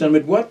interpretation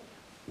with what?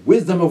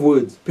 Wisdom of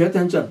words. Pay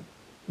attention.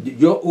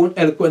 Your own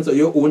eloquence or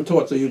your own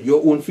thoughts or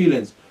your own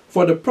feelings.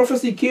 For the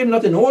prophecy came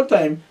not in all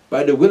time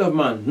by the will of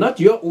man. Not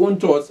your own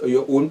thoughts or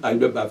your own. I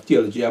have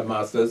theology, I have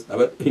masters.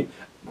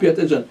 Pay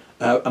attention.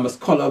 I'm a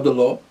scholar of the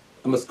law.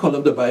 I'm a scholar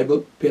of the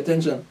Bible. Pay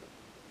attention.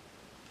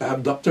 I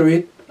have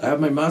doctorate. I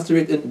have my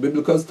masterate in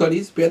biblical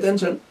studies. Pay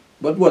attention.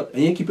 But what?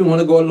 And you keeping one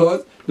of God's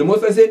laws? The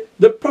most I say,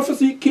 the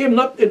prophecy came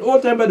not in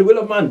all time by the will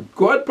of man.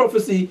 God's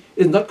prophecy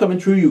is not coming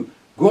through you.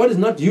 God is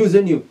not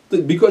using you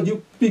because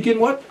you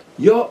speaking what?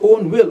 Your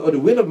own will or the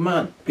will of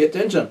man. Pay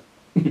attention.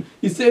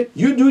 He said,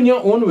 you doing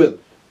your own will.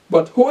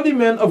 But holy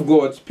men of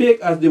God spake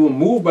as they were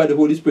moved by the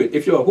Holy Spirit.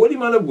 If you're a holy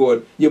man of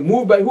God, you're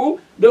moved by who?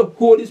 The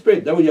Holy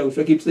Spirit. That's what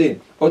Yahushua keeps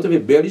saying. Out of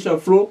your belly shall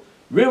flow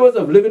rivers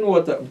of living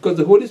water, because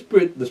the Holy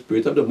Spirit, the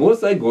Spirit of the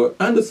Most High God,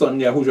 and the Son,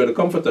 Yahushua the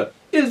Comforter,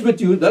 is with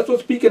you. That's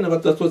what's speaking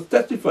about, that's what's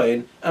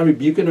testifying and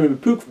rebuking and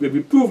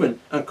reproving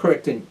and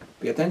correcting.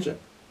 Pay attention.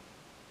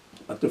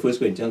 After 1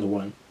 Corinthians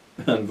 1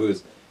 and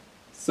verse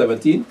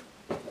 17.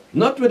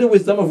 Not with the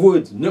wisdom of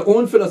words, your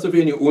own philosophy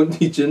and your own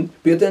teaching.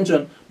 Pay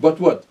attention. But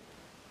what?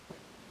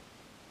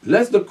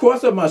 lest the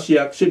cross of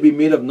Mashiach should be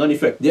made of none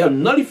effect. They are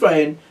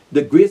nullifying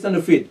the grace and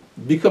the faith,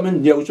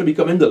 Yahushua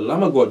becoming the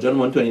Lamb of God, John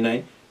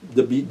 1:29,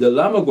 the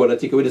Lamb of God that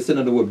take away the sin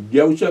of the world.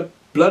 Yahushua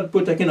blood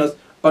protecting us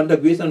under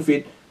grace and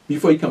faith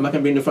before he come back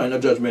and bring the final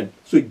judgment.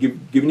 So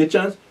giving a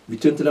chance,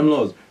 return to them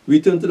laws.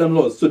 Return to them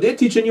laws. So they're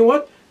teaching you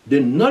what? They're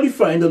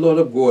nullifying the law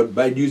of God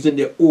by using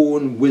their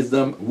own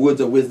wisdom, words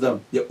of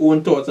wisdom, their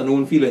own thoughts and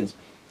own feelings.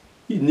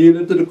 He nailed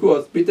it to the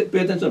cross. Pay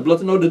attention.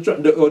 Blotting out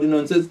the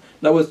ordinances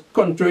that was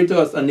contrary to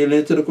us and nailing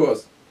it to the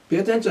cross. Pay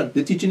attention.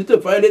 They're teaching it to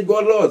violate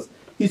God's laws.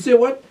 He said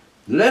what?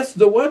 Lest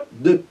the what?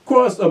 The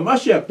cross of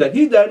Mashiach, that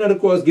he died on the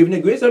cross, giving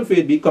the grace and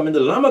faith, becoming the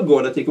Lamb of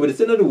God that take away the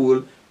sin of the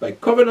world by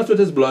covering us with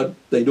his blood,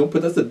 that he don't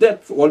put us to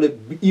death for all the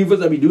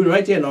evils that we're doing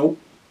right here now.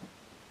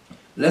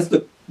 Lest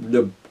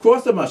the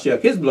cross of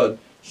Mashiach, his blood,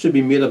 should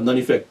be made of none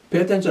effect. Pay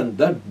attention.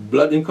 That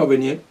blood in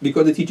covering you,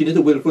 because they're teaching it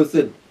a willful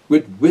sin,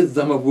 with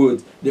wisdom of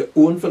words, their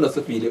own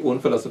philosophy, their own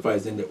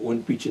philosophizing, their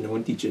own preaching, their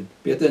own teaching.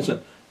 Pay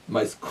attention.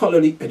 My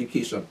scholarly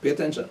education. Pay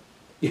attention.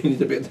 You need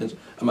to pay attention.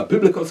 I'm a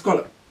biblical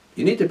scholar.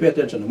 You need to pay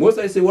attention. The most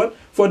I say what?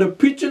 For the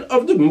preaching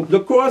of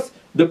the cross,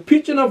 the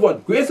preaching of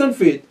what? Grace and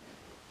faith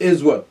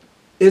is what?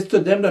 Is to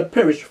them that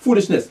perish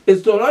foolishness.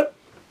 Is to what?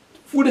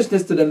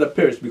 Foolishness to them that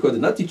perish, because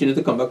they're not teaching you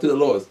to come back to the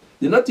laws.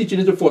 They're not teaching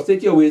you to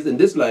forsake your ways in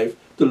this life,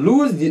 to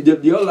lose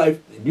your life,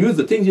 use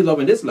the things you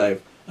love in this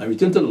life, and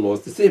return to the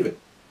laws to save it.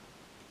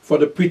 For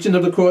the preaching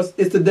of the cross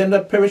is to them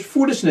that perish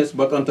foolishness,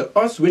 but unto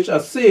us which are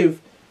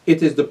saved,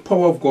 it is the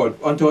power of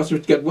God. Unto us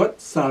which get what?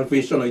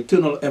 Salvation or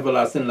eternal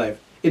everlasting life.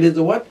 It is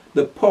the what?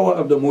 The power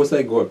of the Most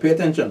High God. Pay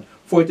attention.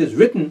 For it is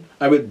written,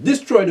 I will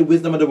destroy the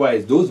wisdom of the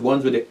wise, those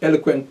ones with the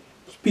eloquent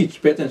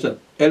speech. Pay attention.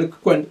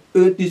 Eloquent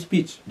earthly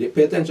speech.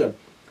 Pay attention.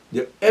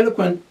 The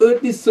eloquent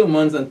earthly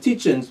sermons and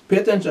teachings. Pay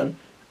attention.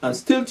 And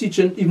still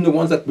teaching even the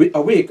ones that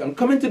awake and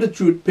coming to the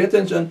truth. Pay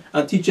attention.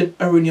 And teaching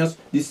erroneous,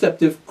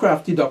 deceptive,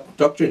 crafty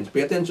doctrines.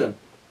 Pay attention.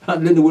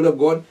 Handling the word of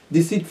God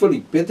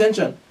deceitfully. Pay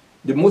attention.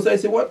 The Most High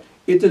say what?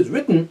 It is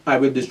written, I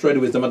will destroy the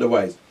wisdom of the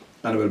wise,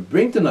 and I will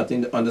bring to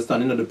nothing the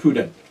understanding of the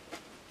prudent.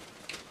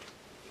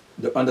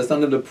 The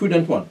understanding of the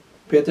prudent one.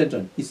 Pay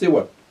attention. He say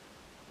what?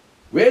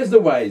 Where is the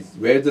wise?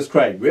 Where is the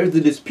scribe? Where is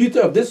the disputer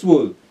of this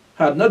world?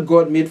 Had not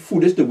God made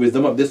foolish the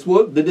wisdom of this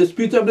world? The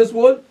disputer of this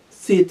world?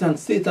 Satan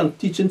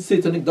teaching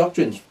satanic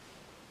doctrines.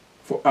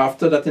 For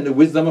after that in the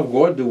wisdom of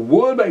God, the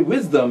world by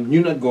wisdom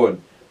knew not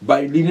God.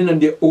 By leaning on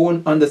their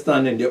own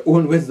understanding, their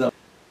own wisdom,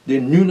 they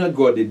knew not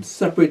God. They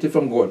separated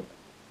from God.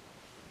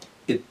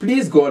 It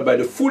pleased God by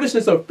the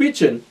foolishness of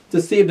preaching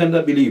to save them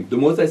that believe. The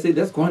most I say,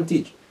 let's go and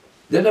teach.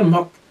 Let them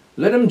mock,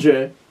 let them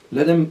jeer,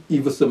 let them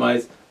evil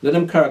surmise, let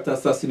them character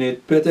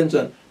assassinate. Pay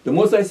attention. The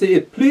most I say,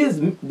 it please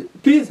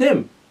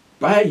him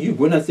by you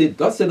going and say,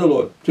 thus said the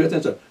Lord. Pay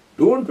attention.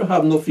 Don't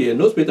have no fear,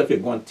 no spirit of fear.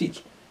 Go and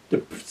teach.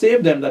 To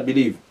save them that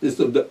believe.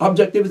 So the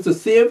objective is to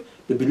save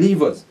the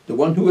believers. The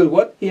one who will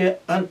what? Hear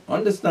and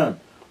understand.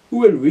 Who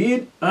will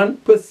read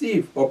and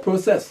perceive or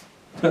process.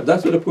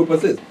 That's what the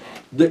purpose is.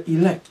 The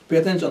elect, pay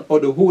attention, or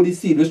the holy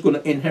seed which is going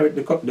to inherit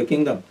the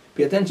kingdom.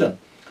 Pay attention.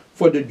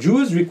 For the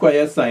Jews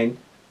require a sign,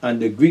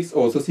 and the Greeks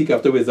also seek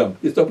after wisdom.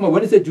 It's talking about,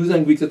 when they say Jews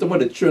and Greeks, it's talking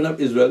about the children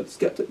of Israel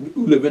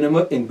who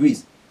live in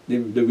Greece. They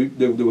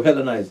were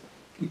Hellenized.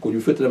 You could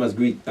refer to them as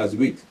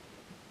Greeks.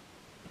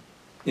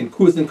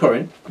 Who is in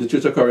Corinth? The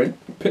church of Corinth.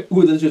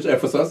 Who is the church of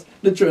Ephesus?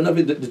 The children of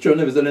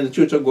Israel and the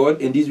church of God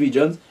in these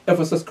regions.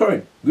 Ephesus,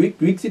 Corinth.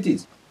 Greek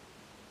cities.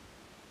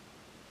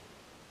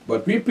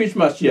 But we preach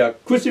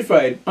Mashiach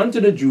crucified unto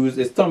the Jews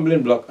a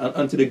stumbling block, and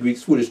unto the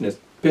Greeks foolishness.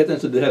 Pay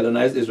attention to the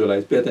Hellenized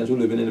Israelites. Pay attention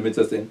to living in the midst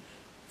of sin.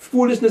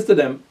 Foolishness to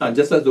them, and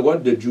just as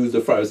the Jews, the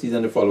Pharisees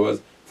and the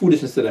followers,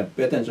 foolishness to them.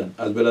 Pay attention,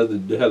 as well as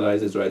the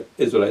Hellenized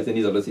Israelites in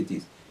these other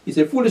cities. He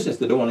said foolishness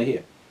they don't want to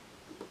hear.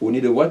 Only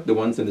the what? The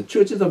ones in the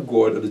churches of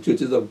God or the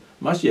churches of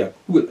Mashiach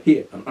who will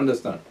hear and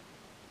understand.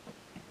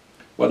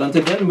 But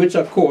unto them which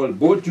are called,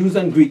 both Jews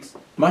and Greeks,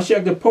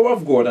 Mashiach the power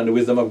of God and the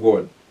wisdom of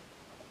God.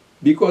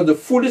 Because the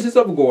foolishness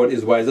of God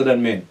is wiser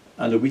than men,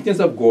 and the weakness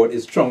of God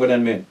is stronger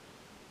than men.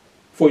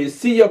 For you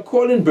see your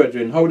calling,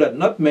 brethren, how that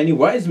not many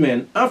wise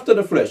men after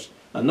the flesh,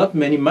 and not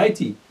many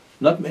mighty,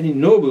 not many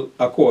noble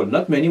are called,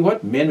 not many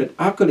what? Men with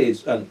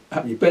accolades, and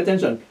you pay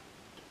attention,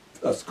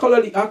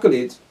 scholarly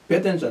accolades, pay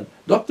attention,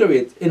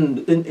 doctorate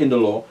in the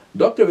law,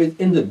 doctorate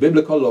in the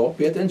biblical law,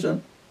 pay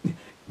attention,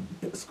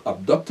 a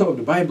doctor of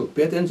the Bible,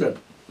 pay attention.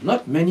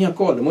 Not many are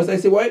called. The most I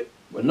say why?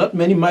 But not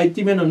many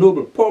mighty men and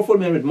noble, powerful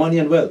men with money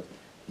and wealth.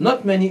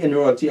 Not many in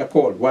royalty are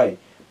called. Why?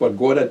 But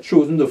God had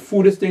chosen the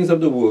foolish things of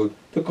the world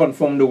to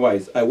conform the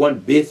wise. I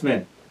want base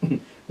men.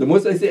 The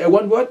most I say, I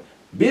want what?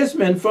 Base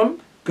men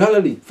from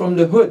Galilee, from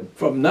the hood,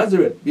 from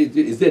Nazareth.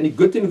 Is there any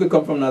good thing that could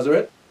come from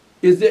Nazareth?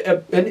 Is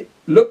there any,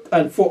 look,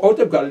 and for out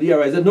of Galilee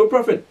arises no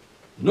prophet.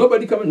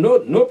 Nobody coming,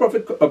 no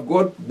prophet of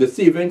God, the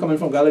Savior, coming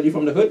from Galilee,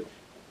 from the hood.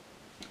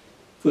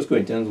 1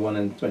 Corinthians 1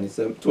 and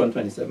 27, 2 and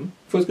 27.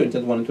 1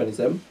 Corinthians 1 and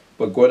 27.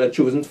 But God had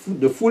chosen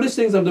the foolish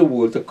things of the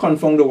world to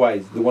confound the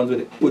wise, the ones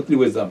with earthly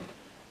wisdom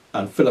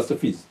and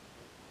philosophies.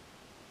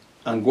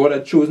 And God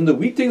had chosen the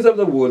weak things of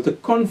the world to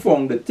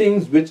confound the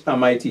things which are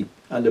mighty,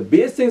 and the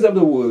base things of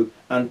the world,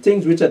 and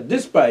things which are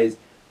despised,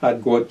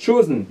 had God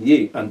chosen,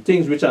 yea, and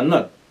things which are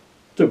not,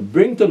 to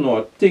bring to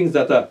naught things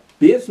that are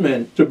base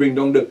men, to bring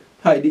down the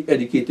highly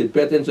educated.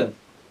 Pay attention.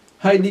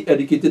 Highly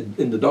educated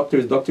in the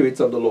doctorates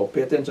of the law.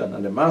 Pay attention.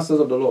 And the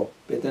masters of the law.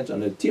 Pay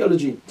attention. And the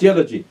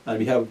theology. And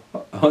we have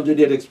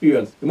 100-year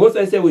experience. The Most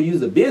I say we use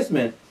the base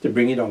men to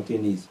bring it down to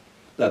your knees.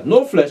 That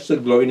no flesh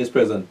should glory in his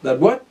presence. That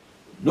what?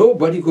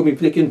 Nobody could be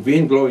taking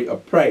vainglory or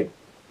pride.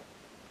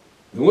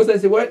 The Most I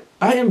say what?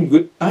 I am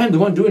good. I am the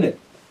one doing it.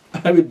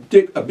 I will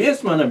take a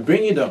base man and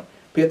bring you down.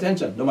 Pay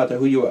attention. No matter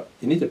who you are.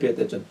 You need to pay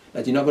attention.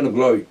 That you're not going to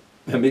glory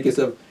and make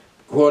yourself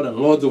God and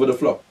lords over the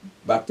flock.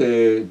 Back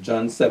to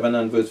John 7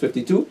 and verse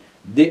 52.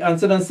 They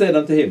answered and said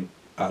unto him,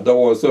 Art thou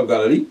also of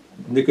Galilee?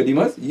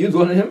 Nicodemus, you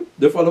one of him,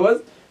 the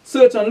followers?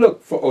 Search and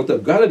look, for out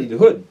of Galilee, the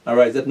hood,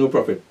 ariseth no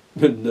prophet.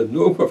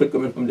 No prophet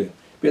coming from there.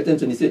 Pay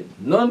attention, he said,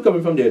 none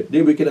coming from there.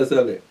 They wicked as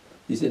hell there.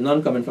 He said,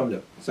 none coming from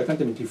there. 2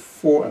 Timothy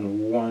 4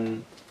 and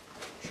 1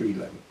 through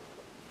 11.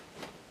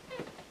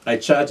 I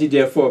charge you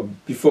therefore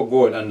before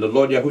God and the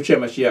Lord Yahushua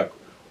Mashiach,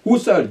 who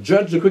shall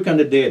judge the quick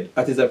and the dead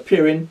at his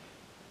appearing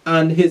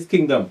and his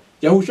kingdom.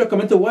 Yahushua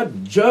coming to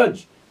what?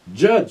 Judge.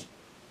 Judge.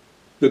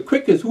 The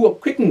quick is who are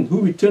quickened, who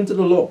return to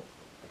the law.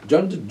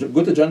 Go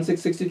to John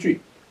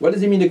 6:63. What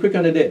does he mean, the quick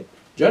and the dead?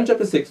 John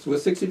chapter 6,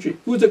 verse 63.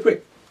 Who's the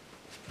quick?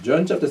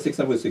 John chapter 6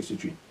 and verse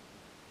 63.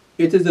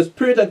 It is the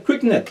spirit that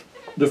quickeneth,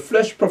 the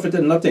flesh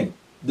profited nothing.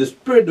 The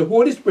spirit, the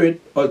Holy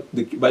Spirit, by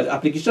the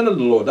application of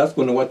the law, that's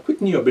going to what?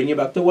 Quicken you or bring you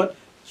back to what?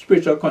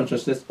 Spiritual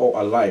consciousness or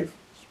alive.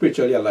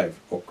 Spiritually alive.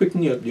 Or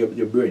quicken your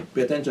brain.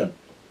 Pay attention.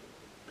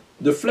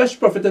 The flesh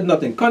profited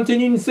nothing.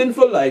 Continuing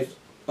sinful life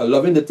or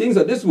loving the things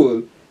of this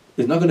world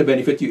is not going to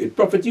benefit you. It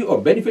profit you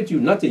or benefit you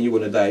nothing. You're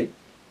going to die.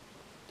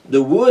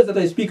 The words that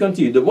I speak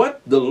unto you, the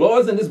what? The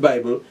laws in this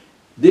Bible,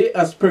 they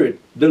are spirit.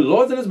 The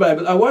laws in this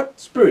Bible are what?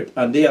 Spirit.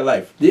 And they are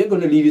life. They are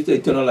going to lead you to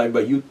eternal life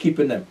by you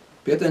keeping them.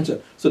 Pay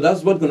attention. So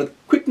that's what's going to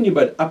quicken you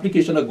by the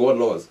application of God's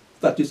laws.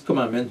 Statutes,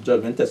 commandments,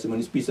 judgment,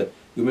 testimonies, precept.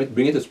 You may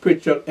bring it to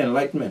spiritual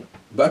enlightenment.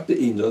 Back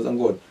to angels and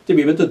God. To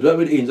be able to dwell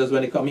with angels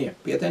when they come here.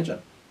 Pay attention.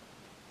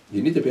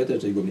 You need to pay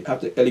attention. You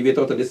have to elevate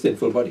out of this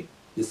sinful body.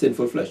 This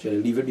sinful flesh. You have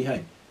to leave it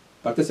behind.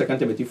 Back to 2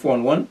 Timothy 4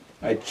 and 1.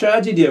 I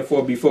charge you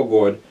therefore before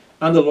God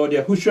and the Lord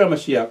Yahushua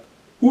Mashiach,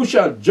 who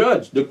shall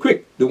judge the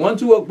quick, the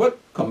ones who are what?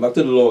 Come back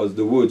to the laws,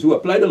 the words, who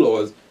apply the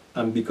laws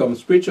and become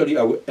spiritually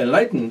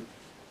enlightened,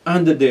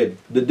 and the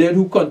dead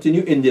who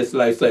continue in this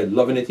lifestyle,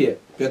 loving it here.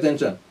 Pay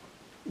attention.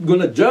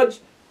 Going to judge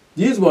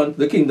these ones,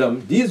 the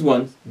kingdom, these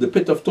ones, the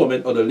pit of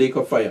torment or the lake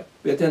of fire.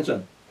 Pay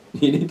attention.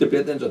 You need to pay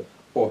attention.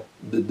 Or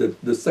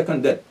the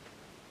second death.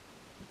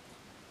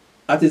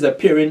 At his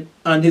appearing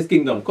and his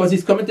kingdom. Because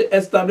he's coming to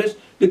establish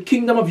the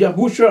kingdom of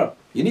Yahushua.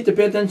 You need to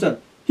pay attention.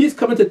 He's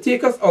coming to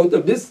take us out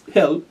of this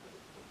hell,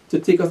 to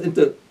take us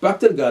back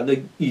to the Garden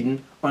of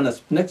Eden on a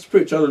next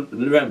spiritual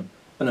realm,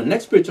 on a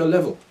next spiritual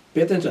level.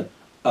 Pay attention.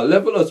 A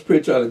level of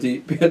spirituality,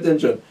 pay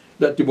attention,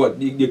 that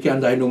what? You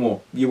can't die no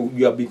more. You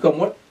have become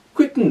what?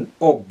 Quickened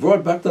or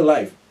brought back to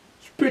life.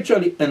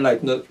 Spiritually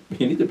enlightened.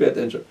 You need to pay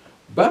attention.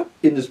 Back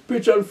in the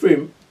spiritual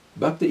frame,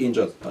 back to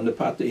angels, on the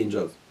path to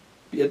angels.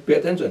 Pay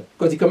attention.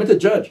 Because he's coming to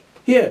judge.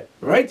 Here,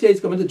 right here, he's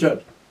coming to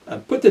judge.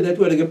 And put to death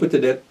where they get put to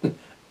death.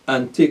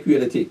 And take where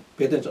they take.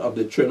 Pay attention of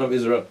the children of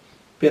Israel.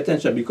 Pay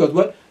attention. Because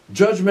what?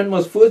 Judgment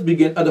must first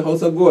begin at the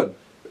house of God.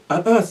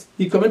 At us.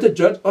 He's coming to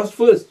judge us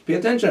first. Pay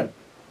attention.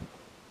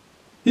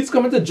 He's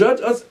coming to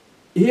judge us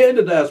here in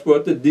the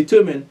diaspora to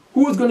determine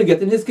who is going to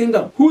get in his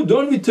kingdom. Who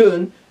don't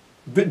return,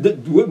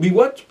 will be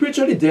what?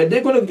 Spiritually dead.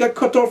 They're going to get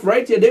cut off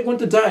right here. They're going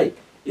to die.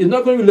 He's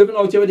not going to be living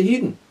out here with the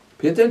heathen.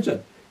 Pay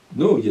attention.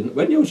 No,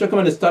 when Yahushua come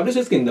and establish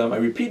his kingdom, I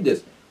repeat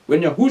this,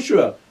 when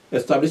Yahushua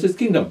establishes his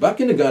kingdom back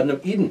in the Garden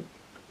of Eden,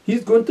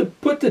 he's going to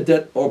put to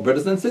death our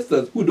brothers and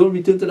sisters who don't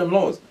return to them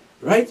laws.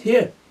 Right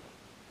here.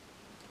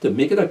 To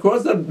make it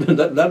across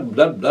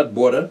that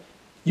border,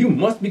 you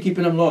must be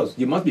keeping them laws.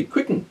 You must be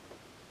quickened.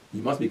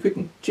 You must be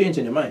quickened. Change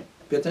in your mind.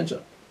 Pay attention.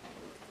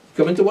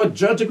 Coming to what?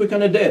 Judge the quick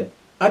and the dead.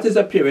 At his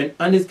appearing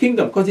and his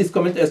kingdom. Because he's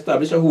coming to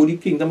establish a holy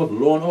kingdom of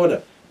law and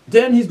order.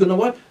 Then he's going to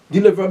what?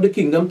 Deliver up the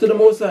kingdom to the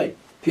Most High.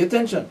 Pay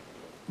attention.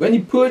 When he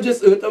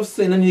purges earth of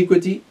sin and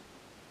iniquity,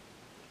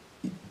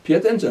 pay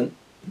attention.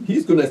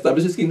 He's going to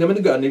establish his kingdom in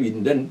the Garden of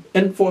Eden. Then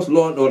enforce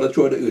law and order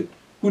throughout the earth.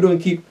 Who don't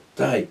keep,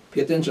 die.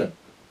 Pay attention.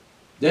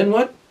 Then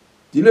what?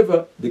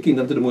 Deliver the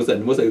kingdom to the Most High.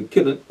 The Most High will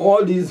kill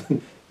all these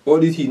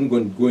heathen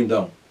going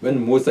down. When the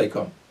Most High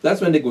come.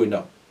 That's when they're going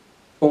down.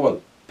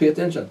 All. Pay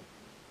attention.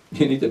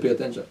 You need to pay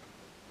attention.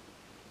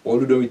 All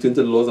who don't return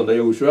to the laws under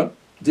Yahushua,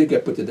 they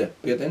get put to death.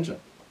 Pay attention.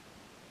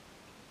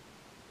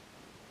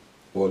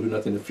 All who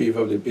not in the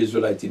favor of the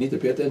Israelites, you need to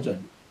pay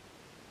attention.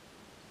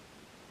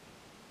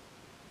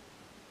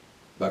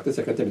 Back to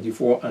 2 Timothy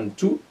 4 and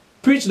 2.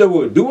 Preach the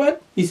word. Do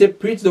what? He said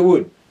preach the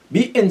word.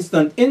 Be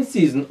instant, in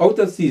season, out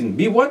of season.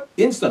 Be what?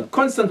 Instant,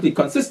 constantly,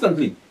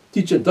 consistently.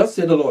 Teaching. Thus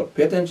said the Lord.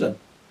 Pay attention.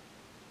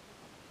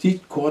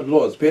 Teach God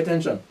laws. Pay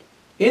attention.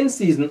 In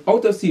season,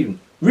 out of season.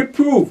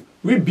 Reprove.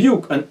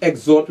 Rebuke and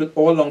exhort with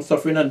all long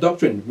suffering and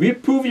doctrine.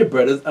 Reprove your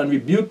brothers and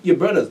rebuke your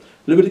brothers.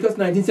 Leviticus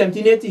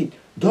 19:17-18.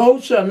 Thou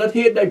shalt not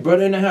hate thy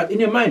brother in thy heart, in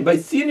your mind, by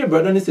seeing your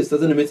brother and his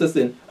sisters in the midst of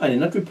sin, and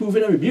you're not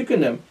reproving and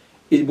rebuking them.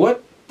 Is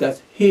what?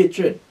 That's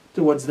hatred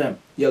towards them.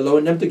 You're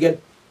allowing them to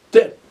get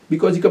dead,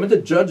 because you're coming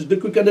to judge the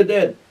quick and the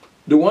dead,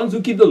 the ones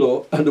who keep the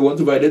law and the ones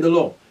who violate the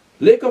law.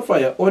 Lake of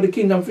fire, or the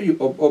kingdom for you,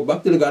 or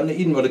back to the Garden of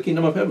Eden, or the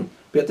kingdom of heaven.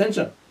 Pay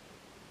attention.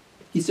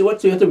 He said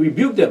what? So you have to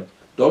rebuke them.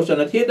 Thou shalt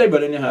not hate thy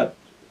brother in your heart,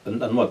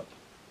 and what?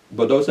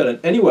 But thou shalt in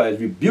any wise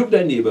rebuke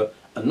thy neighbor,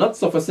 and not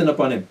suffer sin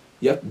upon him.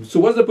 So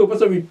what's the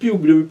purpose of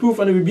rebuke, the reproof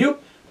and the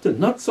rebuke? To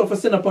not suffer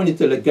sin upon you,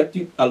 till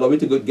it allow you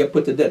to get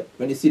put to death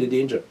when you see the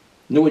danger.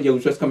 Know what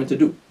Yahushua is coming to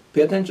do.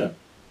 Pay attention.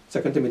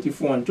 2 Timothy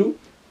 4:2.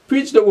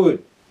 Preach the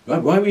word.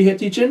 Why are we here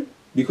teaching?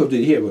 Because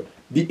we hear word.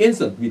 Be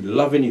instant. We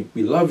love in you.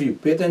 We love you.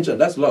 Pay attention.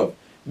 That's love.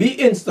 Be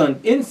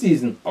instant, in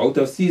season, out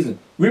of season.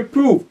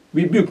 Reprove,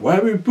 rebuke. Why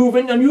are we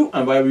reproving you,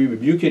 and why are we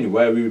rebuking you?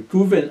 Why are we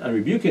reproving and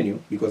rebuking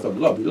you? Because of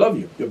love. We love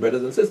you, your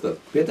brothers and sisters.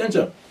 Pay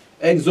attention.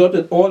 Exhort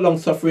with all long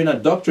suffering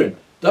and doctrine.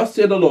 Thus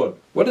saith the Lord.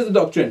 What is the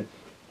doctrine?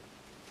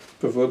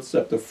 Proverbs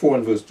chapter 4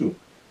 and verse 2.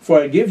 For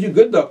I gave you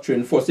good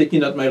doctrine,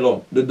 forsaking not my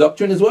law. The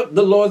doctrine is what?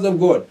 The laws of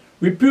God.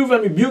 Reprove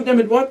and rebuke them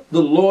with what?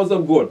 The laws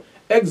of God.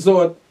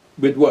 Exhort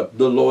with what?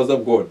 The laws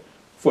of God.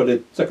 For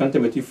the 2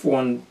 Timothy 4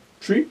 and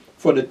 3.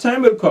 For the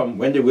time will come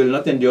when they will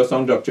not endure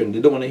sound doctrine. They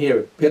don't want to hear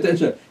it. Pay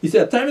attention. He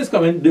said, time is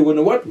coming, they will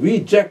know what?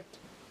 Reject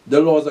the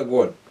laws of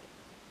God.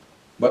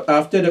 But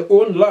after their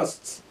own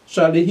lusts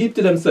shall they heap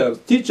to themselves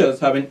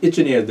teachers having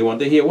itching ears. They want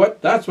to hear what?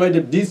 That's why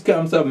these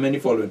camps have many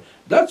following.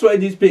 That's why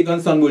these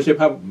pagan sun worship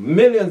have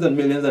millions and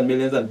millions and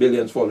millions and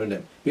billions following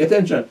them. Pay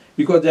attention.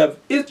 Because they have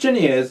itching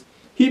ears,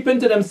 heaping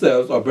to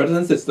themselves, or brothers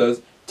and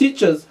sisters,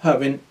 teachers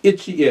having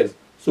itchy ears.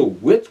 So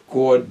which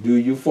God do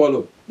you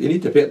follow? You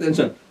need to pay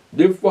attention.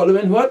 They're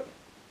following what?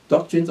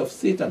 Doctrines of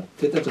Satan.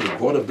 Satan is the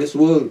God of this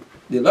world.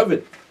 They love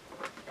it.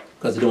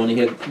 Because they don't want to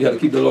hear, they have to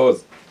keep the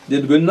laws. They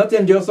will not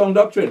endure sound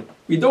doctrine.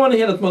 We don't want to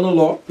hear that man no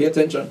law. Pay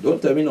attention.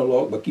 Don't tell me no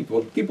law, but keep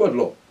what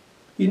law.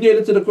 He nailed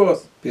it to the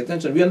cross. Pay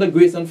attention. We are under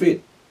grace and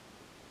faith.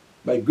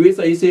 By grace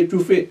are you saved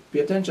through faith.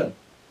 Pay attention.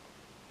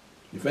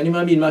 If any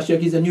man be in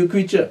Mashiach, he's a new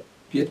creature.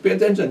 Pay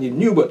attention. He's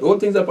new, but all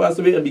things are passed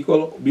away, and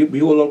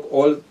behold,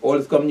 all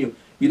is come new.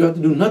 We don't have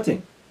to do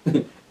nothing.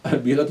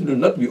 And we have to do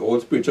not be all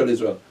spiritual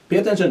Israel. Pay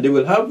attention. They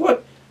will have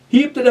what?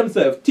 Heap to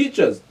themselves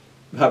teachers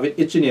having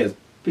itching ears.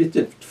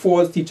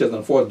 False teachers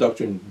and false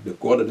doctrine. The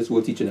God of this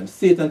world teaching them.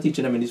 Satan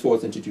teaching them in these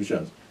false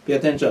institutions. Pay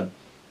attention.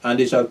 And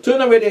they shall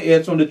turn away their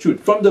ears from the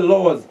truth, from the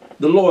laws.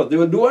 The laws. They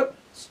will do what?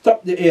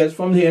 Stop their ears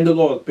from hearing the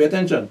laws. Pay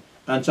attention.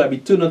 And shall be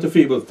turned unto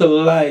fables, to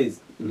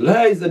lies.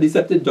 Lies are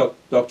deceptive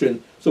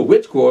doctrine. So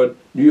which God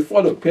do you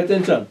follow? Pay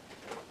attention.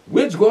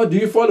 Which God do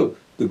you follow?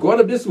 The God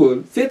of this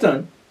world,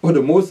 Satan, or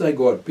the Most High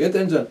God? Pay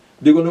attention.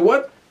 They're going to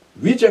what?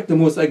 Reject the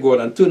Most High God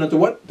and turn unto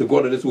what? The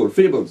God of this world.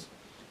 Fables.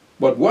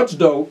 But watch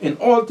thou in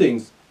all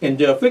things, in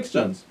their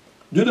afflictions.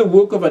 Do the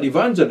work of an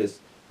evangelist.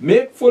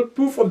 Make full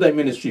proof of thy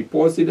ministry.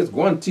 Paul said, let's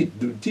go and teach.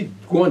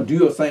 Go and do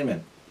your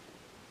assignment.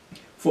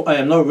 For I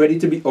am now ready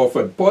to be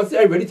offered. Paul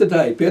said, I'm ready to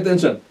die. Pay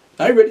attention.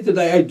 I'm ready to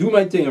die. I do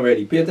my thing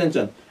already. Pay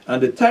attention.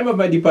 And the time of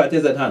my departure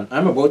is at hand.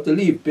 I'm about to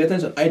leave. Pay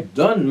attention. I've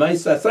done my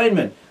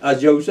assignment.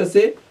 As Yahushua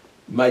said,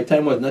 my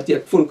time was not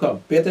yet full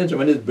come. Pay attention.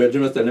 When his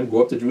brethren was telling him,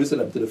 go up to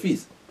Jerusalem to the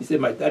feast. He said,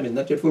 my time is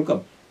not yet full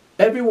come.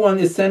 Everyone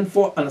is sent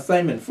for an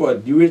assignment, for a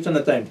duration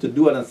of time, to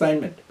do an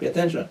assignment. Pay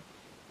attention.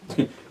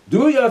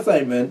 Do your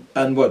assignment,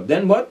 and what?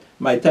 Then what?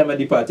 My time of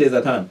departure is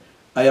at hand.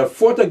 I have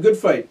fought a good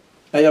fight.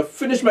 I have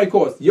finished my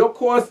course. Your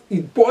course,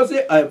 Paul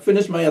said, I have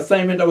finished my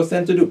assignment I was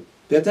sent to do.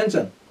 Pay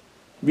attention.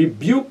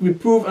 Rebuke,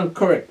 reprove, and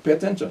correct. Pay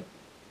attention.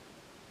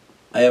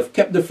 I have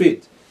kept the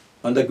faith.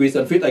 Under grace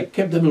and faith, I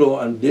kept them law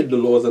and did the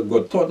laws of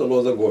God, taught the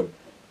laws of God.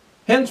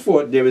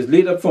 Henceforth, there is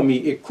laid up for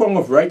me a crown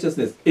of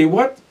righteousness. A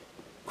what?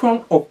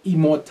 Crown of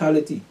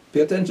immortality.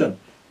 Pay attention.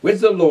 Which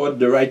the Lord,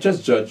 the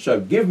righteous judge, shall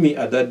give me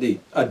at that day,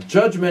 a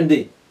judgment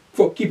day,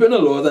 for keeping the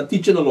laws and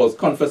teaching the laws,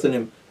 confessing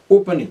him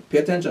openly. Pay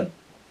attention.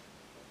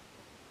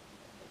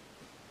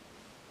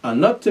 And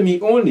not to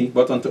me only,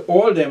 but unto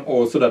all them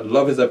also that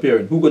love is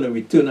appearing, who going to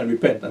return and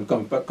repent and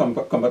come back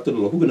to the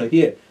Lord, who going to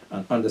hear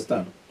and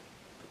understand.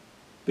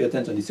 Pay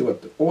attention. You see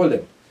what? All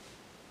them.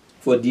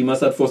 For Demas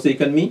had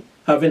forsaken me,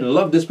 having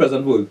loved this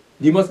present world.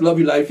 Demas love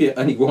your life here,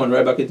 and he go on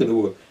right back into the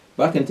world.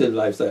 Back into the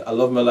lifestyle. I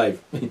love my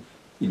life.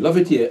 He love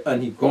it here,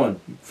 and he gone.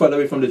 He fell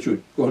away from the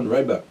truth. Going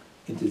right back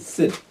into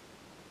sin.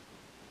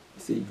 You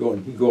see, he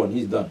gone,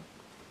 he's done.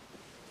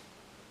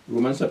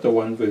 Romans chapter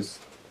 1, verse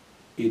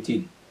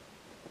 18.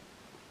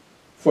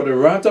 For the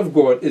wrath of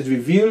God is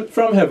revealed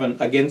from heaven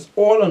against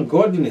all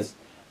ungodliness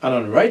and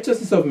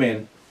unrighteousness of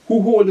men,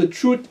 who hold the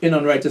truth in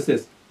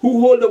unrighteousness. Who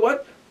hold the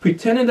what?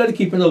 Pretending that they're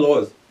keeping the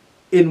laws.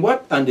 In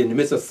what? And in the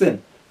midst of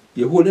sin.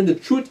 You're holding the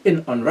truth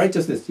in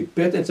unrighteousness. You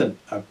pay attention.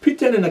 Are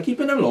pretending they're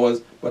keeping them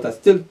laws, but are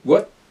still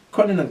what?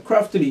 Cunning and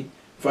craftily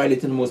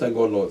violating the Most High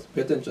God laws.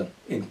 Pay attention.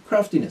 In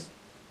craftiness.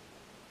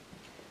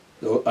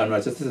 So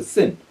unrighteousness is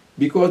sin.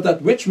 Because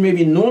that which may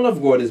be known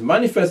of God is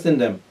manifest in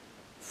them.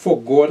 for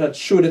God had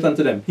showed it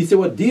unto them. He said,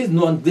 what these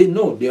know, they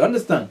know, they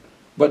understand.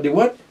 But they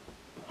what?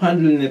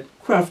 Handling it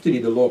craftily,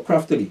 the law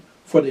craftily.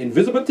 For the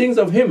invisible things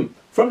of him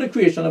from the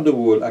creation of the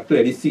world are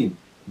clearly seen,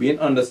 being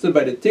understood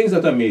by the things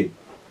that are made,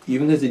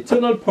 even his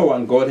eternal power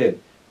and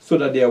Godhead, so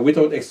that they are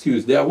without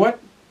excuse. They are what?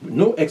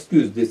 No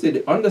excuse. They say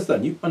they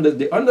understand.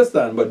 They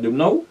understand, but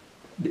now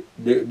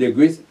their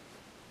grace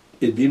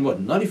is being what?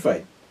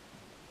 Nullified.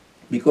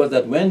 Because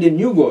that when they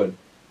knew God,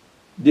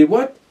 they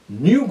what?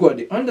 Knew God.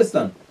 They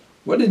understand.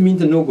 What does it mean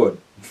to know God?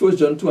 1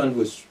 John 2 and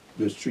verse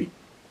 3.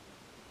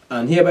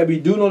 And hereby we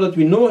do know that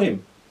we know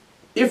him,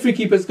 if we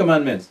keep his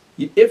commandments.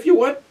 If you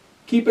what?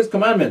 Keep his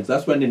commandments.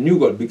 That's when they knew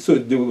God. So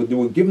they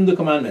were given the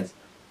commandments.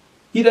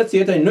 He that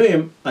saith, I know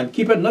him, and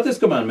keepeth not his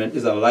commandment,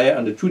 is a liar,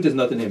 and the truth is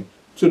not in him.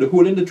 So they're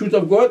holding the truth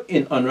of God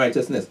in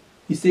unrighteousness.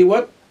 He say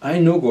what? I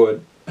know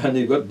God, and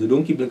they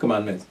don't keep the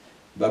commandments.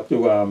 Back to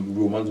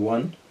Romans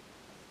 1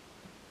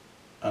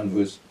 and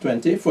verse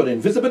 20. For the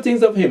invisible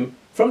things of him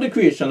from the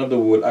creation of the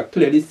world are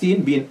clearly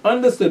seen, being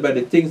understood by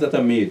the things that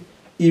are made,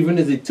 even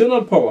his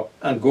eternal power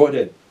and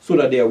Godhead, so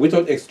that they are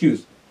without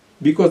excuse.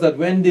 Because that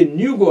when they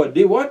knew God,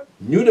 they what?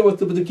 Knew they were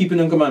supposed to keep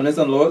the commandments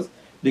and laws.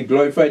 They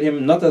glorified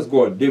him not as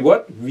God. They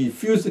what?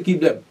 Refused to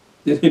keep them.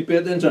 They pay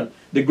attention.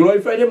 They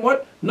glorified him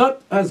what?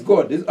 Not as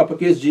God. This is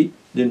uppercase G.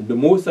 The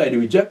Most High. They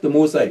reject the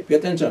Most High. Pay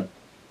attention.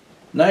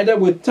 Neither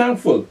were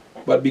thankful,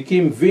 but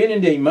became vain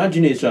in their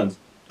imaginations,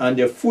 and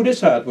their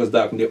foolish heart was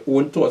darkened. Their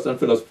own thoughts and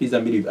philosophies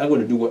and beliefs. I'm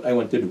going to do what I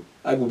want to do.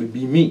 I will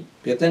be me.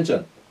 Pay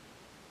attention.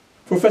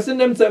 Professing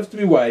themselves to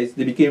be wise,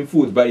 they became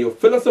fools by your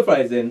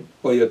philosophizing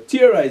or your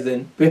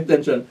theorizing, pay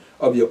attention,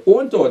 of your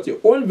own thoughts, your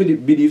own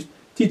beliefs,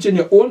 teaching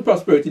your own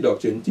prosperity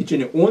doctrine,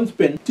 teaching your own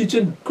spin,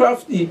 teaching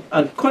crafty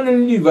and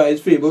cunningly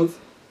devised fables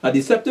and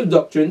deceptive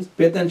doctrines,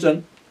 pay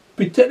attention,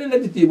 pretending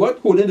that they what?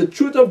 Holding the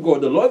truth of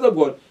God, the laws of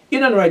God,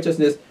 in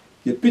unrighteousness.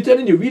 You're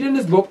pretending you're reading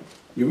this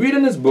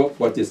book,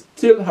 but you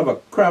still have a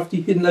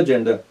crafty hidden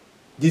agenda,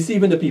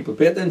 deceiving the people,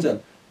 pay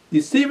attention.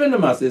 Deceiving the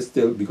masses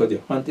still because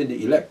they're hunting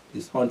the elect.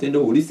 It's hunting the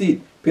holy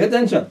seed. Pay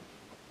attention.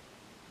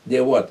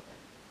 They're what?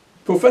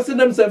 Professing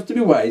themselves to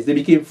be wise, they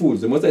became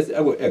fools. The most I say,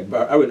 I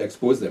will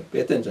expose them.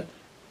 Pay attention.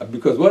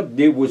 Because what?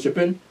 They're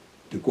worshipping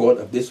the God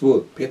of this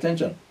world. Pay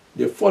attention.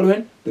 They're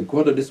following the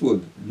God of this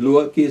world.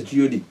 Lowercase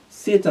God.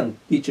 Satan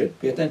teaching.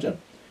 Pay attention.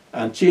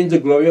 And change the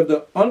glory of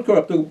the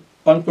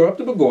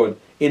uncorruptible God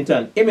into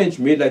an image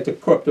made like the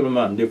corruptible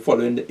man. They're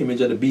following the image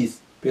of the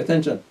beast. Pay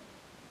attention.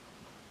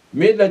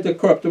 Made like the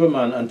corruptible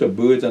man unto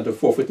birds, unto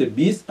four-footed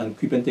beasts, and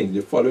creeping things.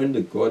 They're following the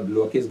God,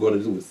 lowercase God of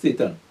this world.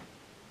 Satan.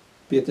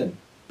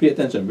 Pay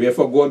attention.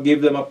 Wherefore God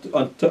gave them up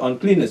to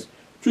uncleanness,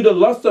 through the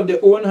lust of their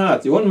own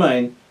hearts, their own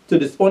mind, to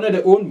dishonor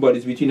their own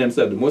bodies between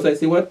themselves. The most I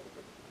say what?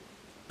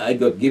 I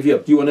God give you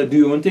up. Do you want to do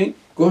your own thing?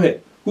 Go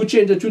ahead. Who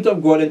changed the truth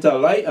of God into a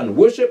lie and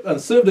worship and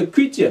serve the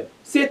creature,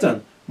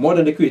 Satan, more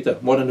than the creator,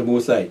 more than the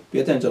Most High. Pay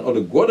attention. Or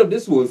the God of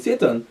this world,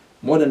 Satan,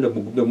 more than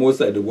the Most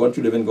High, the one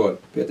true living God.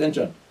 Pay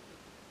attention.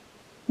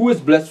 Who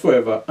is blessed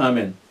forever?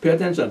 Amen. Pay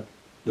attention.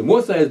 The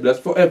Most High is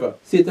blessed forever.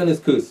 Satan is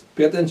cursed.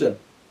 Pay attention.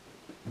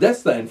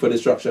 Destined for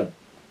destruction.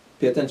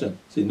 Pay attention.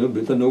 So you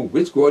better know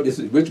which God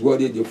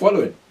you're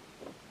following.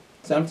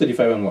 Psalm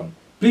 35 and 1.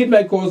 Plead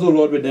my cause, O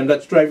Lord, with them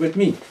that strive with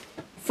me.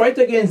 Fight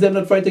against them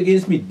that fight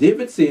against me.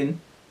 David saying,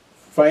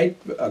 fight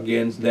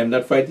against them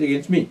that fight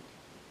against me.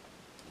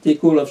 Take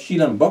hold of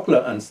shield and buckler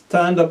and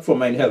stand up for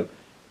mine help.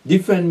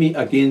 Defend me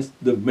against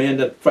the men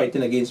that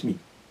fighting against me.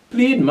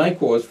 Plead my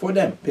cause for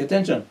them. Pay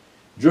attention.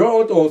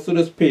 Draw out also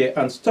the spear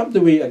and stop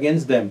the way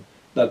against them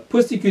that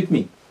persecute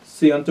me.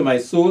 Say unto my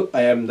soul,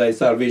 I am thy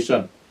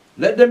salvation.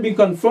 Let them be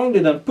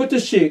confounded and put to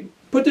shame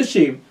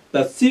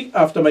that seek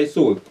after my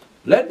soul.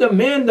 Let the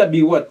men that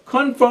be what?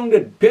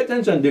 Confounded. Pay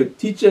attention. They're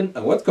teaching,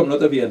 and what's coming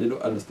out of here, and they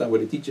don't understand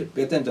what they're teaching.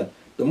 Pay attention.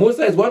 The Most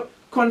High is what?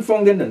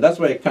 Confounding them. That's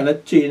why I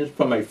cannot change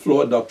from my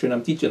flawed doctrine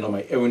I'm teaching or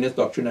my erroneous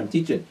doctrine I'm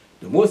teaching.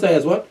 The Most High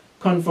is what?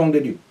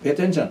 Confounded you. Pay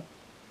attention.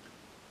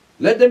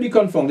 Let them be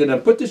confounded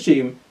and put to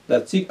shame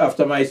that seek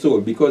after my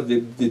soul, because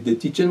they're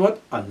teaching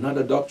what?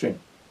 Another doctrine,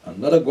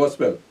 another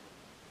gospel.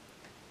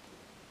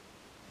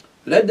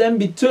 Let them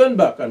be turned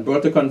back and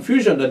brought to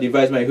confusion that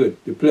devise my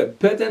hurt.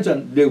 Pay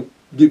attention. They're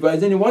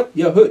devising what?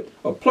 Your hurt,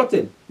 or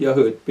plotting your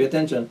hurt. Pay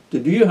attention. To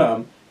do you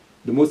harm.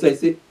 The Most High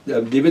say,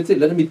 David said,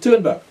 let them be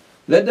turned back.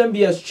 Let them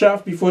be as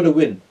chaff before the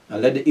wind,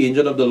 and let the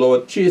angel of the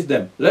Lord chase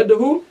them. Let the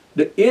who?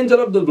 The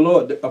angel of the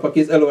Lord, the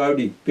uppercase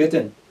L-O-R-D.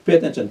 Pay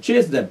attention.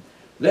 Chase them.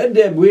 Let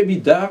their way be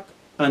dark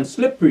and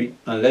slippery,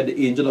 and let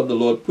the angel of the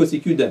Lord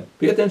persecute them.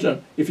 Pay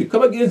attention. If you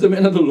come against the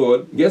men of the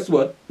Lord, guess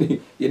what?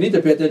 You need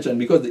to pay attention,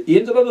 because the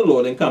angel of the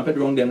Lord encampeth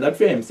around them that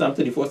fear him. Psalm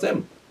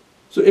 34:7.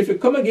 So if you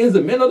come against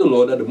the men of the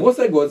Lord that the Most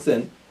High God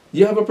sent,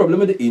 you have a problem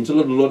with the angel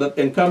of the Lord that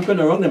encamping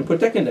around them,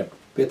 protecting them.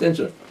 Pay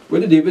attention. What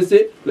did David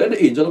say? Let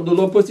the angel of the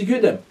Lord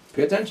persecute them.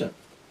 Pay attention.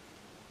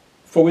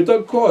 For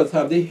without cause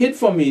have they hid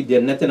from me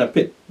their net in a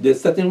pit. They're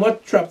setting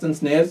what? Traps and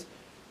snares,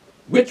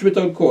 which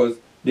without cause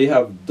they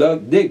have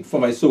digged for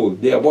my soul.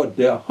 They are what?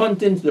 They are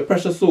hunting the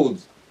precious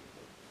souls.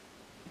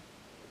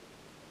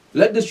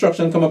 Let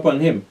destruction come upon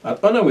him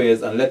at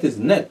unawares, and let his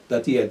net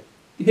that he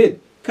hid,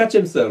 catch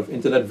himself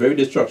into that very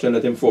destruction,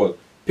 let him fall.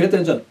 Pay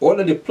attention. All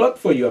that they plot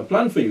for you and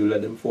plan for you,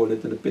 let them fall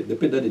into the pit that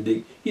they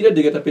dig. He that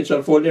diggeth a pit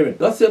shall fall therein.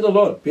 Thus said the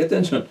Lord. Pay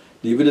attention.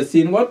 David has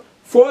seen what?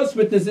 False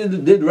witnesses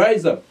did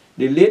rise up.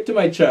 They laid to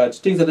my charge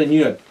things that I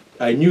knew not.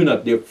 I knew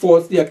not. They are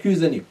falsely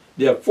accusing you.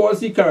 They are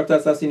falsely character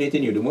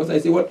assassinating you. The most I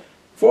say what?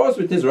 False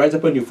witness rise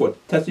upon you for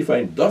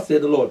testifying. Thus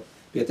said the Lord.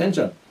 Pay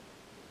attention.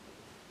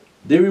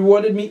 They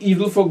rewarded me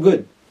evil for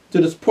good,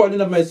 to the spoiling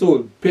of my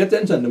soul. Pay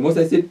attention. The most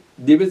I said,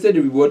 David said they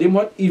rewarded him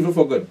what? Evil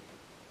for good.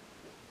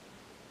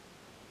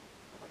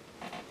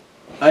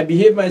 I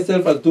behaved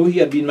myself as though he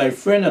had been my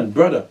friend and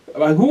brother.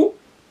 Who?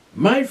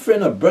 My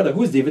friend or brother.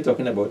 Who is David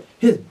talking about?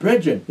 His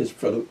brethren, his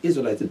fellow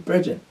Israelites, his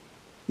brethren.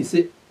 He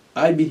said,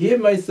 I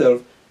behaved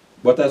myself,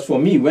 but as for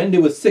me, when they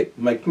were sick,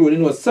 my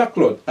clothing was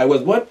sackcloth. I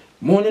was what?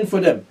 Mourning for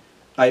them.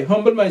 I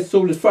humbled my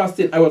soul with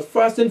fasting. I was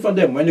fasting for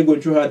them when they go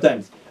through hard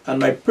times. And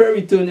my prayer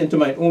returned into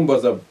my own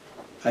bosom.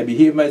 I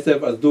behaved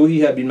myself as though he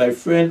had been my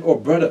friend or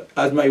brother.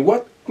 As my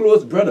what?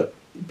 Close brother.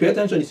 Pay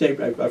attention. He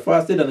said, I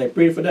fasted and I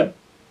prayed for them.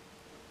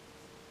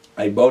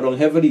 I bowed down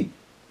heavily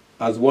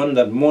as one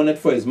that mourneth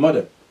for his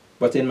mother.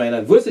 But in mine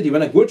adversity,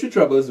 when I go through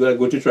troubles, when I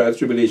go through trials,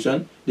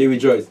 tribulation, they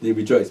rejoice. They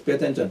rejoice. Pay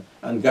attention.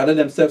 And gather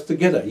themselves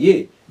together.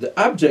 Yea, the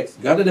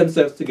abjects gather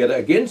themselves together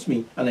against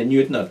me, and I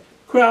knew it not.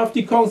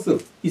 Crafty counsel.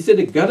 He said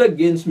they gather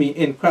against me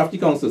in crafty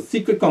counsel,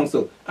 secret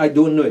counsel. I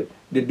don't know it.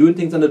 They're doing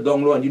things on the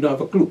down low and you don't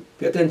have a clue.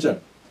 Pay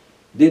attention.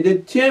 They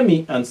did tear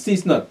me and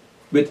cease not.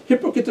 With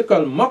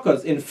hypocritical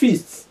mockers in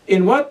feasts.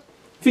 In what?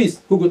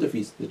 Feast. Who go to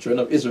feast? The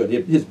children of Israel.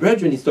 His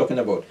brethren he's talking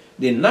about.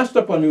 They gnashed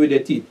upon me with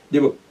their teeth. They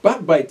were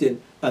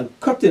backbiting and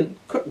cutting,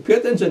 pay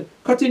attention,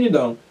 cutting you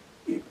down.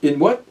 In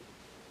what?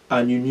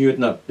 And you knew it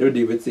not. There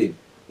David said,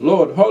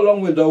 Lord, how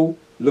long wilt thou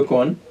look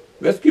on?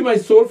 Rescue my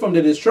soul from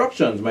their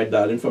destructions, my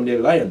darling, from their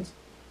lions.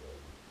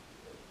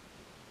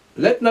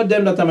 Let not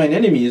them that are mine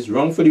enemies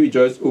wrongfully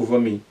rejoice over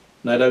me,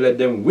 neither let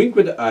them wink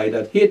with the eye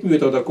that hate me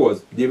without a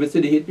cause. David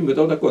said they hate me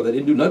without a cause. I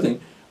didn't do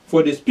nothing.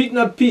 For they speak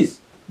not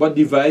peace, but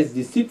devise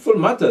deceitful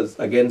matters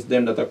against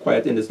them that are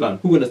quiet in this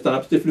land. Who are going to stand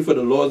up stiffly for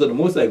the laws of the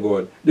Most High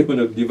God? They're going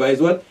to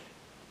devise what?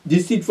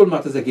 Deceitful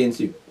matters against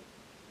you.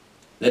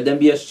 Let them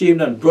be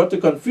ashamed and brought to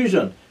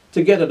confusion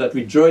together that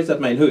rejoice at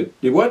mine hurt.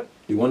 They what?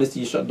 They want to see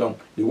you shut down.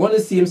 They want to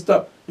see him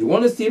stop. They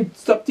want to see him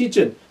stop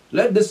teaching.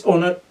 Let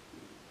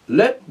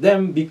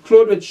them be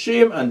clothed with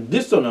shame and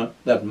dishonor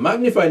that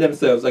magnify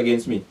themselves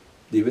against me.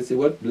 David said,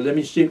 what? Let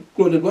me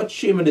clothed with what?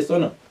 Shame and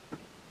dishonor.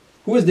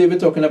 Who is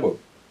David talking about?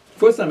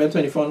 1 Samuel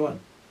 24 and 1.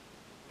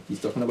 He's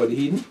talking about the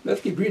heathen.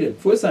 Let's keep reading.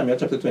 1 Samuel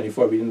chapter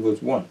 24, reading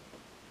verse 1.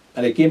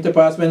 And it came to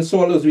pass when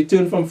Saul was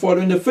returned from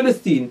following the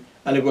Philistine,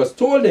 and it was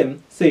told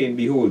him, saying,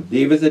 Behold,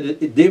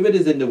 David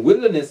is in the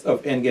wilderness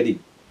of En-Gedi.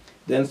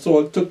 Then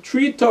Saul took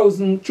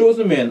 3,000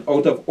 chosen men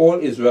out of all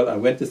Israel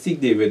and went to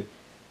seek David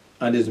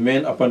and his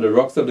men upon the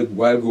rocks of the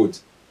wild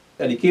goats.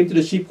 And he came to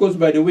the sheepcotes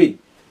by the way,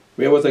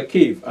 where was a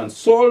cave, and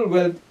Saul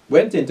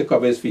went in to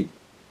cover his feet.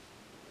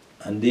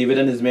 And David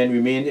and his men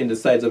remained in the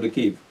sides of the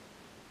cave.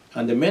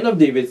 And the men of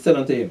David said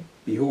unto him,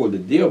 Behold, the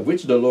day of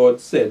which the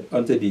Lord said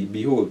unto thee,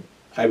 Behold,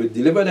 I will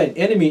deliver thine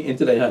enemy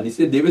into thy hand. He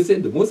said, David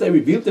said, the most I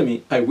revealed to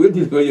me, I will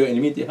deliver your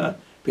enemy into your hand.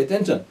 Pay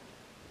attention.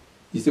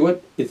 You see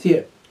what? It's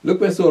here.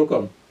 Look where Saul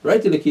come.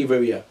 Right in the cave where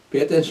we are.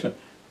 Pay attention.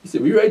 He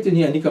said, we right in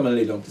here and he come and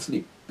lay down to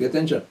sleep. Pay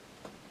attention.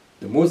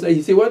 The most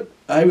he said, what?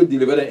 I will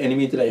deliver thine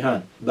enemy into thy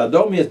hand, that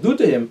thou mayest do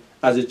to him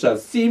as it shall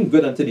seem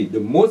good unto thee. The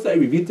most I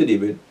revealed to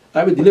David,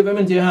 I will deliver him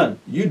into your hand.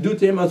 You do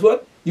to him as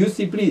what? You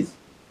see, please.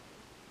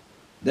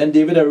 Then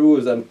David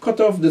arose and cut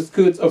off the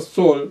skirts of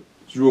Saul's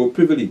robe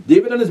privily.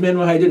 David and his men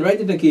were hiding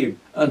right in the cave.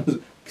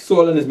 And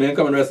Saul and his men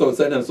come and rest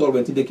outside, and Saul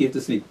went into the cave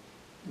to sleep.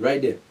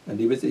 Right there. And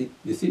David said,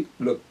 you see,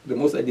 look, the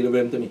most I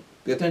delivered him to me.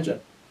 Pay attention.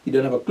 He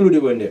didn't have a clue they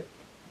were in there.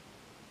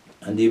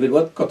 And David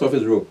what? Cut off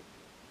his robe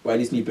while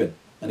he's sleeping.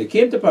 And it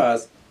came to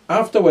pass,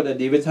 afterward that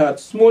David's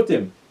heart smote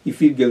him, he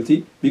felt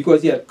guilty,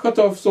 because he had cut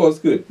off Saul's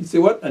skirt. He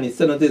said what? And he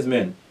said unto his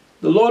men,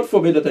 the Lord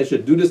forbid that I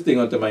should do this thing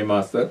unto my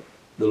master,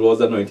 the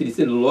Lord's anointed. He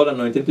said, the Lord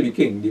anointed him to be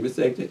king. David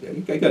said,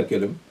 I can't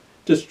kill him.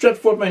 To stretch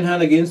forth mine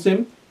hand against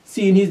him,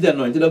 seeing he's the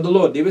anointed of the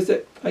Lord. David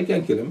said, I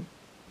can't kill him.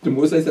 The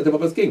most I set him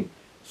up as king.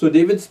 So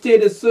David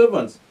stayed his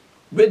servants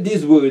with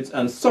these words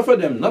and suffered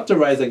them not to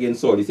rise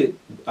against Saul. He said,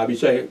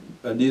 Abishai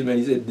and these men,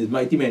 he said, these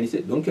mighty men, he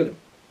said, don't kill him.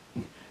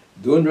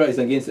 Don't rise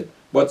against him.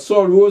 But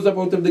Saul rose up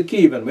out of the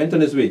cave and went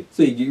on his way.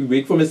 So he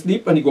wake from his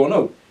sleep and he gone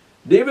out.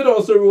 David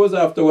also rose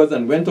afterwards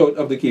and went out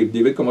of the cave.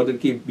 David come out of the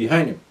cave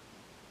behind him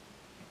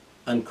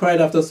and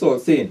cried after Saul,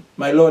 saying,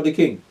 my lord the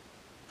king.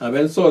 And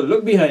when Saul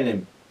looked behind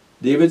him,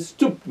 David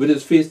stooped with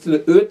his face to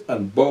the earth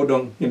and bowed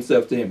down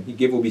himself to him. He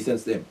gave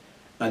obeisance to him.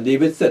 And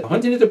David said,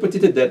 hunting to put it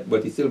to death,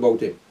 but he still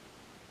bowed him.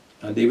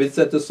 And David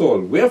said to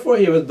Saul, wherefore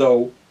hearest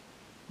thou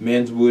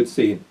men's words,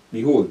 saying,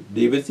 behold,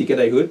 David seeketh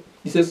thy hurt?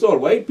 He said, Saul,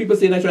 why people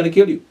saying I'm trying to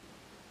kill you?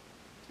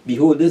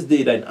 Behold, this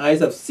day thine eyes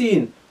have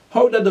seen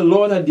how that the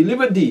Lord had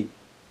delivered thee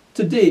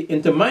today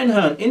into mine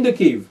hand in the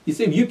cave. He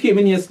said, you came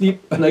in here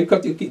asleep, and I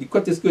cut your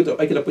skirt off.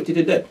 I could have put you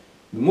to death.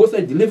 The most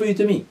I deliver you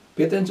to me.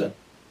 Pay attention.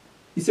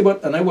 He said,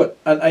 what? And I what?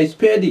 And I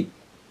spare thee.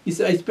 He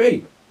said, I spare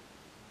you.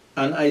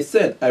 And I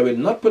said, I will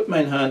not put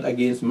mine hand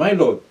against my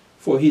Lord,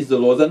 for he is the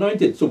Lord's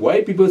anointed. So why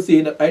are people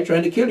saying that I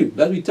trying to kill you?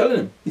 That's what we telling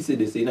him. He said,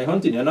 they're saying, I'm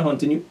hunting you. I'm not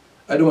hunting you.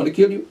 I don't want to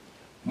kill you.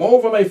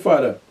 Moreover, my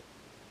father,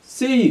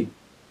 see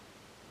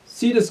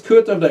the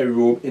skirt of thy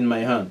robe in my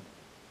hand.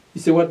 He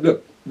said, what?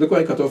 Look what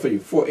I cut off for you.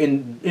 For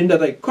in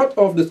that I cut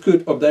off the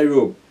skirt of thy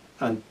robe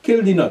and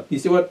killed thee not. He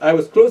said, what? I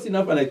was close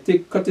enough and I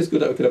cut the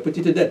skirt. I could have put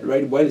you to death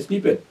right while he's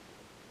sleeping.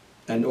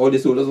 And all the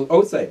soldiers was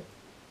outside.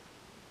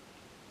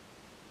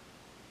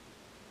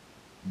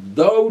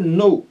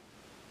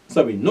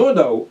 Know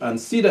thou, and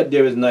see that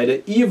there is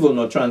neither evil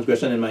nor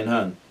transgression in mine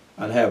hand,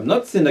 and I have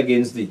not sinned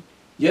against thee.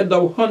 Yet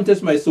thou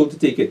huntest my soul to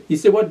take it. He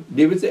said, what?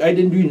 David said, I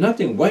didn't do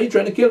nothing. Why are you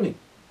trying to kill me?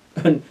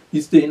 And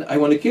he's saying, I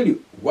want to kill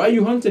you. Why are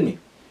you hunting me?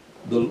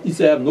 He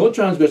said, I have no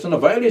transgression or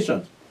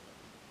violation.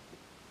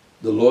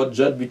 The Lord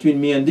judge between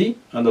me and thee,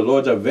 and the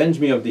Lord avenge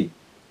me of thee.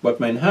 But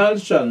mine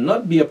hand shall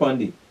not be upon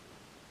thee.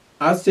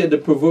 As said the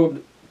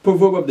proverb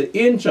of the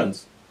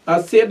ancients,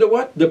 as said the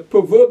what? The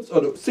proverbs or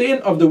the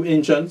saying of the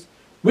ancients,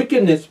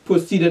 wickedness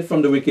proceeded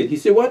from the wicked. He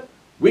said what?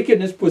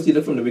 Wickedness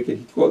proceeded from the wicked.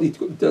 He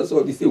tells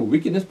all, he said,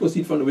 wickedness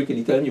proceeds from the wicked.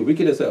 He telling you,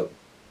 wicked as hell.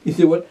 He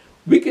said what?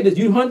 Wickedness,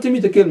 you hunted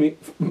me to kill me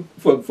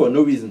for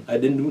no reason. I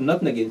didn't do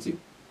nothing against you.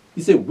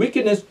 He said,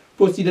 wickedness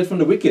proceeded from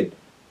the wicked.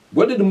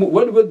 What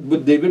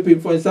would David pray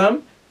for in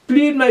Psalm?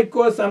 Plead my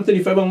cause, Psalm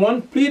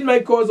 35:1. Plead my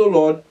cause, O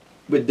Lord,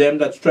 with them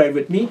that strive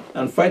with me,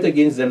 and fight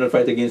against them that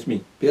fight against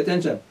me. Pay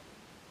attention.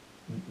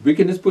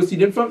 Wickedness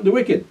proceeded from the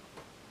wicked.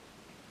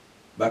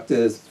 Back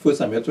to 1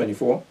 Samuel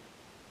 24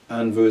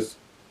 and verse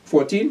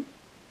 14.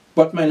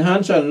 But mine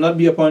hand shall not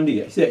be upon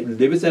thee. He said,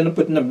 David said, I'm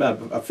putting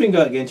a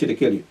finger against you to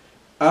kill you.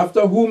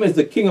 After whom is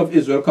the king of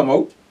Israel come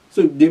out?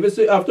 So David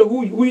said, after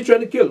who you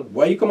trying to kill?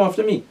 Why you come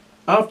after me?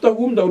 After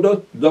whom thou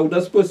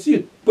dost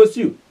pursue.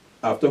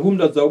 After whom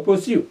dost thou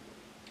pursue?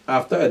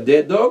 After a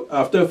dead dog?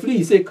 After a flea?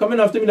 He said, coming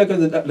after me like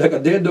a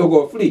dead dog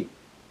or a flea.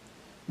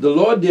 The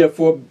Lord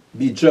therefore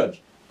be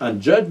judge,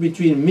 and judge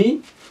between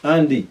me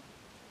and thee.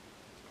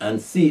 And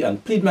see,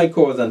 and plead my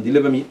cause, and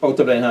deliver me out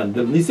of thine hand.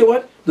 He said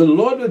what? The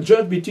Lord will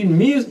judge between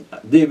me,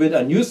 David,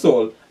 and you,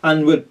 Saul,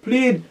 and will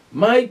plead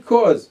my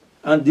cause,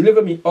 and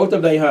deliver me out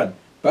of thy hand.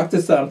 Back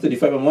to Psalm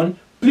 35:1.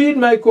 Plead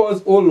my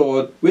cause, O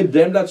Lord, with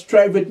them that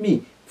strive with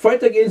me.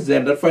 Fight against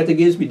them that fight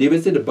against me.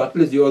 David said, the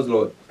battle is yours,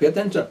 Lord. Pay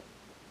attention.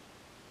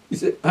 He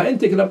said, I ain't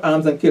taking up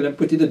arms and kill them,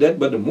 put you to death,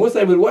 but the most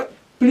I will what?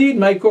 Plead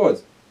my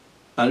cause.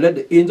 And let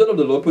the angel of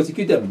the Lord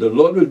persecute them. The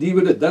Lord will deal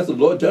with it. That's the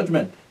Lord's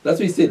judgment. That's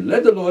what he said.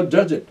 Let the Lord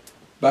judge it.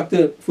 Back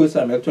to 1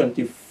 Samuel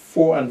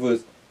 24 and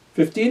verse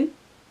 15.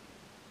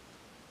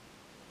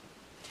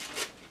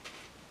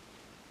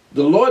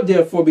 The Lord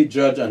therefore be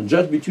judge, and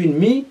judge between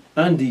me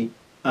and thee,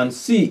 and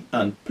see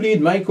and plead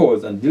my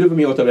cause, and deliver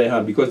me out of thy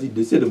hand. Because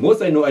they said, the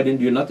most I know, I didn't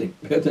do nothing.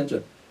 Pay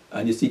attention.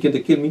 And you're seeking to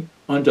kill me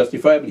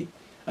unjustifiably.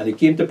 And it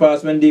came to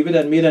pass, when David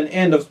had made an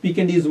end of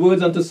speaking these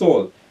words unto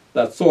Saul,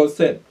 that Saul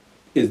said,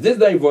 Is this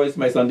thy voice,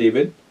 my son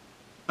David?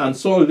 And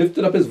Saul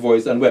lifted up his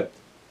voice and wept.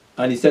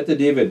 And he said to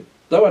David,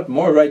 Thou art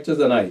more righteous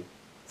than I,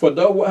 for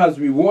thou hast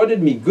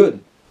rewarded me good,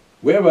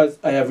 whereas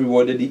I have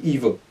rewarded thee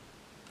evil.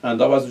 And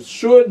thou hast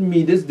showed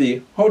me this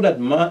day how that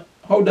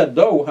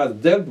thou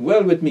hast dealt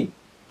well with me.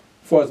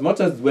 For as much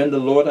as when the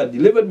Lord had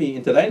delivered me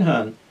into thine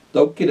hand,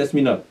 thou killest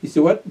me not. He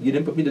said, what? You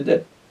didn't put me to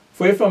death.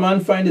 For if a man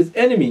find his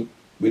enemy,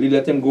 will he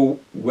let him go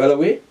well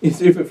away? He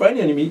said, if you find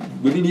the enemy,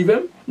 will he leave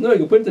him? No, you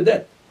can put him to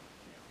death.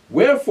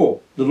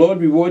 Wherefore the Lord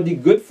reward thee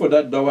good for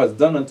that thou hast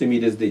done unto me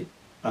this day.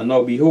 And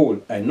now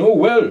behold, I know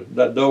well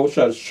that thou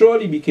shalt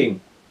surely be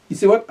king. He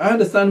said, what? I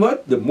understand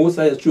what? The Most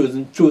High has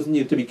chosen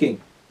you to be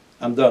king.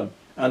 I'm done.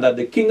 And that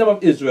the kingdom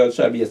of Israel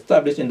shall be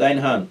established in thine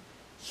hand.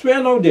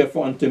 Swear now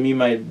therefore unto me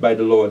by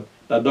the Lord,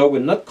 that thou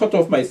wilt not cut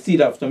off my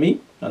seed after me,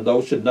 and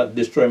thou should not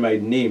destroy my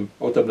name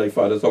out of thy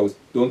father's house.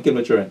 Don't kill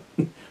my children.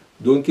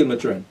 Don't kill my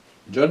children.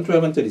 John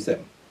 12 and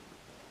 37.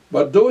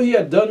 But though he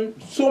had done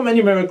so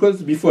many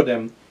miracles before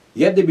them,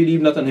 yet they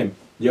believed not on him.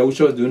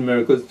 Yahushua was doing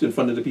miracles in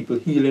front of the people,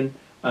 healing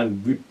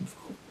and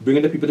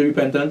bringing the people to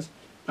repentance,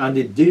 and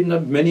they did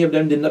not. Many of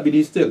them did not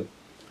believe still.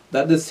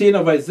 That the saying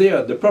of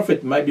Isaiah the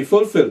prophet might be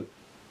fulfilled,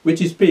 which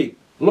he spake,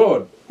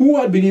 Lord, who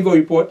had believed our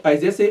report?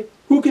 Isaiah said,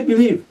 who could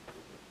believe?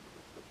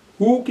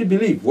 Who could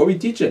believe what we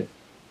teaching?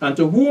 And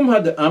to whom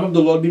had the arm of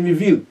the Lord been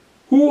revealed?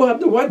 Who had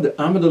the what? The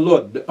arm of the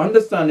Lord, the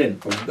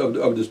understanding of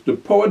the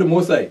power of the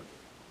Most High.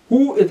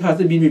 Who it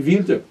hasn't been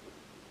revealed to.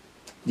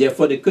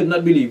 Therefore they could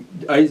not believe.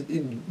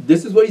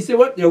 This is what he said,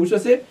 what Yahushua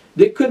said?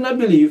 They could not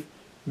believe,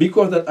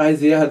 because that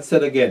Isaiah had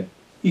said again,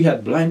 he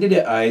had blinded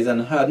their eyes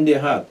and hardened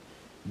their heart,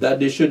 that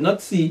they should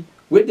not see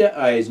with their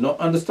eyes, nor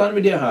understand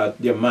with their heart,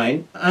 their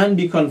mind, and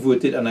be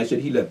converted, and I should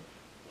heal them.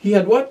 He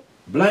had what?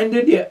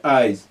 Blinded their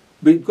eyes.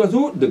 Because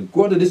who? The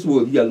God of this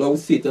world, he allowed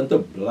Satan to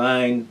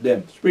blind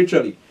them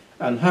spiritually,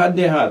 and harden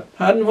their heart.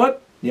 Harden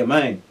what? Their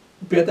mind.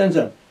 Pay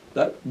attention.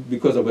 That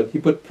because of it, he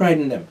put pride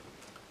in them.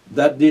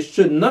 That they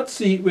should not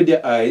see with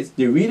their eyes,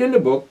 they read in the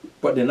book,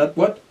 but they're not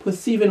what?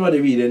 Perceiving what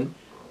they're reading,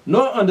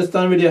 nor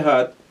understand with their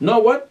heart,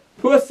 nor what?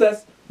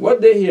 Process what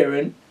they're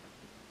hearing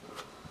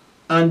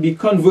and be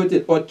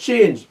converted or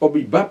changed or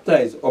be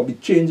baptized or be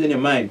changed in your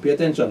mind. Pay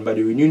attention, by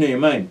the renewing of your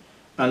mind.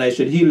 And I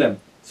should heal them.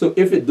 So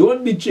if it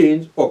don't be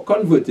changed or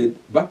converted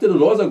back to the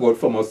laws of God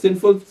from our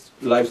sinful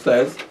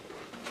lifestyles,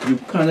 you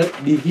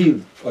cannot be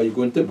healed, or you're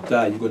going to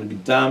die. You're going to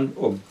be damned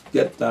or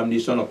get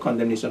damnation or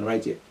condemnation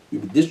right here.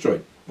 You'll be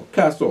destroyed or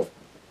cast off.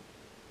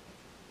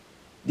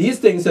 These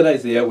things said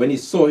Isaiah when he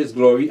saw his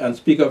glory and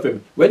speak of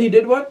him. When he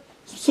did what?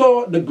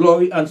 Saw the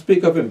glory and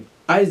speak of him.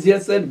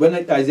 Isaiah said,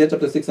 Isaiah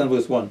chapter 6 and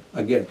verse 1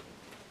 again.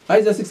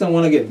 Isaiah 6 and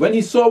 1 again. When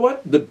he saw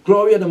what? The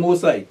glory of the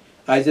Most High.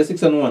 Isaiah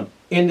 6 and 1.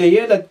 In the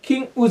year that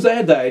King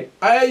Uzziah died,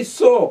 I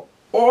saw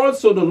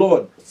also the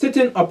Lord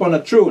sitting upon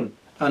a throne,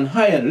 and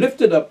high and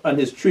lifted up, and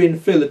his train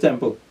filled the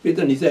temple.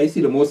 Peter, he said, I see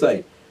the Most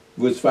High.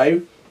 Verse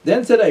 5.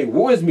 Then said I,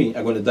 woe is me,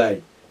 I'm going to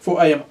die. For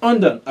I am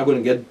undone, I'm going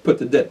to get put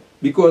to death.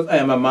 Because I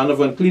am a man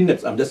of unclean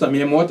lips. I'm just a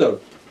mere mortal.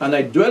 And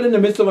I dwell in the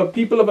midst of a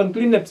people of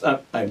unclean lips. And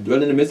I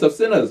dwell in the midst of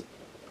sinners.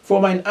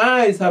 For mine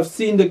eyes have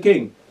seen the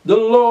King, the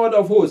Lord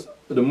of hosts,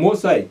 the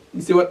Most High.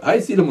 You see what? I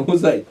see the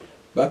Most High.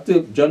 Back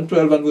to John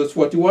 12 and verse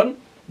 41.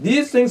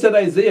 These things said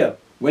Isaiah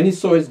when he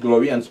saw his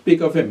glory and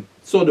spake of him.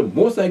 Saw the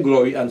Most High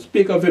glory and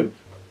spake of him.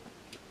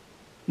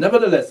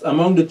 Nevertheless,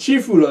 among the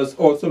chief rulers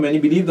also many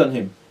believed on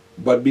him.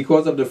 But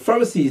because of the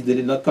Pharisees, they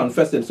did not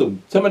confess him. So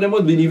some of them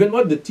would believe in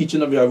what? The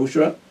teaching of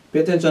Yahushua. Pay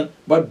attention.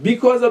 But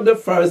because of the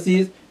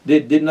Pharisees, they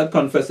did not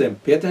confess him.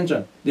 Pay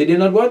attention. They did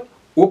not what?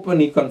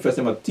 Openly confess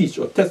him or teach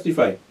or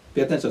testify.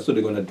 Pay attention. So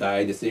they're going to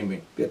die the same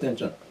way. Pay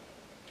attention.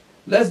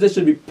 Lest they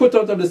should be put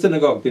out of the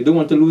synagogue. They don't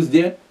want to lose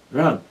their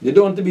rank. They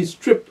don't want to be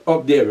stripped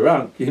of their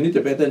rank. You need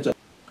to pay attention.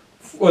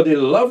 For they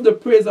love the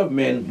praise of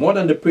men more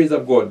than the praise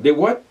of God. They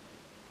what?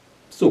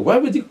 So why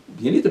would you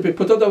need to be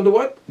put out of the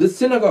what? The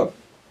synagogue.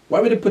 Why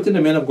would they put in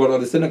the men of God out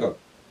of the synagogue?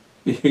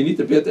 You need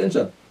to pay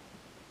attention.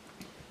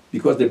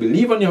 Because they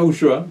believe on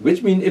Yahushua,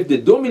 which means if they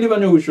don't believe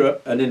on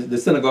Yahushua, and in the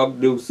synagogue,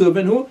 they're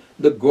serving who?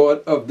 The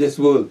God of this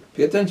world.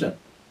 Pay attention.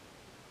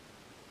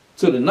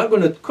 So they're not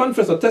going to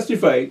confess or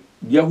testify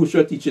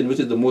Yahushua teaching, which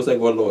is the Most High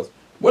God laws.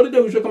 What did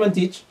Yahushua come and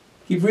teach?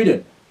 Keep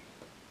reading.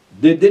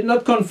 They did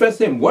not confess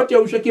him. What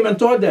Yahushua came and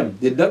taught them,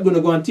 they're not going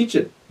to go and teach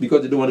it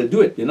because they don't want to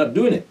do it. They're not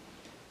doing it.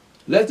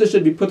 Lest they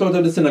should be put out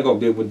of the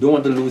synagogue. They don't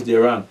want to lose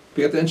their rank.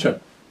 Pay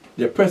attention.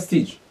 Their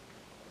prestige.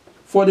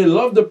 For they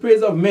love the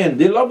praise of men.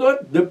 They love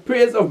what? The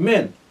praise of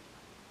men.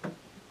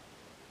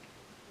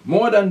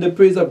 More than the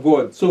praise of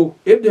God. So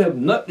if they have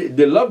not,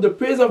 they love the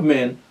praise of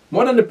men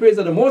more than the praise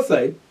of the Most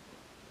High.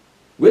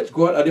 Which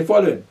God are they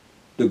following?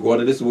 The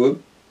God of this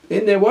world.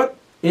 In their what?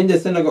 In their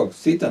synagogue.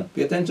 Satan.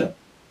 Pay attention.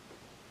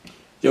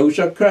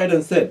 Yahushua cried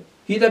and said,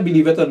 he that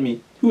believeth on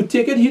me, who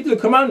taketh heed to the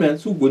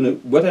commandments, who gonna,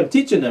 what I'm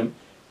teaching them,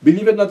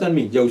 believeth not on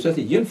me. Yahushua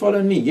said, you ain't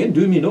following me. You ain't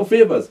doing me no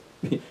favors.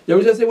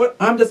 Yahushua said, what?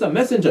 I'm just a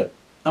messenger.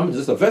 I'm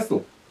just a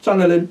vessel.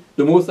 Channeling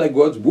the Most High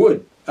God's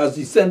word. As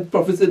he sent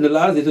prophets in the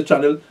last day to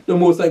channel the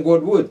Most High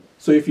God's word.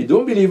 So if you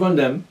don't believe on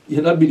them,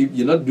 you're not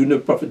doing the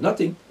prophet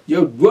nothing.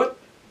 You're what?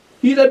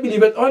 He that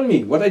believeth on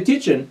me, what I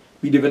teaching,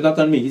 believeth not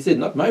on me. He said,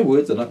 not my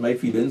words, or not my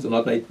feelings, or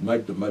not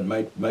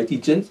my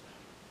teachings,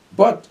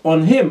 but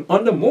on him,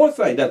 on the Most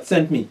High that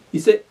sent me. He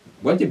said,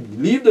 once you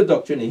believe the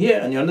doctrine in here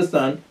and you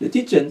understand the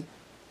teachings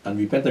and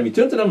repent and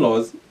return to them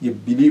laws, you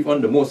believe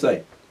on the Most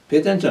High. Pay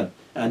attention.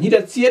 And he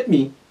that seeth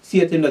me,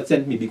 seeth him that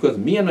sent me, because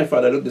me and my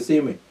Father look the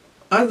same way.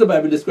 As the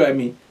Bible describes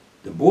me,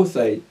 the Most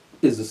High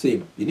is the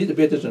same. You need to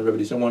pay attention.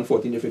 Revelation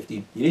 1:14 to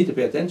 15. You need to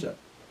pay attention.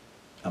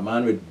 A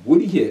man with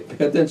woody hair,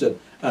 pay attention,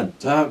 and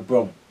dark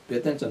brown. Pay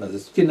attention, as the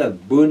skin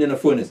that burned in a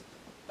furnace.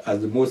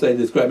 As the Most High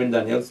described in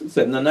Daniel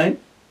 7 and 9.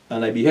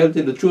 And I beheld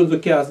till the thrones were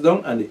cast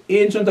down, and the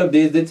Ancient of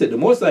Days did say, the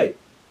Most High.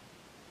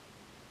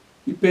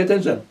 You pay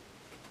attention.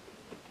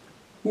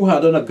 Who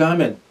had on a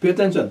garment? Pay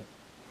attention.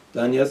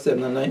 Daniel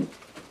 7 and 9.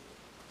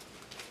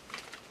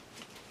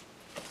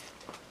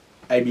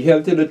 I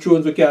beheld till the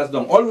thrones were cast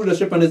down, all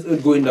rulership on this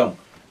earth going down.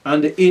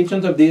 And the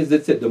Ancient of Days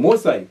did say, the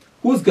Most High,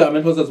 whose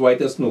garment was as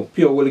white as snow,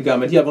 pure woolly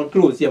garment. He have on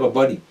clothes, he have a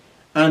body.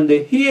 And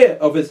the hair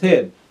of his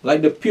head,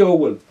 like the pure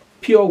wool,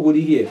 pure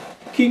woolly hair,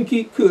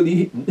 kinky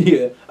curly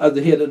hair as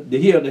the hair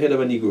on the head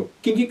of a Negro.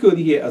 Kinky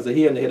curly hair as the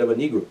hair on the head of a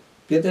Negro.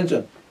 Pay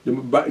attention.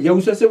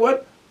 Yahushua said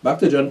what? Back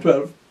to John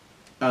 12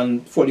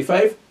 and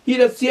 45. He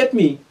that seeth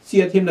me,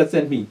 seeth him that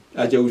sent me.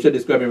 As Yahushua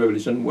described in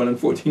Revelation 1 and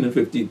 14 and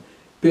 15.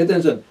 Pay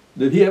attention.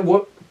 The hair,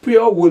 what?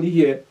 Pure woolly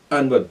hair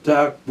and what?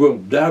 Dark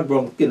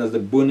brown skin as the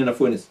burn in a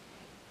furnace.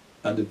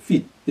 And the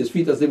feet, his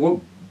feet as they were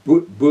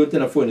burnt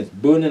in a furnace,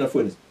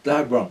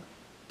 dark brown.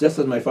 Just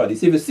as my Father. He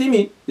said, if you see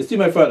me, you see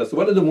my Father. So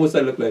what does the Most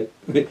High look like?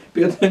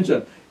 Pay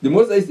attention. The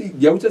Most High,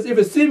 Yahushua says, if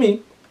you see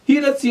me, he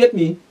that seeth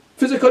me,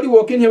 physically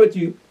walking here with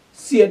you,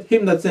 seeth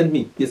him that sent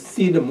me. You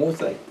see the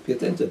Most High. Pay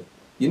attention.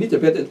 You need to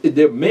pay attention.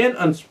 They're men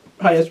on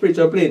higher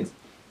spiritual planes.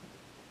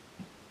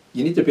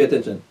 You need to pay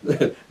attention.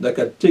 That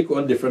can take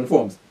on different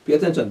forms. Pay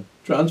attention.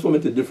 Transform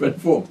into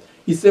different forms.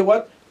 He said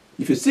what?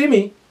 If you see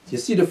me, you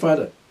see the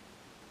Father.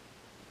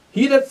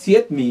 He that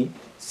seeth me,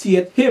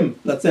 seeth him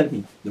that sent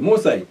me. The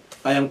Most High.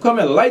 I am come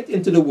a light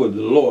into the world,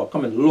 the law,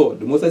 come in the law.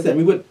 The Most High sent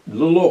me with the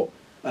law,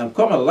 I am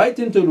come a light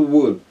into the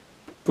world.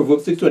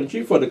 Proverbs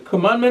 6:23, for the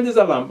commandment is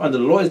a lamp and the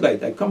law is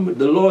light. I come,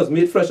 the law is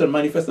made flesh and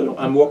manifested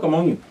and walk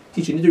among you,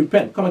 teaching you to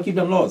repent. Come and keep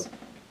them laws.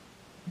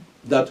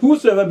 That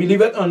whosoever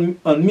believeth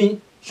on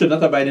me should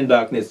not abide in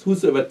darkness.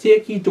 Whosoever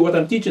take heed to what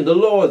I'm teaching, the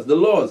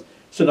laws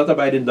should not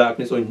abide in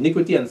darkness, or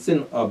iniquity and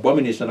sin or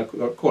abomination,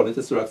 according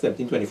to Sirach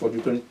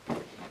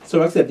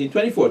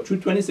 17:24 through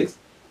 26.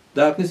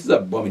 Darkness is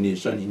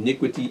abomination,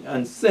 iniquity,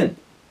 and sin.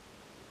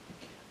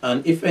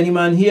 And if any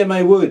man hear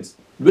my words,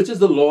 which is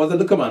the laws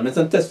and the commandments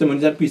and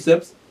testimonies and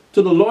precepts,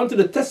 to the law and to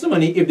the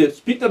testimony, if they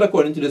speak not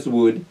according to this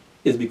word,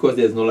 is because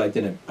there is no light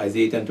in them.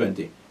 Isaiah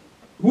 10:20.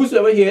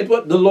 Whosoever heareth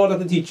what the Lord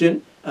hath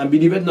teaching, and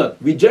believeth not,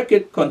 reject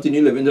it,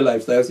 continue living the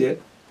lifestyles here.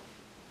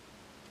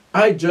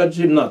 I judge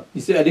him not. He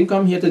said, I didn't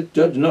come here to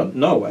judge not.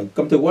 No, I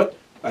come to what?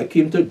 I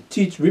came to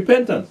teach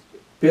repentance.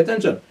 Pay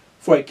attention.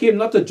 For I came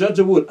not to judge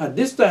the world. At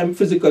this time,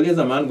 physically as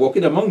a man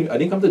walking among you, I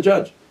didn't come to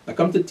judge. I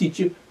come to teach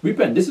you,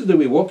 repent. This is the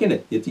way walking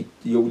it.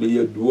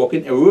 You're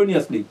walking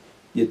erroneously.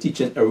 You're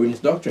teaching erroneous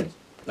doctrines.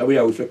 That way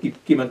I wish I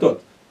came and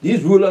taught.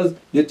 These rulers,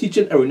 they're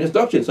teaching erroneous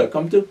doctrines. So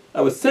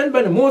I was sent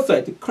by the Most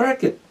High to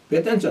correct it. Pay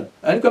attention.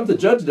 I didn't come to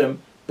judge them,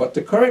 but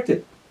to correct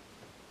it.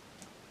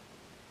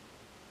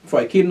 For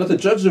I came not to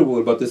judge the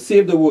world, but to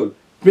save the world.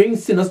 Bring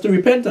sinners to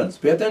repentance.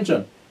 Pay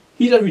attention.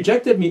 He that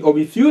rejected me or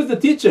refused the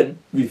teaching,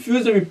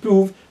 refused the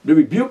reproof, the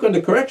rebuke and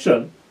the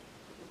correction,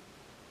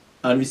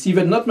 and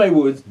received not my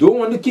words, don't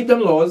want to keep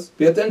them laws,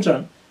 pay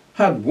attention,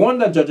 had one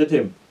that judged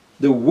him.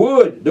 The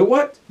word, the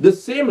what? The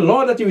same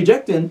law that he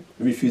rejected,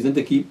 refusing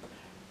to keep.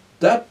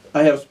 That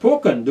I have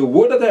spoken, the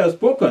word that I have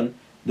spoken,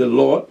 the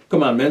law,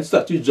 commandments,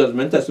 statutes,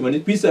 judgment, testimony,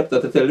 precepts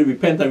that I tell you,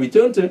 repent and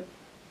return to,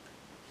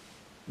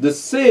 the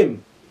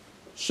same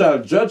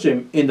shall judge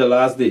him in the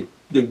last day.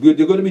 They're going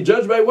to be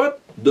judged by what?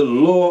 The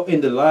law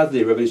in the last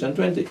day, Revelation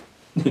 20.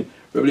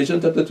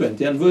 Revelation chapter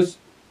 20 and verse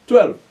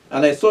 12.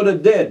 And I saw the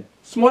dead,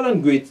 small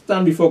and great,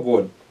 stand before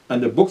God,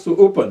 and the books were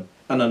open,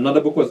 and another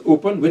book was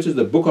opened, which is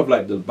the book of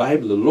life, the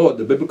Bible, the law,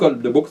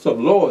 the books of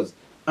laws,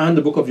 and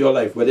the book of your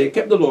life. Whether you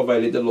kept the law,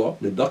 violated the law,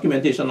 the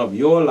documentation of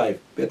your life.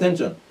 Pay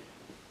attention.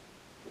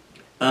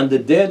 And the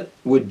dead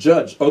were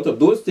judged out of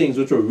those things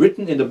which were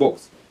written in the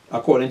books,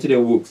 according to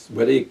their works,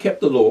 whether you kept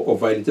the law or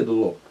violated the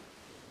law.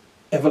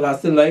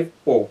 Everlasting life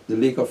or the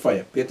lake of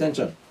fire. Pay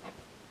attention.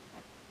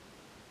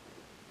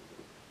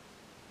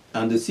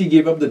 And the sea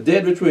gave up the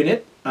dead which were in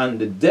it, and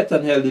the death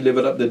and hell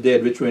delivered up the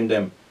dead which were in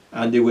them.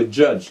 And they were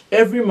judged,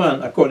 every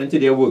man according to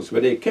their works,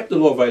 whether they kept the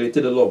law or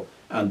violated the law.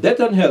 And death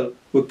and hell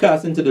were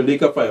cast into the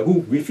lake of fire.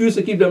 Who refused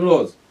to keep them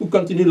laws? Who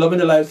continued loving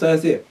the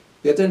lifestyles here?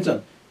 Pay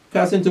attention.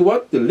 Cast into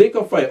what? The lake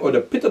of fire, or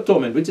the pit of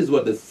torment, which is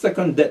what? The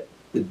second death,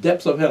 the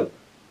depths of hell.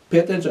 Pay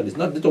attention. It's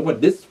not talking about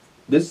this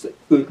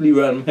earthly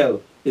realm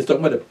hell. It's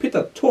talking about the pit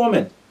of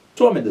torment.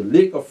 Torment, the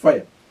lake of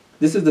fire.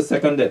 This is the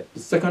second death.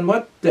 The second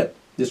what? Death.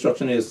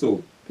 Destruction of your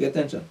soul. Pay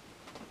attention.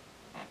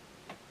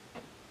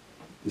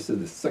 This is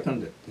the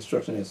second death.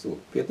 Destruction of your soul.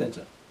 Pay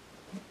attention.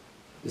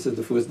 This is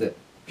the first death.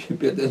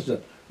 Pay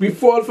attention. We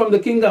fall from the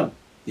kingdom.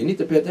 You need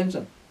to pay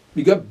attention.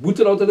 We got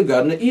booted out of the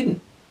Garden of Eden.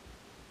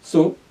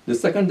 So, the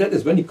second death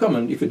is when you come,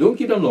 and if you don't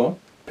keep the law,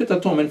 pit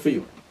of torment for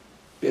you.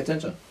 Pay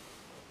attention.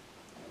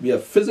 We are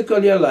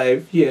physically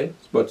alive here,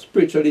 but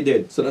spiritually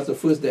dead. So that's the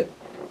first death.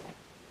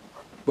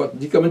 But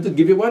he coming to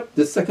give you what?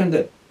 The second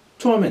death.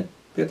 Torment.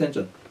 Pay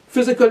attention.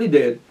 Physically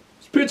dead,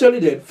 spiritually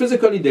dead,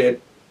 physically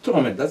dead,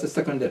 torment. That's the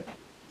second death.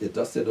 It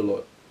does say the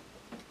Lord.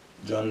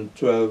 John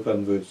 12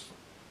 and verse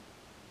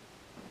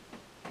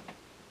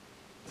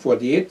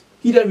 48.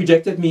 He that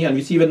rejected me and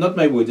received not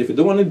my words. If you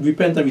don't want to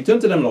repent and return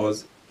to them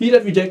laws, he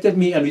that rejected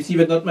me and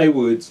received not my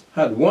words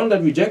had one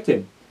that rejected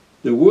him.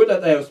 The word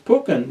that I have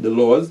spoken, the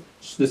laws,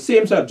 the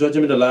same shall judge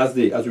him in the last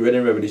day, as we read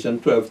in Revelation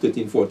 12,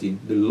 13, 14.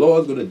 The law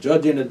is going to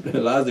judge you in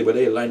the last day,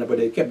 whether you line up,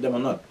 whether you kept them or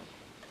not.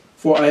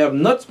 For I have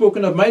not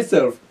spoken of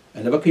myself.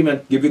 I never came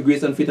and give you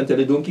grace and faith and tell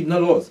you don't keep no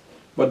laws.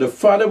 But the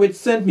Father which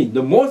sent me,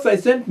 the Most High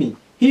sent me,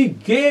 he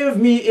gave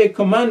me a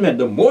commandment.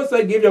 The Most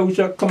High gave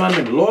Yahushua a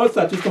commandment. Laws,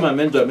 statutes,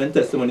 commandments, judgment,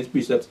 testimonies,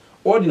 precepts,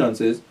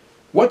 ordinances.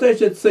 What I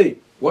should say,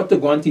 what to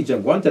go and teach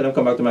them. Go and tell them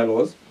come back to my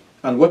laws.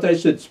 And what I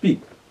should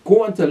speak.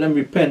 Go and tell them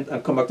repent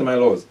and come back to my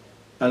laws.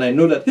 And I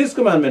know that his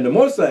commandment, the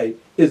Most High,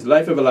 is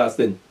life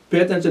everlasting. Pay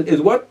attention, is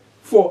what?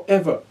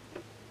 Forever.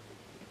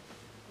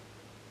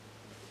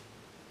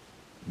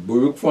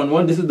 Baruch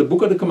 1:1, this is the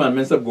book of the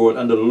commandments of God,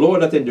 and the law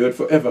that endureth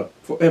forever,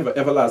 forever,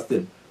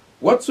 everlasting.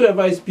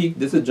 Whatsoever I speak,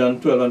 this is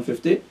John 12 and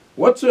 50,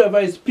 whatsoever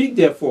I speak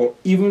therefore,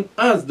 even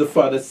as the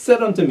Father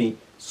said unto me,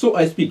 so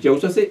I speak.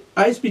 Yahushua say,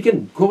 I speak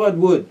in God's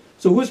word.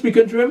 So who's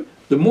speaking to him?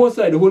 The Most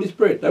High, the Holy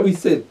Spirit. That we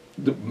said,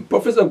 the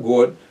prophets of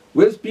God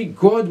will speak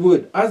God's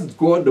word, as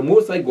God, the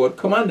Most High God,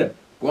 command them.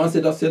 Go and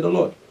say, thus said the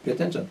Lord. Pay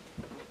attention.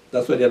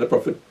 That's why they had a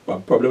problem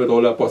with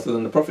all the apostles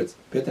and the prophets.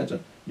 Pay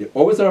attention. They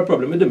always have a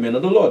problem with the men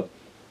of the Lord.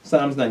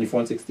 Psalms 94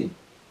 and 16.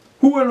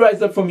 Who will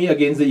rise up for me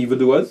against the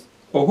evildoers?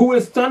 Or who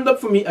will stand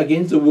up for me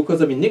against the workers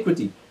of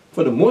iniquity?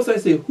 For the Most High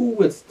say, who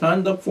will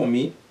stand up for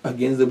me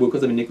against the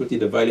workers of iniquity,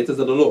 the violators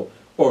of the law?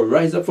 Or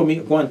rise up for me,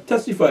 go and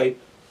testify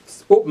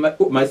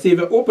my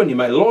Savior openly,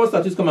 my law,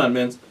 statutes,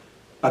 commandments,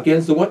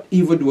 against the what?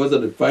 Evildoers or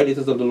the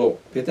violators of the law.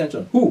 Pay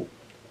attention. Who?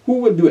 Who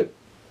will do it?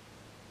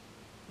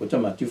 Go to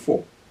Matthew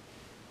 4.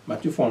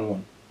 Matthew 4 and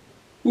 1.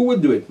 Who will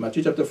do it?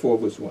 Matthew chapter 4,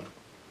 verse 1.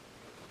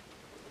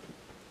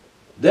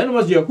 Then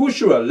was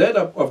Yahushua led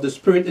up of the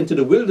Spirit into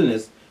the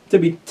wilderness to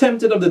be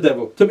tempted of the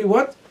devil. To be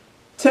what?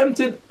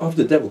 Tempted of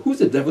the devil. Who's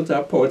the devil to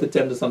have power to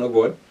tempt the Son of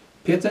God?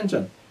 Pay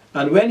attention.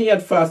 And when he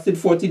had fasted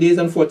 40 days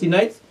and 40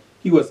 nights,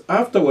 he was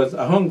afterwards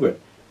a hungry.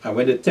 And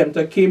when the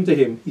tempter came to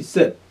him, he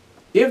said,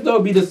 if thou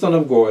be the Son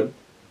of God,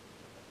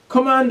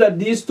 command that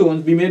these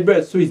stones be made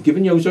bread. So he's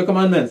giving Yahushua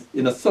commandments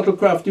in a subtle,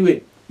 crafty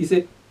way. He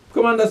said,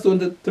 command that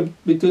stone to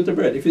be turned to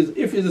bread if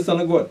he's the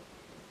Son of God.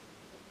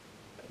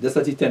 That's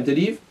what he tempted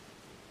Eve.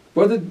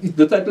 What's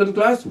the title of the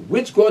class?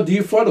 Which God do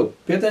you follow?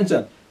 Pay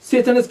attention.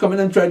 Satan is coming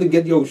and trying to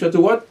get Yahushua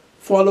to what?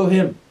 Follow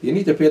him. You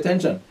need to pay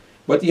attention.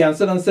 But he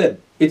answered and said,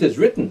 it is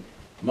written,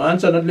 man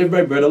shall not live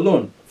by bread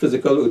alone.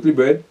 Physical, earthly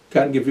bread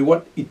can give you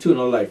what?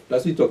 Eternal life.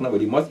 That's what he's talking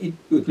about. You must eat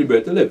earthly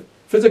bread to live.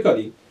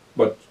 Physically,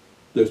 but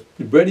the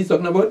bread he's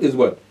talking about is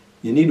what?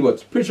 You need what?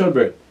 Spiritual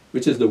bread,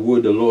 which is the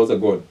word, the laws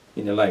of God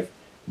in your life.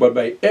 But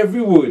by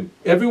every word,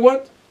 every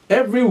what?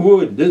 Every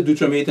word, this is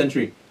Deuteronomy 8 and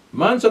 3.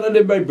 Man shall not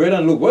live by bread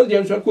alone. What is the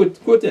actual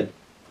quoting?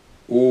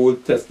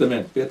 Old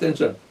Testament. Pay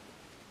attention.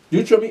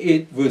 Deuteronomy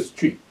 8 verse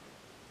 3.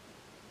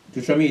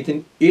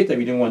 Deuteronomy 8 I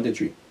read in 1 to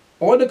 3.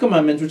 All the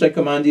commandments which I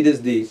command thee this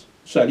day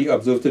shall ye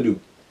observe to do,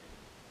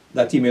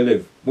 that ye may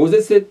live.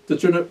 Moses said to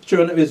the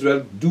children of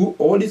Israel, do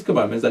all these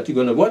commandments that you're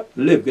going to what?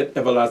 Live, get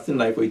everlasting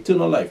life or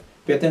eternal life.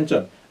 Pay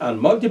attention.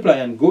 And multiply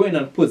and go in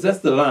and possess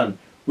the land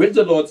which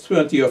the Lord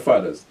swore unto your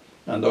fathers.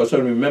 And thou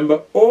shalt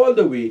remember all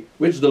the way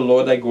which the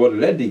Lord thy God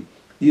led thee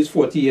these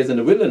 40 years in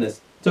the wilderness,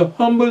 to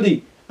humble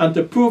thee and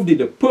to prove thee.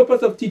 The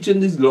purpose of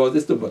teaching these laws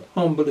is to but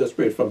humble your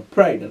spirit from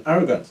pride and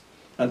arrogance,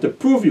 and to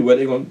prove you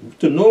whether you're going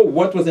to know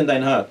what was in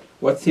thine heart,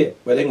 what's here,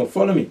 whether you're going to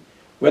follow me,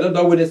 whether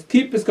thou wouldest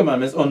keep his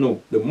commandments or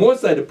no. The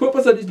Most High, the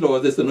purpose of these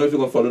laws is to know if you're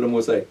going to follow the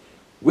Most High.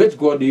 Which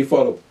God do you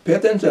follow? Pay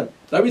attention.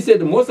 Now we say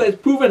the Most High is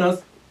proving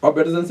us, our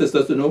brothers and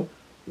sisters, to know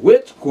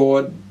which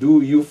God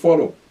do you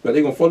follow. Whether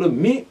you're going to follow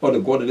me or the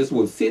God of this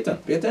world, Satan.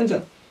 Pay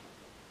attention.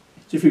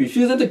 So if you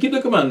refuse to keep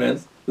the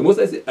commandments, the Most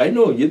High says, I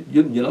know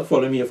you're not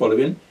following me, you're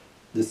following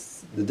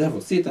the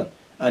devil, Satan.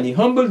 And he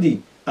humbled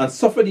thee and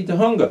suffered thee to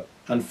hunger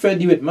and fed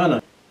thee with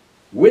manna,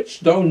 which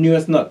thou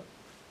knewest not,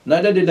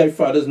 neither did thy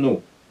fathers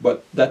know,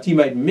 but that he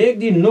might make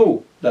thee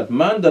know that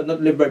man does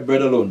not live by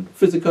bread alone.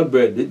 Physical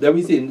bread, that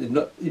we say,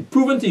 it's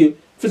proven to you,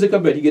 physical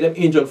bread, he gave them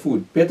angel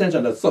food. Pay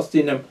attention, that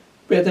sustain them.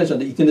 Pay attention,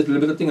 they're eating this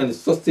little thing and it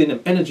sustain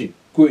them energy.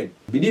 Go in,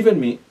 believe in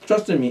me,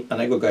 trust in me,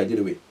 and I go guide you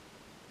the way.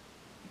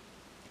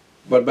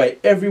 But by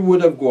every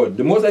word of God,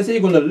 the Most I say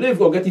you're going to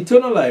live or get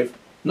eternal life,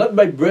 not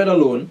by bread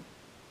alone,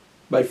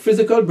 by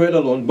physical bread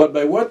alone, but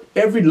by what?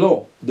 Every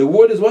law. The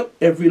word is what?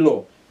 Every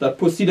law that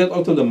proceeded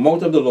out of the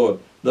mouth of the Lord,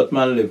 that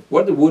man live.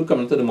 What the word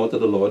coming out of the mouth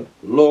of the Lord?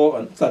 Law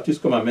and statutes,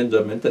 commandments,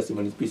 judgment,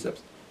 testimonies,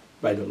 precepts.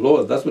 By the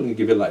laws, that's what will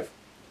give you life,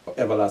 or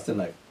everlasting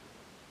life.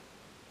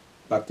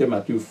 Back to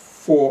Matthew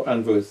 4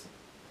 and verse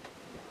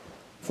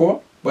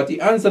 4. But he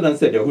answered and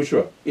said,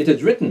 Yahushua, it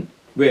is written,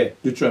 where?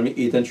 Deuteronomy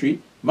 8 and 3.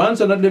 Man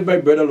shall not live by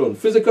bread alone,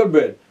 physical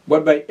bread,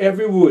 but by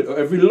every word or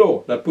every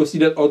law that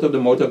proceeded out of the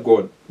mouth of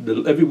God.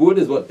 Every word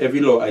is what? Every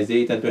law,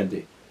 Isaiah 8 and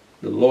 20.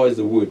 The law is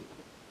the word.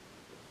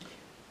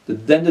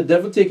 Then the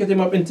devil taketh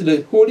him up into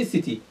the holy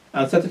city,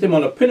 and setteth him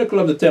on a pinnacle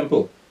of the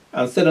temple,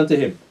 and said unto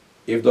him,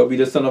 if thou be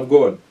the Son of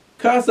God,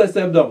 cast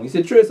thyself down. He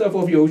said, throw yourself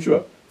off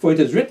Yahushua, for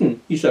it is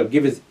written, he shall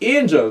give his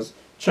angels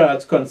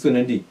charge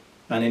concerning thee,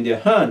 and in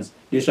their hands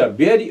they shall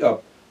bear thee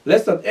up,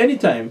 lest at any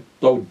time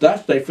thou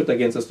dash thy foot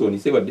against a stone. He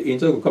said, what? The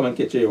angels will come and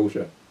catch you,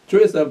 Yahushua.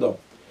 Throw yourself down.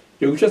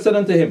 Yahushua said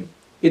unto him,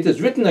 it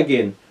is written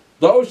again,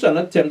 thou shalt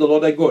not tempt the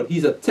Lord thy God.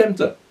 He's a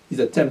tempter. He's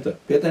a tempter.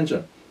 Pay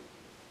attention.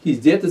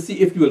 He's there to see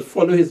if you will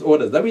follow his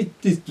orders. That means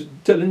he's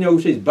telling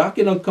Yahushua, he's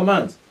backing out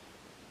commands.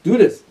 Do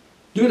this.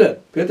 Do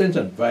that. Pay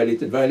attention.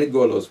 Violate it. Violate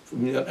God laws.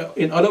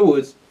 In other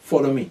words,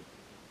 follow me.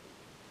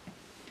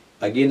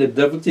 Again, the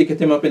devil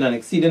taketh him up in an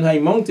exceeding high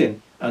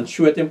mountain, and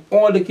showeth him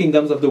all the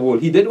kingdoms of the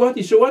world. He did what?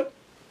 He showed what?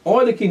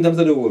 All the kingdoms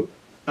of the world,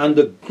 and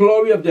the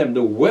glory of them,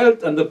 the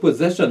wealth and the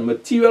possession,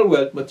 material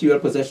wealth, material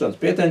possessions.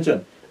 Pay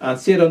attention. And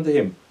said unto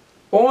him,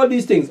 all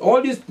these things,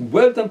 all these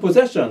wealth and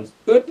possessions,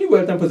 earthly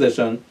wealth and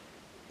possession,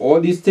 all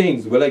these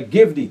things will I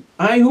give thee.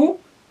 I who?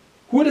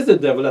 Who is the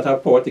devil that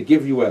have power to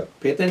give you wealth?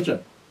 Pay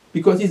attention.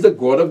 Because he's the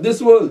God of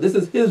this world. This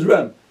is his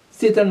realm.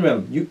 Satan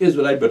realm. You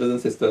Israelite brothers and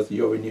sisters,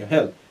 you're in your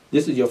hell.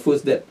 This is your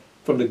first death.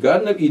 From the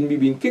Garden of Eden, we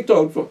being kicked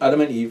out from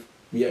Adam and Eve,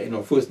 we are in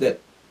our first death.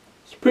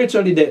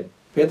 Spiritually dead.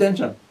 Pay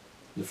attention.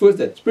 The first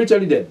death.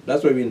 Spiritually dead.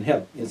 That's why we're in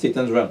hell, in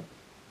Satan's realm.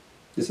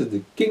 This is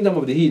the kingdom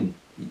of the heathen.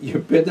 You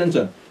pay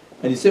attention.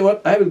 And you say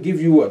what? I will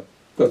give you what?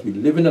 Because we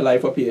live in a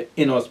life up here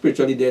in our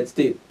spiritually dead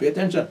state. Pay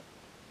attention.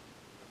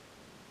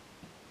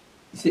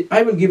 You say,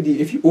 I will give thee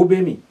if you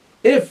obey me.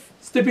 If,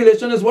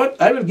 stipulation is what?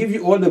 I will give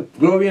you all the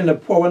glory and the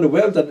power and the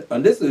wealth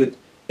on this earth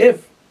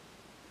if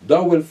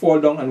thou wilt fall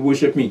down and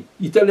worship me.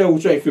 He tell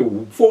Yahushua, if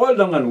you fall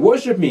down and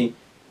worship me,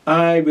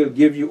 I will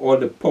give you all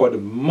the power, the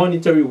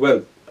monetary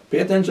wealth. Pay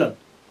attention.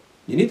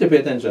 You need to pay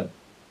attention.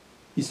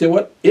 He said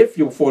what? If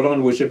you fall down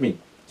and worship me.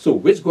 So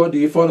which God do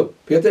you follow?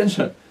 Pay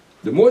attention.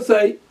 The Most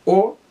High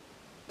or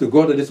the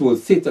God of this world,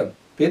 Satan?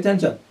 Pay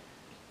attention.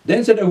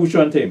 Then said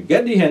Yahushua unto him,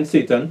 Get thee hence,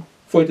 Satan,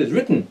 for it is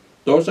written,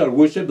 Thou shalt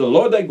worship the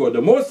Lord thy God,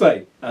 the Most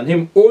High, and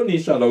him only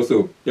shalt thou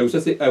serve.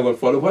 Yahushua said, I will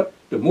follow what?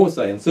 The Most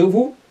High. And serve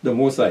who? The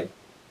Most High.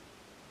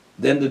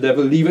 Then the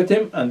devil leaveth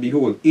him, and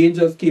behold,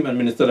 angels came and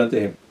ministered unto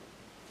him.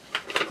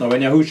 Now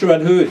when Yahushua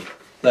had heard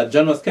that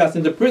John was cast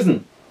into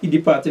prison, he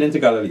departed into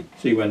Galilee.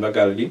 So he went back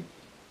Galilee.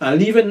 And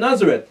leaving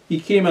Nazareth, he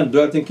came and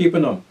dwelt in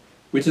Capernaum,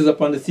 which is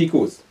upon the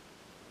seacoast.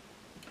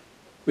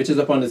 Which is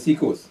upon the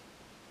seacoast.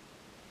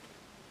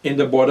 In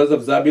the borders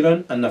of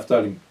Zebulun and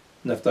Naphtali.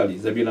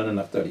 Zebulun and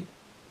Naphtali.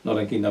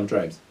 Northern kingdom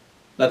tribes.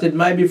 That it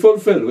might be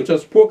fulfilled, which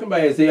was spoken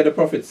by Isaiah the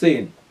prophet,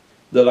 saying,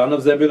 The land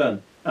of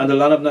Zebulun and the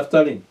land of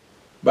Naphtali,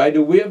 by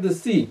the way of the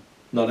sea,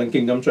 northern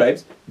kingdom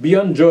tribes,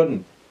 beyond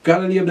Jordan,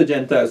 Galilee of the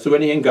Gentiles. So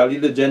when you hear Galilee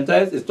of the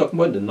Gentiles, it's talking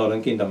about the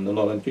northern kingdom, the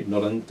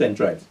northern 10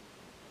 tribes.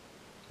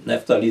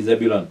 Naphtali,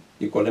 Zebulun,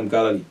 you call them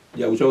Galilee.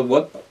 Yahushua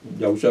what?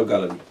 Yahushua of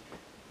Galilee.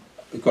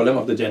 We call them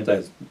of the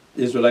Gentiles.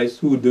 Israelites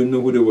who don't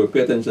know who they were. Pay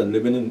attention.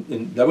 Living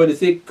in that's why they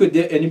say, could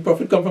there any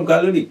prophet come from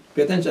Galilee?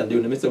 Pay attention. They were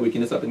in the midst of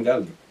wickedness up in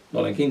Galilee,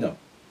 northern kingdom.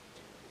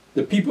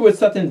 The people were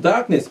sat in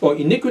darkness or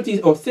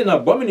iniquity or sin or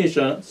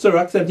abomination.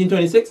 Sirach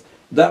 17:26.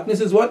 Darkness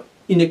is what?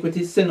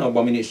 Iniquity, sin or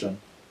abomination.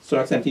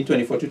 Sirach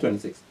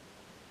 17:24-26.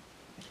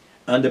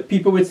 And the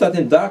people which sat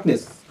in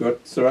darkness,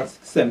 got Sirach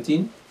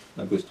 17,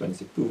 and verse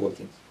 26, two of all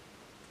things.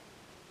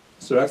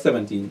 Sirach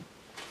 17,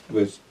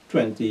 verse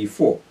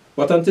 24.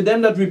 But unto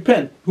them that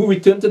repent, who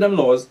return to them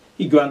laws,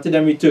 he granted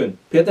them return.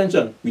 Pay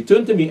attention.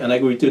 Return to me, and I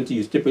will return to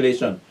you.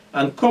 Stipulation.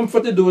 And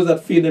comforted those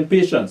that fail in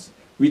patience.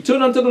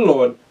 Return unto the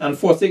Lord, and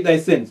forsake thy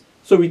sins.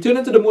 So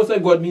returning to the Most High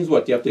God means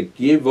what? You have to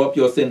give up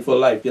your sinful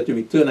life. You have to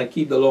return and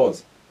keep the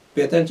laws.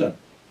 Pay attention.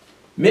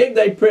 Make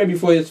thy prayer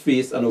before his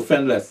face, and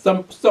offend less.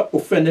 Stop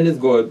offending his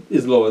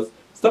laws.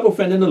 Stop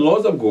offending the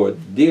laws of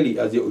God daily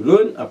as you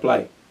learn,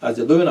 apply. As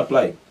you learn,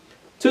 apply.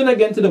 Turn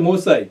again to the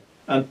Most High,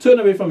 and turn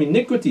away from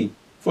iniquity,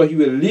 for he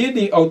will lead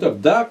thee out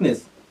of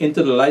darkness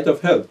into the light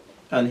of health,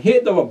 and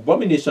hate thou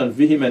abomination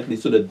vehemently.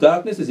 So the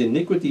darkness is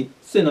iniquity,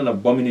 sin, and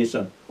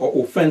abomination,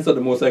 or offense of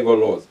the Most High God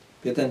laws.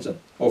 Pay attention.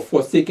 Or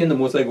forsaking the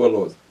Most High God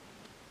laws.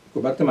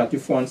 Go back to Matthew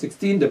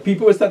 4:16. The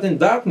people who sat in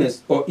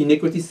darkness, or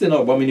iniquity, sin,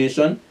 or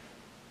abomination,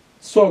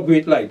 saw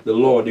great light, the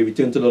Lord, they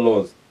returned to the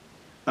laws.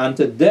 And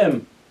to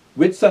them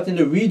which sat in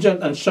the region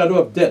and shadow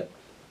of death,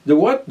 the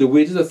what? The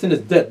wages of sin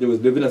is death. They was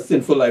living a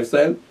sinful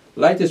lifestyle.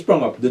 Light is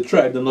sprung up. The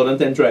tribe, the northern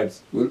 10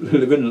 tribes, will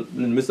live in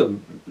the midst of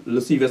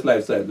lascivious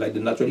lifestyle, like the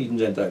natural heathen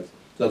Gentiles.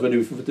 So that's why they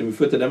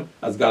refer to them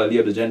as Galilee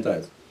of the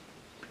Gentiles.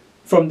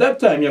 From that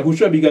time,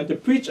 Yahushua began to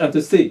preach and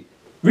to say,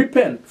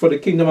 Repent, for the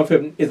kingdom of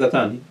heaven is at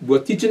hand. He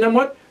was teaching them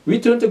what?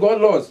 Return to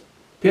God's laws.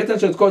 Pay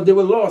attention, because they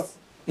were lost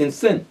in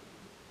sin.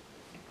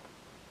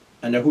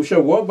 And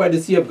Yahushua walked by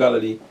the sea of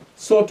Galilee,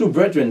 saw two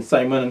brethren,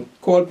 Simon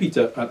called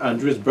Peter, and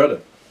Andrew his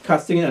brother,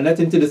 casting a net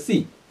into the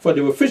sea, for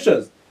they were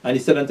fishers. And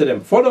he said unto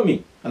them, Follow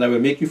me, and I will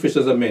make you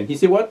fishers of men. He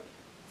said what?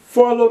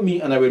 Follow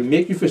me, and I will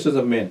make you fishers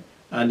of men.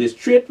 And they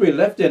straightway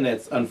left their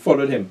nets and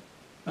followed him.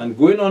 And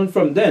going on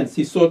from thence,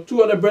 he saw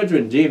two other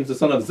brethren, James the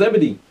son of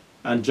Zebedee,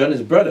 and John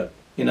his brother,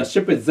 in a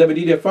ship with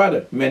Zebedee their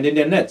father, mending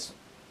their nets.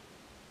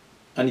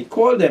 And he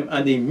called them,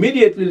 and they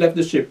immediately left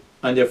the ship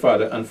and their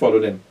father, and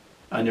followed him.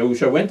 And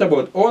Yahushua went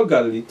about all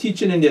Galilee,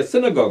 teaching in their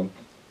synagogues,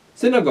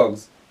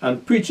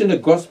 and preaching the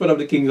gospel of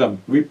the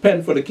kingdom.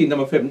 Repent, for the kingdom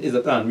of heaven is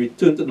at hand.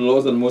 Return to the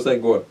laws of the Most High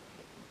God.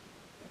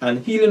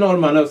 And healing all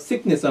manner of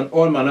sickness and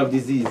all manner of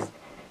disease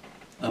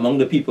among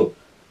the people.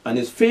 And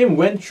his fame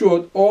went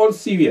throughout all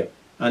Syria.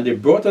 And they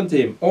brought unto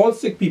him all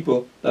sick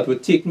people that were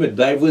taken with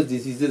divers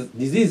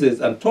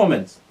diseases and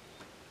torments.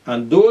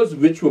 And those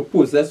which were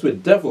possessed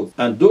with devils,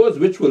 and those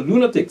which were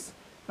lunatics,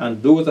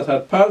 and those that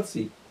had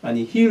palsy, and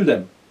he healed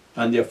them.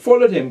 And there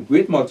followed him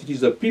great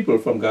multitudes of people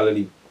from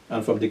Galilee,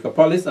 and from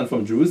Decapolis, and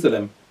from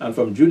Jerusalem, and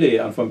from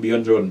Judea, and from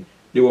beyond Jordan.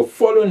 They were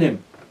following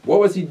him.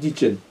 What was he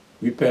teaching?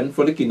 Repent,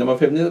 for the kingdom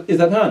of heaven is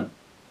at hand.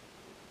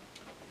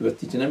 He was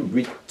teaching them,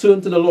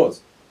 return to the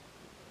laws.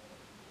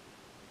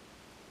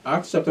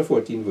 Acts chapter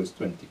 14, verse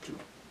 22.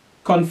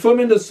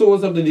 Confirming the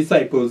souls of the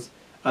disciples,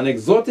 and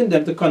exhorting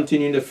them to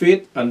continue in the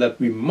faith, and that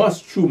we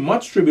must, through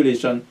much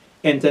tribulation,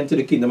 enter into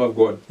the kingdom of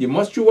God. You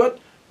must, through what?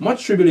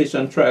 Much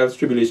tribulation, trials,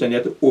 tribulation. You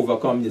have to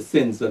overcome the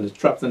sins and the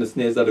traps and the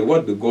snares that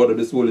the God of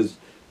this world is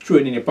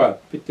throwing in your path.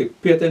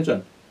 Pay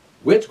attention.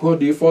 Which God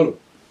do you follow?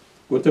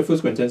 Go to 1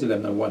 Corinthians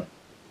 11 and 1.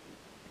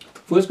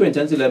 1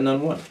 Corinthians 11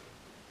 and 1.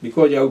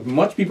 Because you have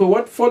much people,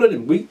 what? Follow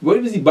him. What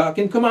is he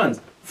barking commands?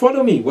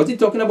 Follow me. What's he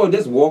talking about?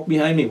 Just walk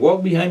behind me.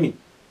 Walk behind me.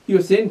 He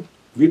was saying,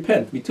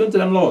 repent. Return to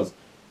them laws.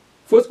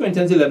 1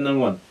 Corinthians 11 and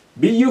 1.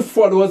 Be you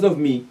followers of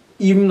me,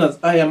 even as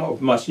I am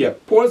of Mashiach.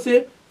 Paul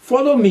said,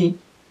 follow me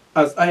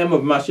as I am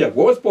of Mashiach.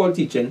 What was Paul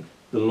teaching?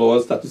 the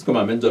laws, statutes,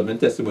 commandments, judgment,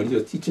 testimonies. He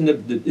was teaching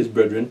his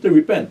brethren to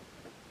repent.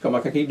 Come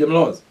back and keep them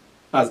laws.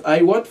 As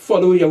I what?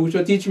 Follow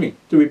Yahushua teach me.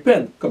 To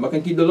repent. Come back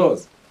and keep the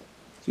laws.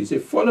 So he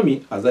said, follow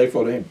me as I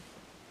follow him.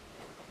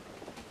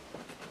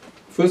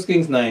 1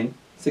 Kings 9,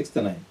 6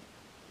 to 9.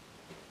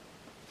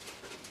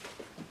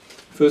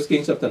 1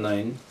 Kings chapter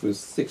 9, verse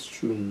 6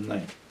 through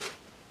 9.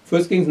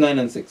 1 Kings 9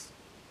 and 6.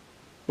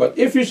 But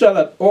if you shall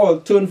at all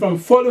turn from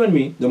following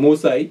me, the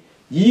Most High,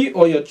 ye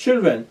or your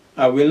children,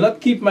 and will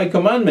not keep my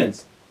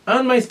commandments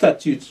and my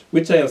statutes,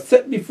 which I have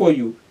set before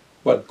you,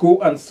 but go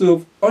and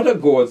serve other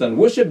gods and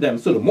worship them.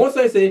 So the Most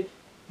High say,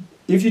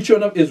 if you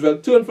children of Israel,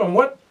 turn from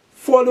what?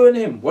 Following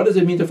him. What does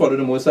it mean to follow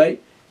the Most High?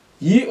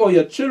 Ye or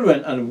your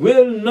children, and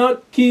will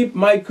not keep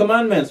my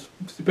commandments.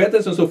 Pay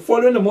attention. So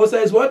following the Most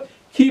High is what?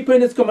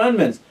 Keeping his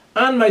commandments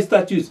and my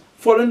statutes.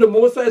 Following the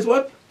Most High is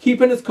what?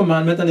 Keeping his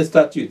commandments and his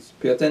statutes.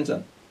 Pay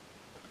attention.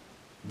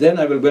 Then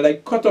I will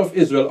cut off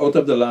Israel out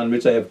of the land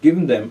which I have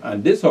given them,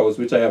 and this house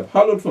which I have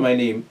hallowed for my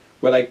name,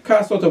 will I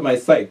cast out of my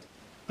sight.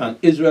 And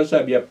Israel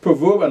shall be a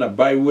proverb and a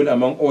byword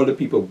among all the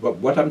people. But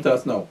what happened to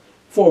us now?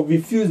 For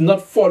refuse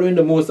not following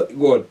the Most High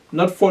God.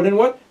 Not following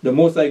what? The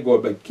Most High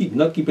God, but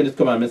not keeping his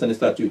commandments and his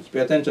statutes. Pay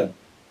attention.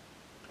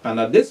 And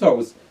at this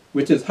house,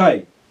 which is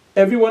high,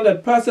 everyone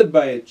that passeth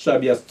by it shall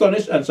be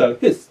astonished and shall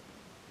hiss.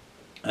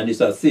 And he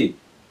shall say,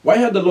 why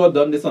had the Lord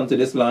done this unto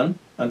this land,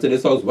 and to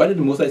this house? Why did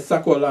the Most High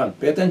sack our land?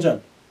 Pay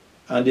attention.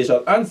 And they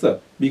shall answer,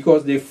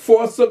 because they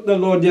forsook the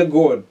Lord their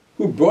God,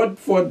 who brought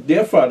forth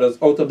their fathers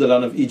out of the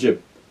land of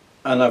Egypt,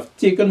 and have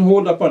taken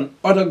hold upon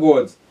other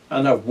gods,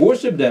 and have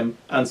worshipped them,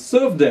 and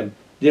served them.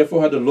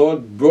 Therefore had the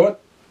Lord brought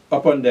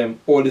upon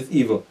them all this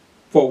evil.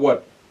 For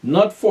what?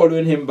 Not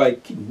following him by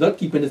not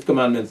keeping his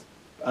commandments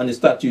and his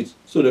statutes.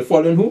 So they're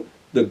following who?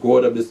 The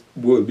God of this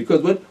world.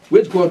 Because what?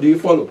 Which God do you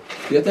follow?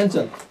 Pay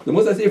attention. The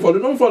most I say,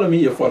 don't follow me,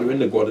 you're following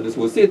the God of this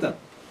world, Satan.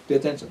 Pay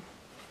attention.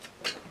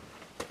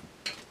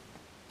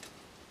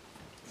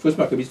 1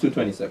 Maccabees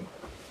 2:27.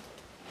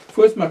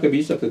 1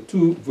 Maccabees chapter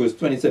 2, verse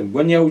 27.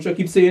 When Yahushua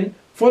keeps saying,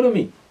 follow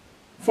me,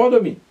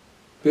 follow me.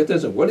 Pay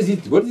attention. What is he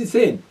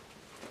saying?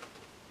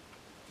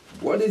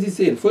 What is he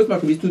saying? 1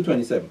 Maccabees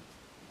 2:27.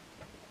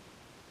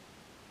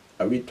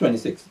 I read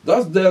 26.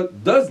 Thus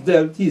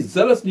dealt he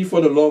zealously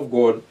for the law of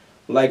God,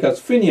 like as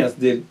Phinehas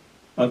did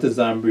unto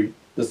Zambri,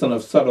 the son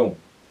of Salom.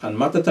 And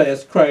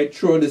Mattathias cried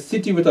through the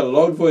city with a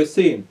loud voice,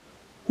 saying,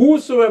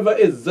 whosoever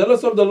is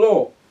zealous of the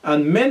law,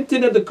 and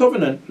maintaineth the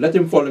covenant, let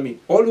him follow me.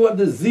 All who have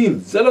the zeal,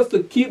 zealous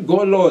to keep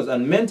God's laws,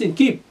 and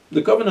keep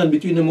the covenant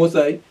between the Most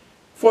High,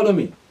 follow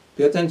me.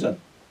 Pay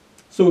attention.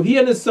 So he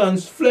and his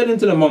sons fled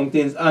into the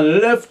mountains, and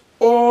left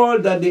all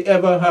that they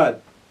ever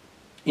had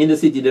in the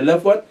city. They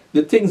left what?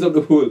 The things of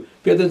the world.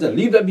 Pay attention.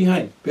 Leave that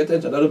behind. Pay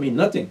attention. That don't mean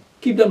nothing.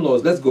 Keep them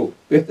laws. Let's go.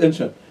 Pay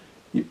attention.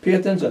 You pay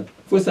attention.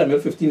 1 Samuel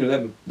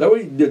 15:11. That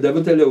way the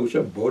devil tell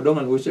you, bow down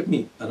and worship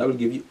me, and I will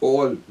give you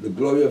all the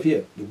glory of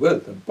here, the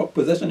wealth and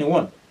possession you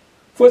want.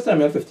 1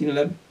 Samuel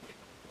 15:11.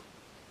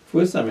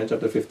 1 Samuel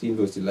chapter 15,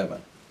 verse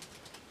 11.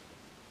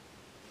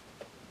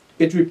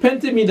 It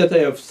repented me that I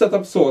have set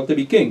up Saul to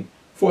be king,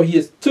 for he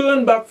is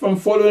turned back from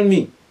following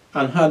me,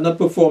 and had not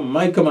performed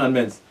my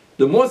commandments.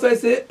 The most I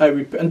say, I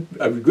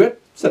regret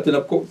setting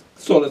up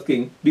Saul as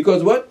king,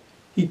 because what?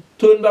 He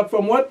turned back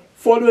from what?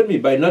 Following me,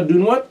 by not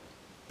doing what?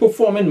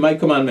 Performing my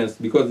commandments,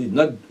 because he's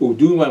not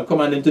doing what I'm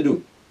commanding to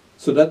do.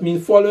 So that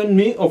means following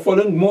me, or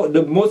following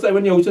the most I,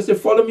 when you just say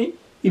follow me,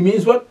 he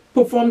means what?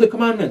 Perform the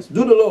commandments,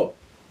 do the law.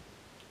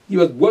 He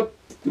was what?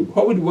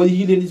 How was he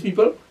healing these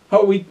people?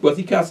 Was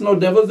he casting out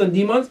devils and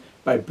demons?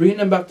 By bringing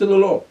them back to the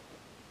law.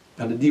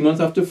 And the demons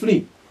have to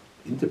flee.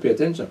 You need to pay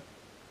attention.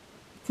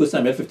 1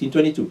 Samuel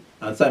 15:22.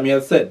 And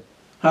Samuel said,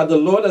 had the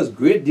Lord as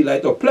great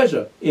delight or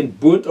pleasure in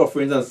burnt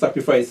offerings and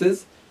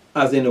sacrifices,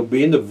 as in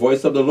obeying the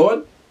voice of the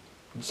Lord?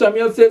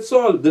 Samuel said,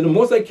 Saul, did the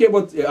most I care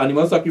about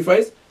animal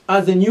sacrifice,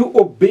 as in you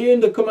obeying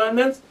the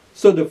commandments?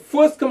 So the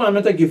first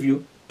commandment I give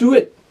you, do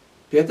it.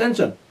 Pay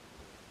attention.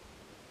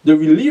 The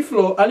relief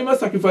law, animal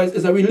sacrifice,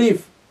 is a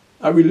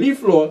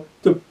relief law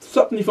to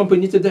stop me from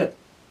putting you to death.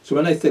 So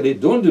when I say,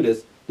 don't do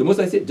this, the most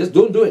I say, just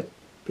don't do it.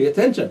 Pay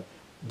attention.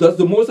 Does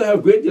the Most I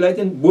have great delight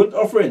in burnt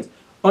offerings?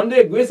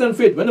 Under grace and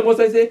faith, when the Most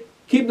I say,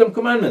 keep them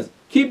commandments,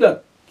 keep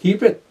that,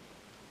 keep it.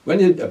 When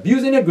you're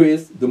abusing your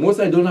grace, the Most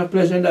I don't have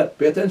pleasure in that.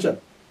 Pay attention.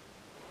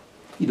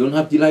 He don't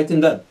have delight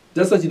in that.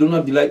 Just as you don't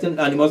have delight in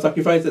animal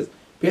sacrifices.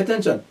 Pay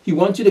attention. He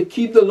wants you to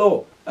keep the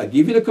law. I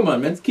give you the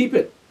commandments, keep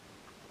it.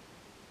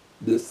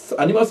 This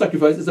animal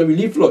sacrifice is a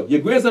relief law.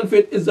 Your grace and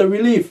faith is a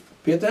relief.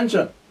 Pay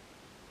attention.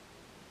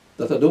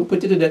 That I don't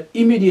put you to death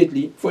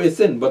immediately for a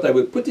sin, but I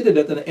will put you to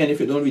death in the end if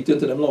you don't return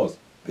to them laws.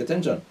 Pay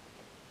attention.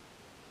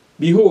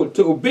 Behold,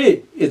 to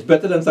obey is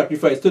better than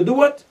sacrifice. To do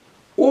what?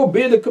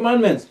 Obey the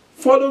commandments.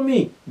 Follow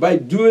me by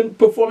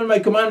performing my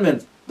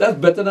commandments. That's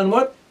better than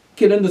what?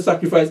 Killing the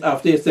sacrifice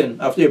after you sin,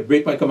 after you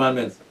break my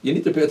commandments. You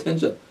need to pay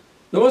attention.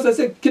 The most I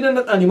say, killing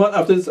that animal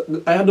after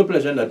I have no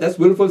pleasure in that. That's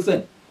willful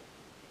sin.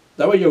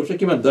 That's why Yahushua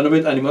came and done away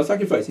with animal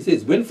sacrifice. He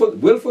says,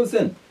 willful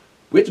sin.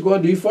 Which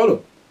God do you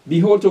follow?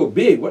 Behold, to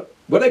obey.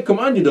 What I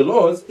command you, the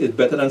laws, is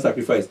better than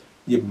sacrifice.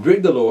 You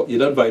break the law, you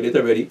don't violate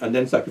already, and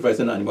then sacrifice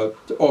an animal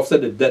to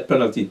offset the death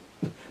penalty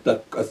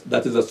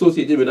that is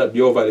associated with that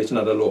your violation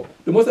of the law.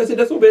 The Most High said,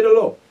 disobey the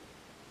law.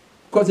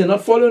 Because you're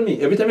not following me.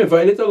 Every time you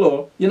violate the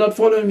law, you're not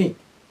following me.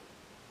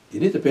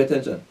 You need to pay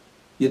attention.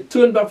 You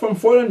turn back from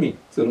following me.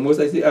 So the Most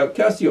High said, I'll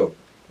cast you out.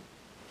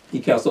 He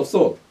cast off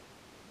Saul.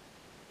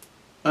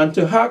 And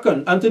to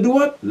hearken, and to do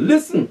what?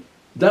 Listen.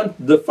 Than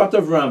the fat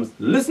of rams.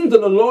 Listen to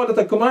the law that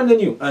I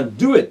commanded you, and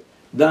do it.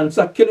 Than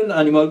start killing the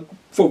animal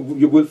for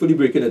you willfully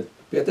breaking it.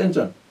 Pay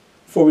attention.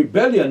 For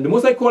rebellion, the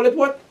Most High call it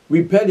what?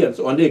 Rebellion.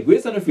 So under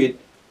grace and faith,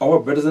 our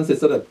brothers and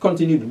sisters that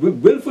continue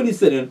willfully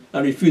sinning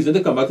and refusing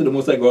to come back to the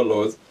Most High God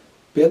laws,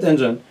 pay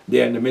attention,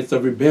 they are in the midst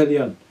of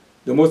rebellion.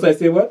 The Most High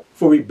say what?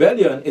 For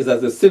rebellion is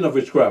as the sin of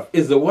witchcraft.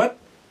 Is the what?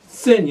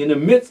 Sin. You're in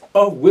the midst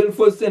of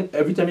willful sin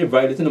every time you're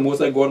violating the Most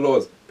High God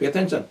laws. Pay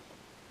attention.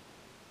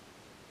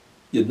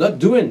 You're not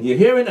doing, you're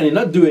hearing and you're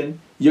not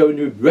doing, you're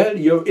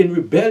in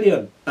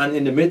rebellion and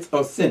in the midst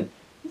of sin.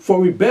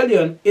 For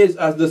rebellion is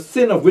as the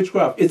sin of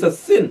witchcraft. It's a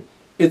sin.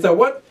 It's a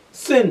what?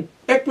 Sin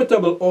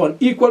equitable or in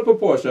equal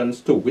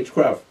proportions to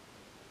witchcraft.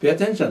 Pay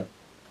attention.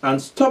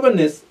 And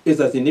stubbornness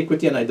is as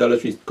iniquity and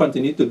idolatry.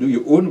 Continue to do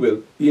your own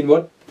will, being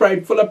what?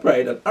 Pride, full of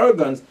pride and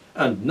arrogance,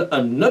 and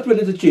not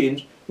willing to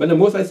change when the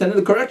Most High sending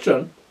the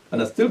correction,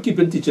 and are still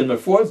keeping teaching my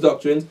false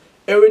doctrines,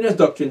 erroneous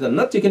doctrines, and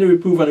not taking the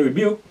reproof and the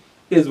rebuke,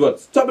 is what?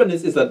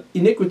 Stubbornness is an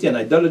iniquity and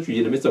idolatry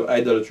in the midst of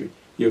idolatry.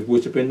 You're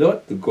worshiping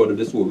what? The God of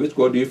this world. Which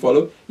God do you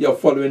follow? You're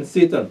following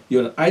Satan.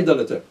 You're an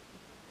idolater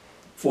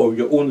for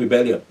your own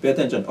rebellion. Pay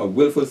attention. Of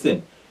willful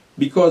sin.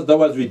 Because thou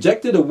hast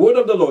rejected the word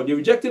of the Lord. You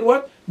rejected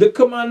what? The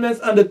commandments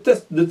and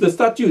the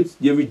statutes.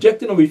 You're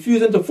rejecting or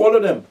refusing to follow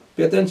them.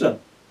 Pay attention.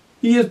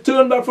 He is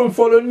turned back from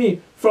following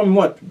me. From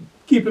what?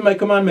 Keeping my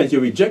commandments.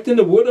 You're rejecting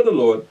the word of the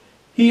Lord.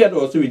 He had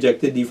also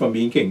rejected thee from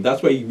being king.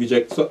 That's why he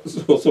rejects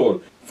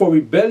Saul. For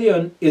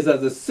rebellion is as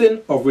the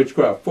sin of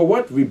witchcraft. For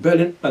what?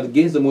 Rebellion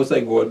against the Most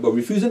High God, but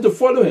refusing to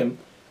follow him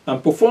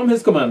and perform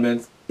his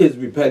commandments is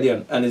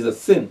rebellion and is a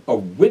sin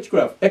of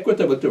witchcraft,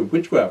 equitable to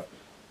witchcraft.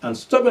 And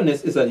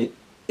stubbornness is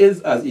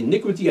as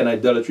iniquity and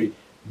idolatry.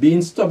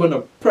 Being stubborn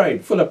of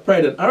pride, full of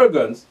pride and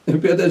arrogance,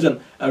 pay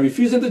attention, and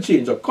refusing to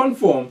change or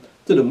conform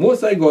to the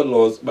Most High God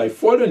laws by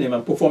following him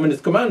and performing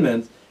his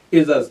commandments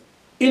is as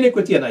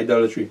iniquity and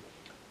idolatry.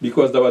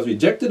 Because thou hast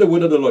rejected the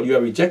word of the Lord, you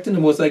are rejecting the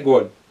Most High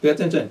God. Pay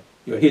attention.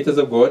 You are haters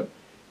of God.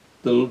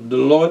 The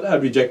Lord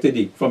had rejected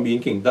thee from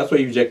being king. That's why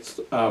he rejects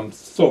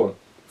Saul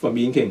from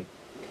being king.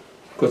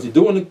 Because you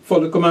don't want to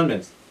follow the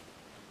commandments.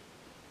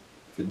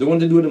 If you don't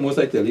want to do what the Most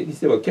High tell you, he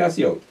said, I will cast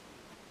you out.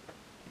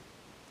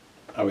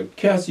 I will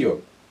cast you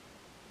out.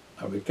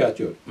 I will cast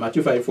you out.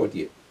 Matthew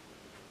 5:48.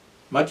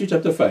 Matthew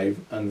chapter 5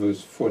 and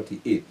verse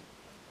 48.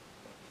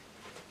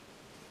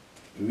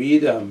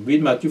 Read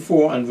Matthew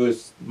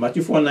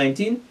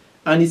 4:19.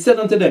 And he said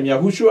unto them,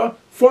 Yahushua,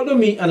 follow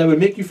me, and I will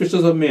make you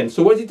fishers of men.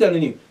 So what is he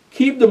telling you?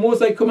 Keep the Most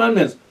High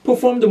commandments.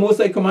 Perform the Most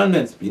High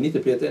commandments. You need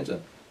to pay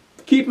attention.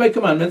 Keep my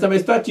commandments and my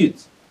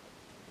statutes.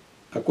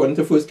 According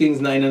to 1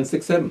 Kings 9 and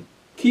 6, 7.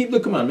 Keep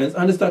the commandments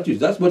and the statutes.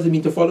 That's what it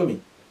means to follow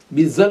me.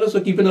 Be zealous for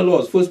keeping the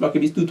laws. 1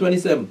 Maccabees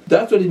 2:27.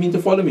 That's what it means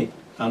to follow me.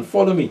 And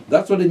follow me.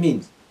 That's what it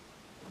means.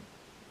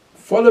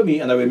 Follow me,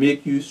 and I will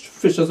make you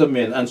fishers of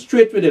men. And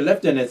straightway they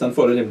left their nets and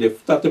followed him. They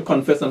start to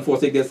confess and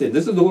forsake their sins.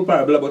 This is the whole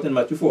parable about in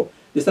Matthew 4.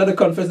 They start to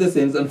confess their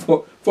sins and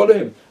follow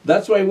him.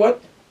 That's why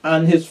what?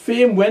 And his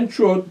fame went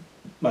throughout,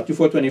 Matthew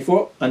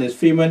 4:24, and his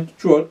fame went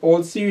throughout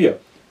all Syria.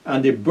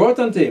 And they brought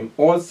unto him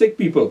all sick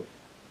people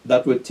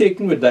that were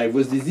taken with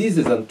divers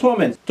diseases and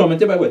torments.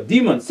 Tormented by what?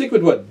 Demons. Sick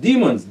with what?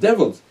 Demons,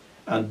 devils.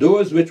 And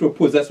those which were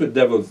possessed with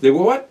devils. They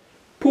were what?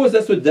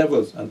 Possessed with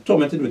devils and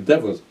tormented with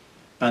devils.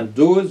 And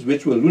those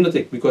which were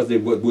lunatic, because they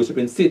were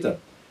worshipping Satan.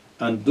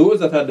 And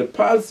those that had the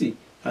palsy,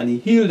 and he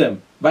healed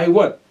them. By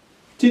what?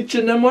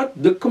 Teaching them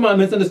what? The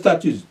commandments and the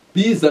statutes.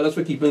 Be zealous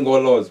for keeping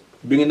God's laws.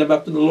 Bringing them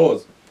back to the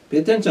laws. Pay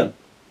attention.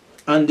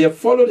 And they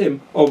followed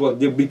him, or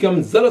they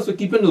become zealous for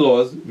keeping the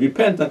laws,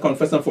 repent and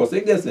confess and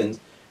forsake their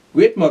sins.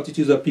 Great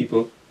multitudes of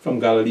people from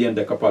Galilee and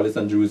Decapolis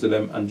and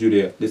Jerusalem and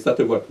Judea. They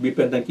started what?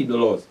 Repent and keep the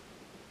laws.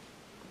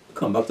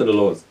 Come back to the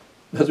laws.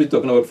 That's what we're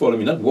talking about, follow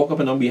me. Not walk up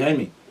and down behind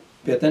me.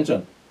 Pay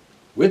attention.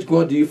 Which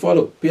God do you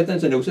follow? Pay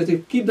attention. They will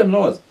say, keep them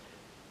laws.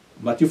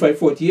 Matthew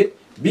 5:48.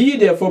 Be ye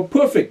therefore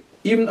perfect,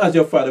 even as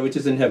your Father which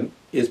is in heaven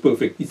is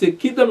perfect. He said,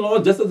 keep them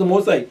laws just as the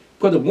Most High.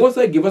 Because the Most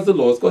High give us the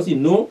laws, because he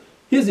know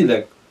his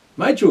elect,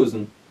 my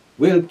chosen,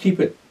 will keep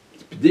it.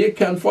 They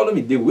can follow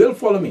me. They will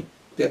follow me.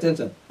 Pay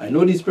attention. I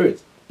know these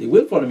spirits. They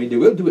will follow me. They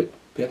will do it.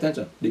 Pay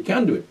attention. They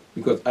can do it.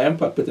 Because I am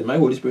putting my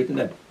Holy Spirit in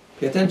them.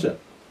 Pay attention.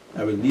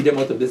 I will lead them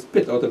out of this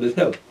pit, out of this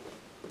hell.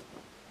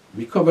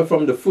 Recover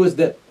from the first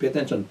death, pay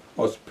attention,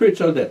 or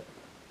spiritual death,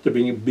 to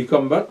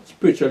become back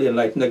spiritually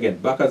enlightened again,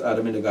 back as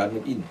Adam in the Garden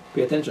of Eden.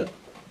 Pay attention.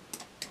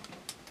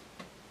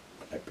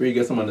 I pray you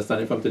get some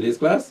understanding from today's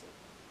class,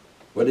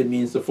 what it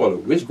means to follow.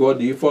 Which God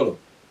do you follow?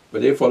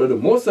 Whether you follow the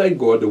Most High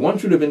God, the one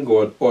true living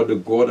God, or the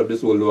God of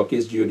this world,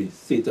 lowercase g,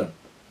 Satan.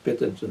 Pay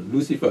attention.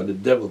 Lucifer, the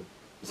devil.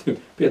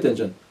 Pay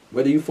attention.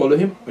 Whether you follow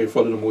him or you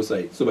follow the Most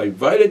High. So by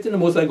violating the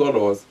Most High God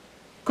laws,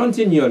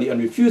 continually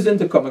and refusing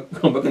to come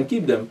back and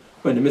keep them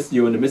when they miss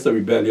you in the midst of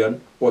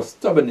rebellion or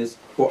stubbornness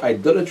or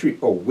idolatry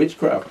or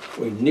witchcraft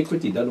or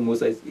iniquity, that the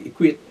Most High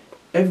equate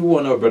every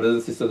one of our brothers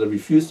and sisters that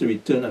refuse to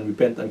return and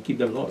repent and keep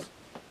them lost.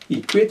 He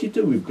equate you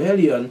to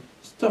rebellion,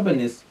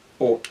 stubbornness,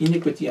 or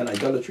iniquity and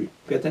idolatry.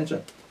 Pay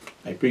attention.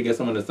 I pray you get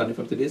some understanding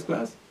from today's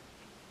class.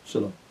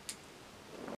 Shalom.